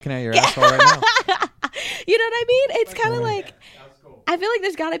 Looking at your asshole right now. You know what I mean? It's kind of like, I feel like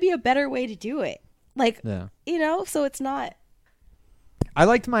there's got to be a better way to do it. Like, Yeah. so it's not. I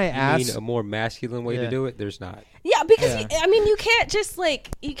liked my You ass. mean a more masculine way Yeah. to do it? There's not. Yeah, because Yeah. you can't just Sorry.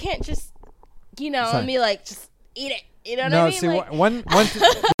 be like, just eat it. You know what No, I mean? see, Like,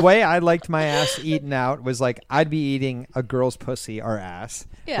 the way I liked my ass eaten out was like I'd be eating a girl's pussy or ass,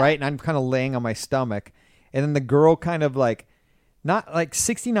 Yeah. right? And I'm kind of laying on my stomach, and then the girl kind of like, not like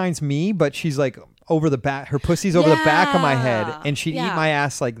 69's me, but she's like over the back. Her pussy's over the back of my head, Yeah. and she'd eat Yeah. my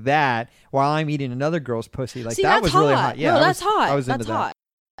ass like that while I'm eating another girl's pussy. Like see, that that's was really hot. Yeah, no, I that's was, hot. I was that's into hot.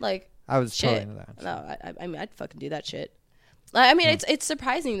 Like, that. I was shit. totally into that. No, I mean, I'd fucking do that shit. I mean, it's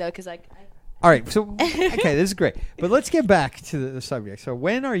surprising though, because like, All right, so okay, this is great, but let's get back to the subject. So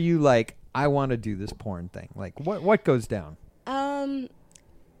when are you like, I want to do this porn thing? Like, what goes down?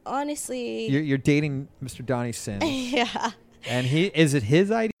 honestly, You're dating Mr. Donnie Sin, yeah. and is it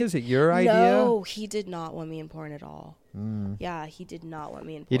his idea? Is it your idea? No, he did not want me in porn at all. Mm. Yeah, he did not want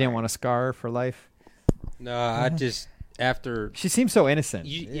me in porn. You didn't want to scar her for life. No, I just after She seems so innocent.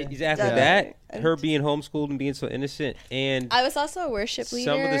 after Yeah. that, her being homeschooled and being so innocent, and I was also a worship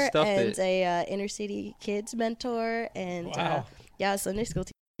leader Some of the stuff and that- a inner city kids mentor and Wow. Sunday school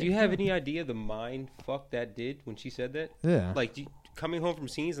teacher. do you have any idea the mind fuck that did when she said that? Yeah. Like coming home from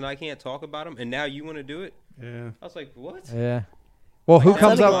scenes and I can't talk about them, and now you want to do it? Yeah. I was like, what? Yeah. Well, who Like,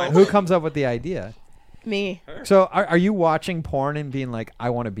 comes that's up? like- Who comes up with the idea? Me. So are you watching porn and being like, I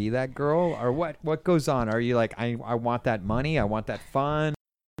want to be that girl? Or what goes on? Are you like, I want that money, I want that fun?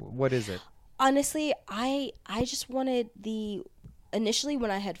 What is it? Honestly, I just wanted initially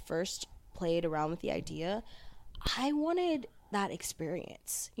when I had first played around with the idea, I wanted that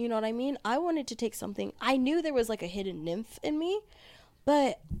experience. You know what I mean? I wanted to take something. I knew there was like a hidden nymph in me,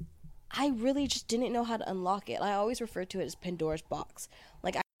 but I really just didn't know how to unlock it. I always refer to it as Pandora's box.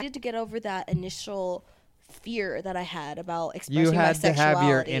 Like, I needed to get over that initial fear that I had about expressing You my had to sexuality. have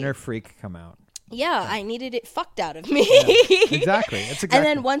your inner freak come out. Yeah, I needed it fucked out of me. Yeah, exactly. It's exactly. And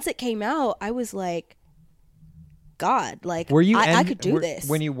then once it came out, I was like, God, like, were you I could do this.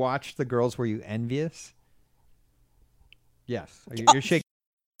 When you watched the girls, were you envious? Yes. You're shaking.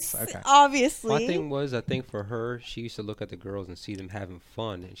 Okay. Obviously. My thing was, I think for her, she used to look at the girls and see them having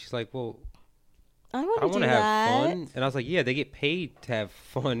fun, and she's like, "Well, I want want to to have fun." And I was like, "Yeah, they get paid to have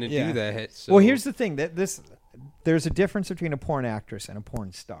fun and do that." So. Well, here's the thing: there's a difference between a porn actress and a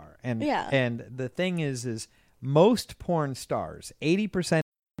porn star, and Yeah. and the thing is most porn stars, 80%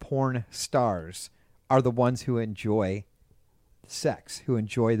 of porn stars are the ones who enjoy sex, who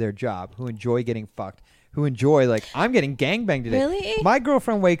enjoy their job, who enjoy getting fucked, who enjoy, like, I'm getting gangbanged today. Really? My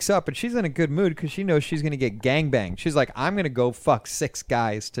girlfriend wakes up and she's in a good mood because she knows she's going to get gangbanged. She's like, I'm going to go fuck 6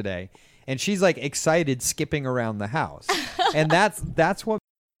 guys today. And she's like excited skipping around the house. And that's what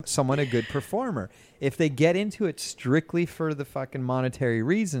makes someone a good performer. If they get into it strictly for the fucking monetary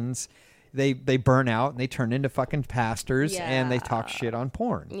reasons, they burn out and they turn into fucking pastors and they talk shit on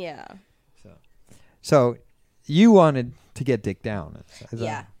porn. Yeah. So you wanted to get dick down. Is that-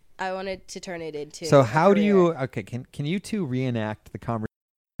 Yeah. I wanted to turn it into So a how do you? career. Okay, can you two reenact the conversation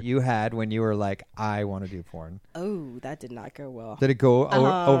you had when you were like, I want to do porn? Oh, that did not go well. Did it go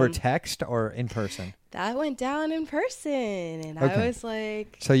over text or in person? That went down in person, and Okay. I was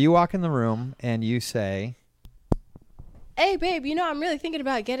like, So you walk in the room and you say, "Hey, babe, you know I'm really thinking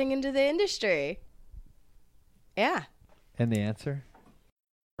about getting into the industry." Yeah. and the answer?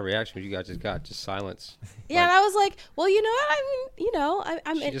 Her reaction, you guys just silence. Yeah, and I was like, well, you know what? I mean, you know,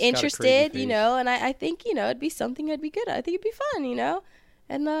 I'm She just got a crazy interested, you face. know, and I think, you know, it'd be something that'd be good. I think it'd be fun, you know?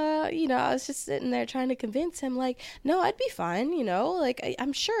 And, you know, I was just sitting there trying to convince him, like, no, I'd be fine, you know? Like,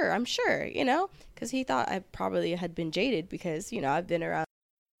 I'm sure, you know? Because he thought I probably had been jaded because, you know, I've been around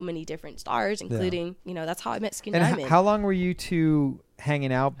so many different stars, including, you know, that's how I met Skin And Diamond. how long were you two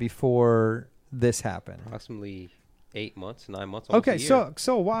hanging out before this happened? Approximately 8 months, 9 months. Almost Okay, a year.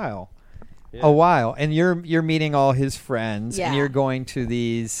 so a while. Yeah. A while. And you're meeting all his friends and Yeah. you're going to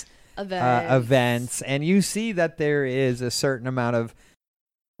these events, and you see that there is a certain amount of,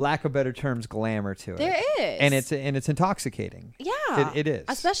 lack of better terms, glamour to it. There is. And it's intoxicating. Yeah. It is.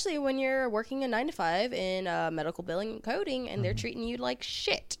 Especially when you're working a 9 to 5 in medical billing and coding and they're treating you like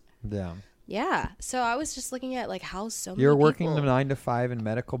shit. Yeah. Yeah. So I was just looking at like how so many You're working people... the 9 to 5 in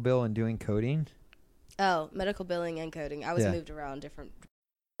medical bill and doing coding? Oh, medical billing and coding. I was Yeah. moved around different.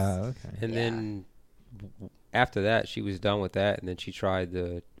 Oh, okay. And Yeah. then after that, she was done with that, and then she tried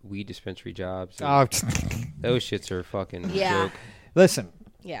the weed dispensary jobs. and Oh, those shits are fucking Yeah. joke. listen,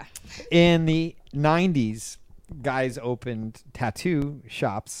 Yeah. in the 90s, guys opened tattoo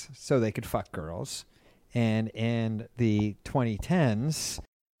shops so they could fuck girls. And in the 2010s,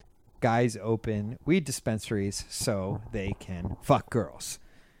 guys open weed dispensaries so they can fuck girls.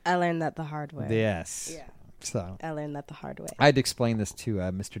 I learned that the hard way. Yes. Yeah. So I learned that the hard way. I had to explain this to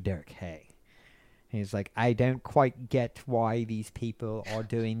Mr. Derek Hay. He's like, I don't quite get why these people are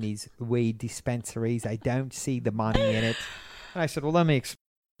doing these weed dispensaries. I don't see the money in it. And I said, well, let me explain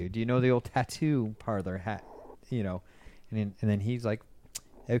to you. Do you know the old tattoo parlor hat? You know, and then he's like,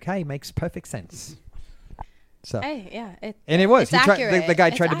 okay, makes perfect sense. So, Hey, yeah. and it was. It's He tried, accurate. the guy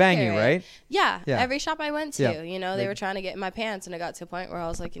It's tried to bang you, accurate. right? Yeah, Yeah. every shop I went to, Yeah. you know, they were trying to get in my pants, and it got to a point where I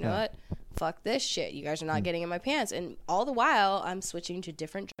was like, you know Yeah. what? Fuck this shit. You guys are not getting in my pants. And all the while, I'm switching to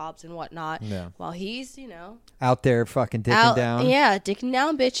different jobs and whatnot. Yeah. While he's, you know, Out there fucking dicking out, down. yeah, dicking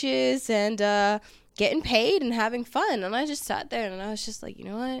down bitches and getting paid and having fun. And I just sat there and I was just like, you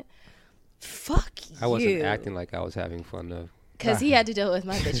know what? Fuck you. I wasn't acting like I was having fun though. Because he had to deal with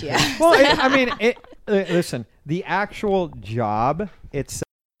my bitchy ass. Well, I mean, listen, the actual job itself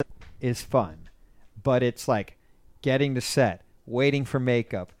is fun, but it's like getting to set, waiting for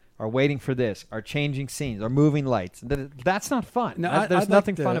makeup, or waiting for this, or changing scenes, or moving lights. That's not fun. No, There's I'd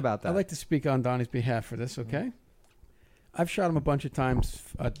nothing like to- fun about that. I'd like to speak on Donnie's behalf for this, okay? I've shot him a bunch of times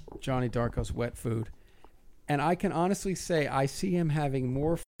at Johnny Darko's Wet Food, and I can honestly say I see him having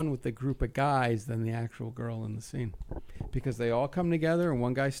more fun with the group of guys than the actual girl in the scene. Because they all come together and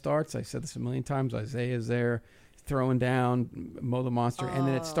one guy starts. I said this a million times. Isaiah's there throwing down, Mo the Monster, and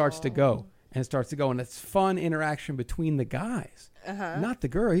then it starts to go. and it starts to go, and it's fun interaction between the guys, not the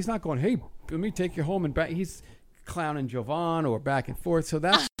girl. He's not going, hey, let me take you home and back. He's clowning Jovan or back and forth. So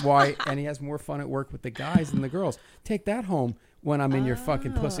that's why, and he has more fun at work with the guys than the girls. Take that home when I'm in your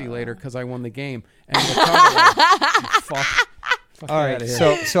fucking pussy later because I won the game. And we'll talk about it. Fuck All right.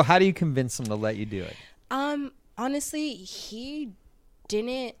 So how do you convince him to let you do it? Honestly, he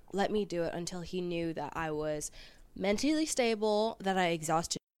didn't let me do it until he knew that I was mentally stable, that I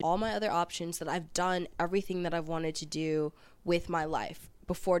exhausted all my other options, that I've done everything that I've wanted to do with my life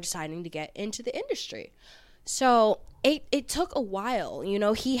before deciding to get into the industry. So it took a while, you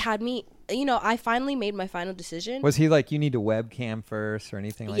know. He had me, you know, I finally made my final decision. Was he like, you need a webcam first or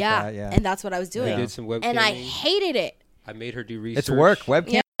anything like that? Yeah. And that's what I was doing. I did some webcamming. And I hated it. I made her do research. It's work.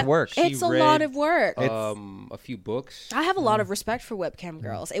 Webcam work. It's a lot of work. A few books. I have a lot of respect for webcam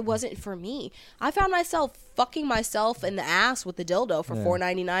girls. It wasn't for me. I found myself fucking myself in the ass with the dildo for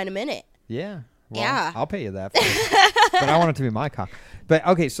 $4.99 a minute. Yeah. Well, Yeah. I'll pay you that. But I want it to be my cock. But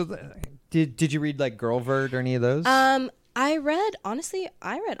okay, so did you read like Girlvert or any of those? I read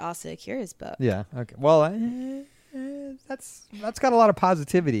Asa Akira's book. Yeah. Okay. Well, that's got a lot of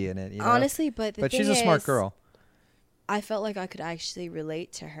positivity in it. You know? Honestly, but the but thing she's a smart is, girl. I felt like I could actually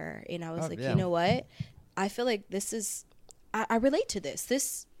relate to her, and I was yeah. you know what? I feel like this is, I relate to this.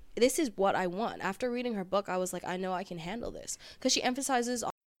 This is what I want. After reading her book, I was like, I know I can handle this, because she emphasizes a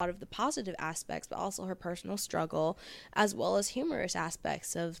lot of the positive aspects, but also her personal struggle, as well as humorous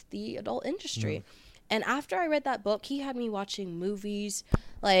aspects of the adult industry. And after I read that book, he had me watching movies.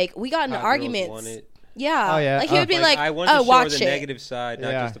 Like, we got into arguments. Yeah. Oh, yeah. Like, he would be like, I want to show watch her the it. negative side,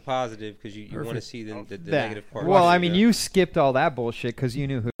 not just the positive, because you want to see the negative part. Well, I mean, you skipped all that bullshit because you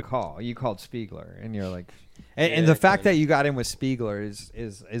knew who to call. You called Spiegler, and you're like, and the fact that you got in with Spiegler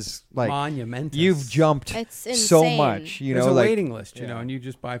is like monumental. You've jumped so much. You There's know, a like, waiting list, you know, and you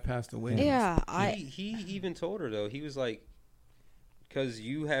just bypassed the waiting list. Yeah. He even told her, though, he was like, because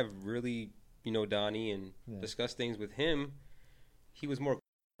you have really, you know, Donnie, and discussed things with him, he was more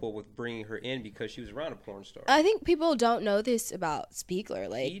with bringing her in because she was around a porn star. I think people don't know this about Spiegler.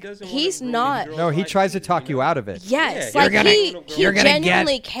 Like, he's not. No, he tries to talk you out of it. Yes, yeah, like he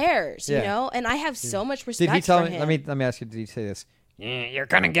genuinely get... cares. You know, and I have so much respect did he tell for me? him. Let me ask you. Did he say this? Yeah, you're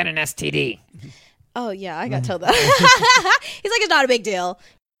gonna get an STD. Oh yeah, I got told that. He's like, it's not a big deal.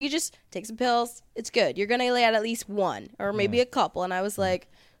 You just take some pills. It's good. You're gonna lay out at least one or maybe a couple. And I was like,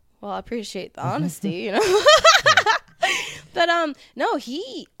 well, I appreciate the honesty, you know. But no,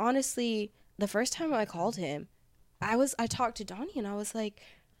 he honestly, the first time I called him, I talked to Donnie and I was like,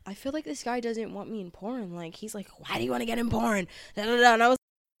 I feel like this guy doesn't want me in porn. Like, he's like, why do you want to get in porn? Da, da, da. And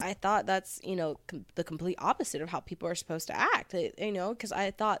I thought that's, you know, the complete opposite of how people are supposed to act, you know, because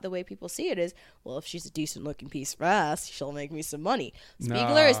I thought the way people see it is, well, if she's a decent looking piece of ass, she'll make me some money.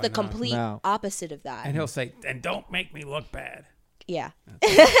 Spiegler is the complete opposite of that. And he'll say, and don't make me look bad. Yeah.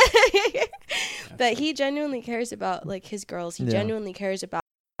 But he genuinely cares about, like, his girls. He genuinely cares about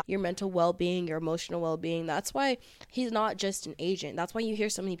your mental well-being, your emotional well-being. That's why he's not just an agent. That's why you hear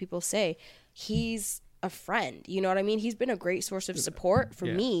so many people say he's a friend. You know what I mean? He's been a great source of support for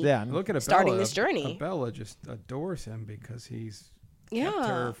me. Yeah, look at starting this journey. Abella just adores him because he's kept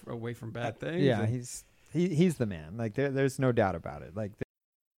her away from bad things. Yeah, he's the man. Like, there's no doubt about it. Like, the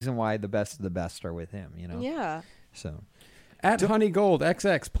reason why the best of the best are with him, you know? Yeah. So... At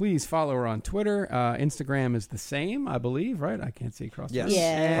HoneyGoldXX, please follow her on Twitter. Instagram is the same, I believe, right? I can't see across the room.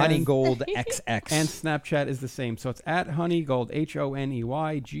 Yeah. HoneyGoldXX. And Snapchat is the same. So it's at HoneyGold,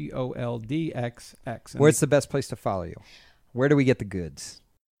 HoneyGoldXX. Where's the best place to follow you? Where do we get the goods?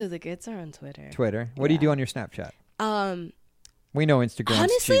 The goods are on Twitter. What do you do on your Snapchat? We know Instagram's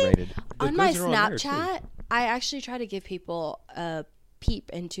honestly, G-rated. On my Snapchat, I actually try to give people a peep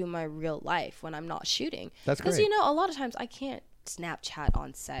into my real life when I'm not shooting. That's great. Because, you know, a lot of times I can't Snapchat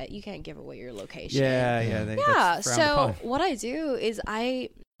on set. You can't give away your location. Yeah. So what I do is I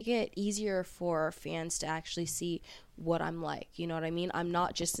make it easier for fans to actually see what I'm like. You know what I mean? I'm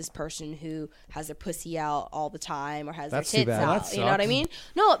not just this person who has their pussy out all the time or has their tits out. You know what I mean?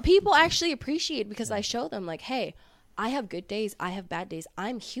 No, people actually appreciate because I show them, like, hey, I have good days. I have bad days.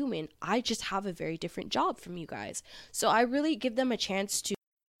 I'm human. I just have a very different job from you guys. So I really give them a chance to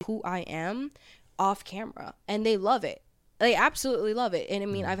who I am off camera. And they love it. They absolutely love it. And I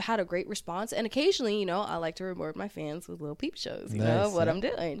mean, I've had a great response. And occasionally, you know, I like to reward my fans with little peep shows, you know, what I'm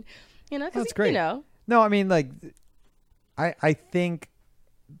doing. You know, because, you know. No, I mean, like, I think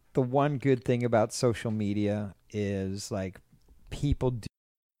the one good thing about social media is, like, people do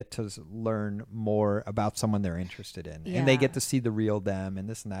to learn more about someone they're interested in, and they get to see the real them and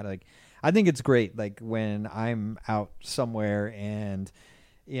this and that. Like, I think it's great. Like, when I'm out somewhere and,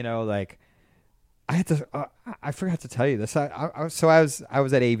 you know, like, I had to. I forgot to tell you this. I was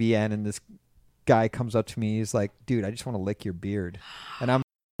at AVN and this guy comes up to me. He's like, "Dude, I just want to lick your beard," and I'm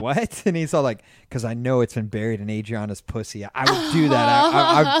what? And he's all like, "Because I know it's been buried in Adriana's pussy. I would do that.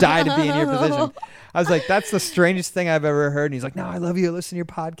 I would die to be in your position." I was like, "That's the strangest thing I've ever heard." And he's like, "No, I love you. I listen to your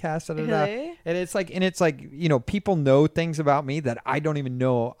podcast." Da, da, da. Really? And it's like, you know, people know things about me that I don't even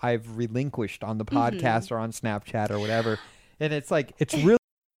know I've relinquished on the podcast or on Snapchat or whatever. And it's like, it's really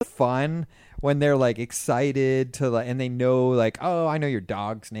fun when they're like excited to like, and they know like, oh, I know your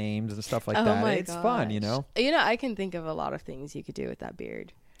dog's names and stuff like that. It's fun, you know. You know, I can think of a lot of things you could do with that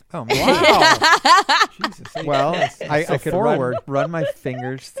beard. Oh wow! Jesus. Well, I could run my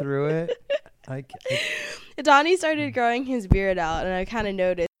fingers through it. Donnie started growing his beard out, and I kind of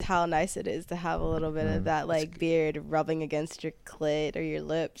noticed how nice it is to have a little bit of that like beard rubbing against your clit or your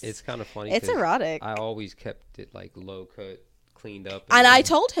lips. It's kind of funny. It's erotic. I always kept it like low cut, cleaned up. And I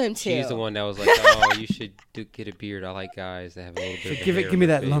told him to. She's the one that was like, "Oh, you should get a beard. I like guys that have a little bit." So give me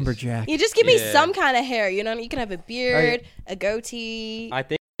that lumberjack. You just give me some kind of hair. You know, you can have a beard, a goatee. I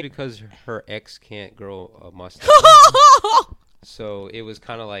think because her ex can't grow a mustache. So it was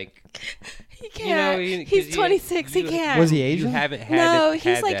kind of like he can't. You know, he's 26. He can't. Was he Asian? You haven't had no, he's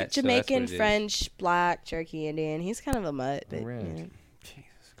he's like that, Jamaican, French, black, Cherokee Indian. He's kind of a mutt. But, really? You know.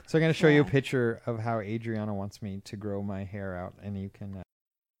 So I'm going to show you a picture of how Adriana wants me to grow my hair out, and you can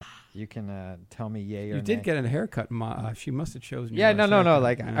tell me yay or nay. You did get a haircut. She must have chosen. Yeah, no.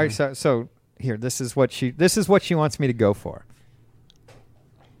 Like, so here, this is what she wants me to go for.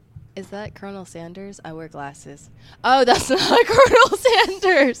 Is that Colonel Sanders? I wear glasses. Oh, that's not Colonel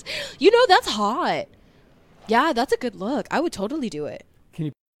Sanders. You know, that's hot. Yeah, that's a good look. I would totally do it. Can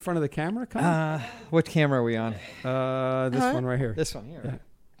you put in front of the camera? What camera are we on? This one right here. This one here. Yeah.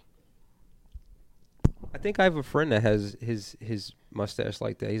 I think I have a friend that has his mustache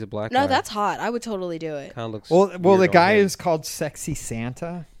like that. He's a black guy. No, that's hot. I would totally do it. Kind of looks well, the guy is called Sexy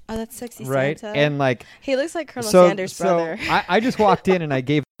Santa. Oh, that's Sexy right? Santa. And like he looks like Colonel Sanders' brother. I just walked in and I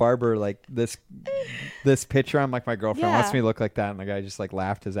gave Barber like this picture. I'm like, my girlfriend wants me to look like that, and the guy just like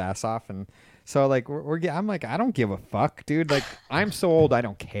laughed his ass off. And so like I'm like, I don't give a fuck, dude. Like I'm so old, I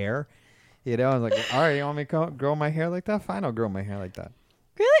don't care. You know, I was like, all right, you want me to grow my hair like that? Fine, I'll grow my hair like that.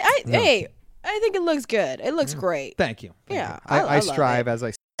 Really? Hey, I think it looks good. It looks great. Thank you. Yeah, I strive as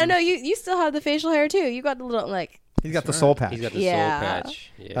I. No, you still have the facial hair too. You got the little like. He's got the soul patch. He's got the soul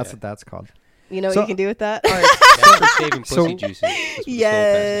patch. Yeah. That's what that's called. You know what you can do with that? All right. That's for saving pussy juices. That's what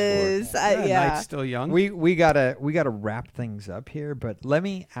yes. the soul patch is for. Knight's still young. We gotta wrap things up here, but let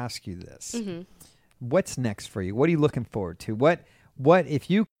me ask you this: what's next for you? What are you looking forward to? What if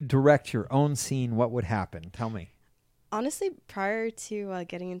you direct your own scene? What would happen? Tell me. Honestly, prior to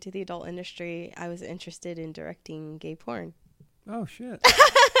getting into the adult industry, I was interested in directing gay porn. Oh shit!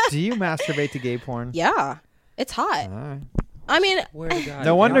 Do you masturbate to gay porn? Yeah, it's hot. All right. I mean,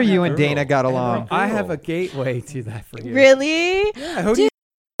 no wonder you and Dana got along. I have a gateway to that for you. Really? Yeah. Who do you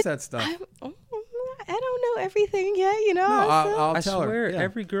that stuff? I don't know everything yet. You know. No, I'll I tell swear, her. Yeah.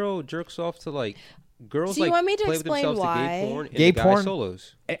 every girl jerks off to like girls. So you like want me to play with explain themselves why? to gay porn? And Gay the guy porn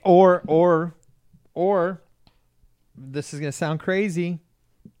solos. Or this is gonna sound crazy.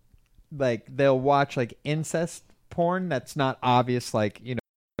 Like they'll watch like incest porn that's not obvious, like, you know,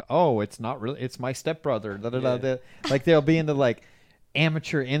 oh, it's not really, it's my stepbrother. Like they'll be into like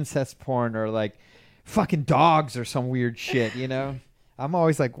amateur incest porn or like fucking dogs or some weird shit, you know. I'm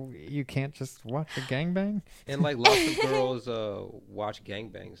always like, you can't just watch a gangbang. And like lots of girls watch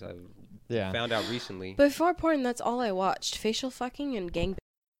gangbangs. I've found out recently. Before porn, that's all I watched: facial fucking and gangbang.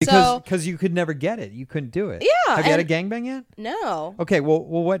 Because you could never get it. You couldn't do it. Yeah. Have you had a gangbang yet? No. Okay. Well,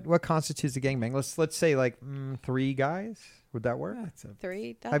 what constitutes a gangbang? Let's say like 3 guys. Would that work?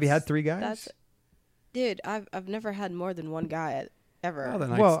 3. Have you had 3 guys? Dude, I've never had more than 1 guy ever.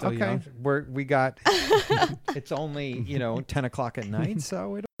 Well, okay. We got. It's only 10 o'clock at night,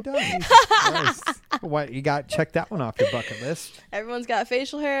 so it'll be done. What you got? Check that one off your bucket list. Everyone's got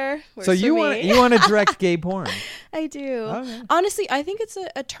facial hair. So you want to direct gay porn? I do. Okay. Honestly, I think it's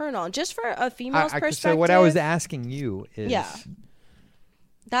a turn on just for a female's perspective. So what I was asking you is,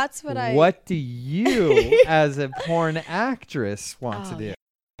 that's what I. What do you, as a porn actress, want to do? Yeah.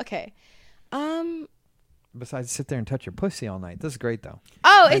 Okay. Besides sit there and touch your pussy all night. This is great though.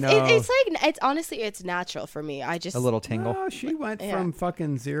 Oh, it's like it's honestly it's natural for me. I just a little tingle. Oh, she went from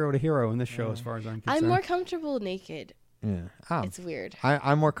fucking zero to hero in this show, as far as I'm concerned. I'm more comfortable naked. Yeah, it's weird.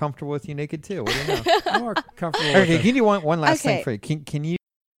 I'm more comfortable with you naked too. What do you know? I'm more comfortable. Okay, can you one last thing for you? Can you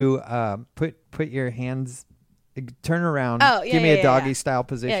put your hands, turn around, give me a doggy style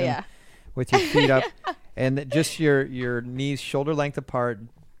position with your feet up, and just your knees shoulder length apart.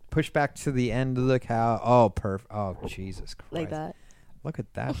 push back to the end of the cow. Oh, perfect. Oh, Jesus Christ. Like that. Look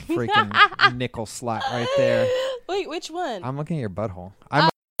at that freaking nickel slot right there. Wait, which one? I'm looking at your butthole. I'm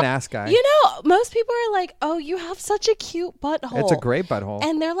an ass guy. You know, most people are like, "Oh, you have such a cute butthole." It's a great butthole.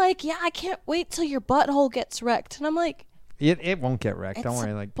 And they're like, "Yeah, I can't wait till your butthole gets wrecked." And I'm like, It won't get wrecked. it's Don't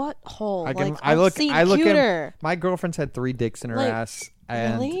worry. a Like butthole. I look cuter. at my girlfriend's had 3 dicks in her Like, ass,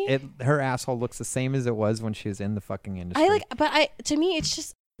 and really? her asshole looks the same as it was when she was in the fucking industry. To me, it's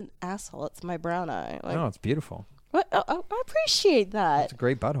just an asshole. It's my brown eye. Like, No, it's beautiful. what? I appreciate that. It's a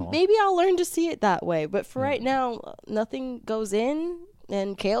great butthole. Maybe I'll learn to see it that way. But for right now, nothing goes in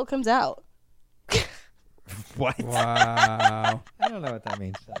and kale comes out. What? Wow. I don't know what that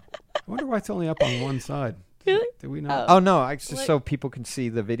means. I wonder why it's only up on one side. Really? Did we not? Oh no! It's just so people can see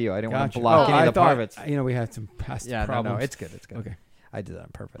the video. I didn't want Gotcha. to block any I of the thought, parts. we had some past No, problems. it's good. It's good. Okay. I did that on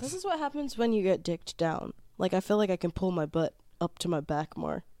purpose. This is what happens when you get dicked down. Like, I feel like I can pull my butt up to my back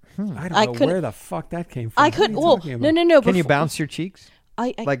more. I don't I know couldn't- where the fuck that came from. I What are could. you Well, talking no. about? Can you before- bounce your cheeks?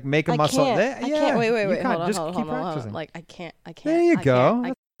 I Like make a muscle? Can't. There- I yeah, can't. Wait. you Hold can't. on. Just hold keep on, hold on. practicing. Like, I can't. There you I go. can't.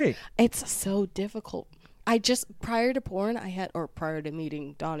 That's great. It's so difficult. Prior to porn, prior to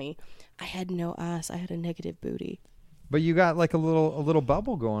meeting Donnie, I had no ass. I had a negative booty. But you got like a little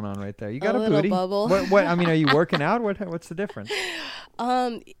bubble going on right there. You got a little booty. bubble. What? I mean, are you working out? What's the difference?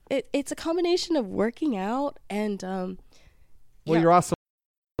 It's a combination of working out and Well, yeah. you're also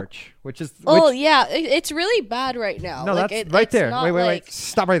large, which is. Yeah, it's really bad right now. No, Like, that's right it's there. not Wait. like-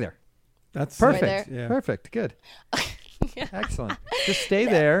 Stop right there. That's Perfect. Right there? Yeah. Perfect. Good. Excellent. Just stay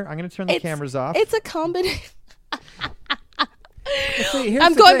there. I'm going to turn the cameras off. It's a combination. See, here's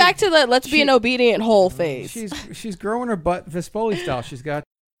I'm the going thing. back to the let's be an obedient whole phase. She's growing her butt Vespoli style. She's got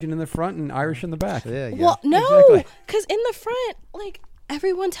in the front and Irish in the back. Yeah. Yeah. Well, no, Exactly. because in the front, like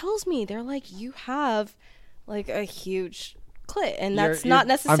everyone tells me, they're like, you have like a huge clit, and that's not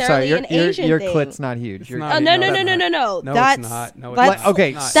necessarily I'm sorry, an Asian your thing. clit's not huge. It's Your- not. No, No, no. No, That's it's not. No, it's that's, not.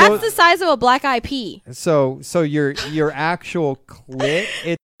 Okay, It's so- not. that's the size of a black eye pea. So your actual clit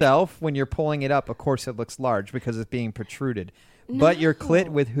itself, when you're pulling it up, of course it looks large because it's being protruded. But your clit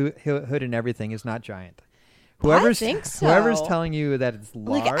with hood and everything is not giant. Whoever's think so. whoever's telling you that it's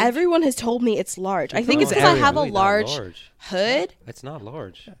large. Like everyone has told me it's large. I think it's Oh, because I it's have really a not large large. hood. It's not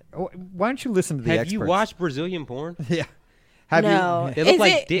large. Why don't you listen to the Have experts? you watched Brazilian porn? Yeah. Have No. you? They look Is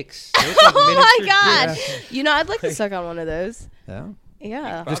like it- dicks. They look like Oh my miniature god! dicks. You know, I'd like to suck on one of those. Yeah.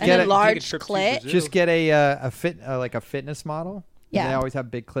 Yeah, Just and get a it- large Take a trip to clit. Brazil. Just get a fitness model. Yeah. And they always have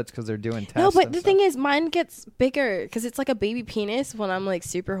big clits because they're doing tests. No, but and the stuff. thing is, mine gets bigger because it's like a baby penis when I'm like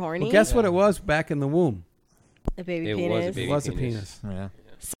super horny. Well, guess what it was back in the womb? A baby It was a penis. baby It was a penis. penis. Yeah.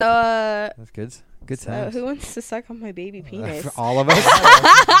 So, That's good. Good so times. who wants to suck on my baby penis? For all of us.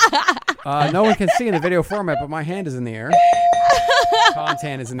 No one can see in the video format, but my hand is in the air. Colin's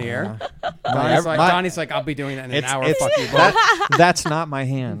hand is in the air. Donnie's like, I'll be doing that in an hour. Fuck you, both. That's not my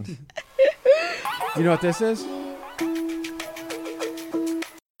hand. You know what this is?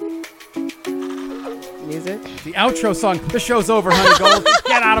 Music. The outro song. The show's over, Honey Gold.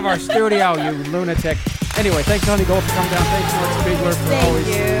 Get out of our studio, you lunatic. Anyway, thanks, Honey Gold, for coming down. Thanks, Lex Bigler, for Thank always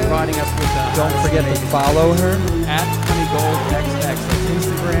you. providing us with Don't forget to follow her. at Honey Gold XX. That's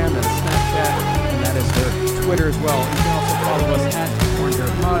Instagram, that's Snapchat, and that is her Twitter as well. You can also follow us at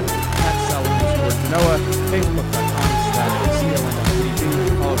CornDirtMud, at Sal_Genoa, Facebook.com/CON.TV.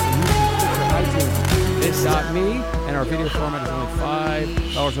 Follow us on YouTube, Twitter, iTunes, This.me, and our video format is only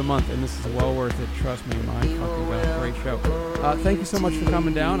 $5 a month, and this is well worth it. Trust me, my fucking God, great show. Thank you so much for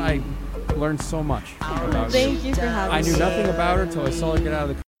coming down. I learned so much about you. Thank you for having me. I knew nothing about her until I saw her get out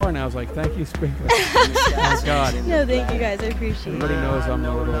of the car, and I was like, thank you, Sprinkler. Thank God. No, thank you guys. I appreciate Everybody it. knows I'm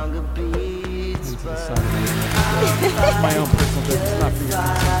a little into the sun. It's my own personal business, not for your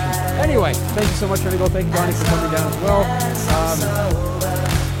consumption. Anyway, thank you so much, Honey Gold. Thank you, Donnie, for coming down as well.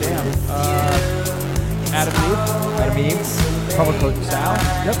 Adam Eve. Promo code Sal.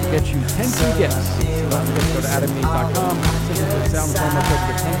 Yep, will get you 10 free gifts. So don't forget to go to adamandeve.com. Simply put Sal and promo code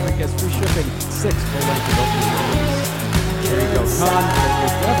for 10 free gifts, free shipping, 6 full-length adult movies. There you go, Con.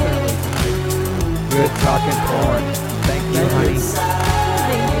 You're definitely Good talking porn. Thank you, honey.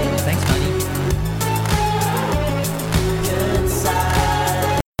 Thank you.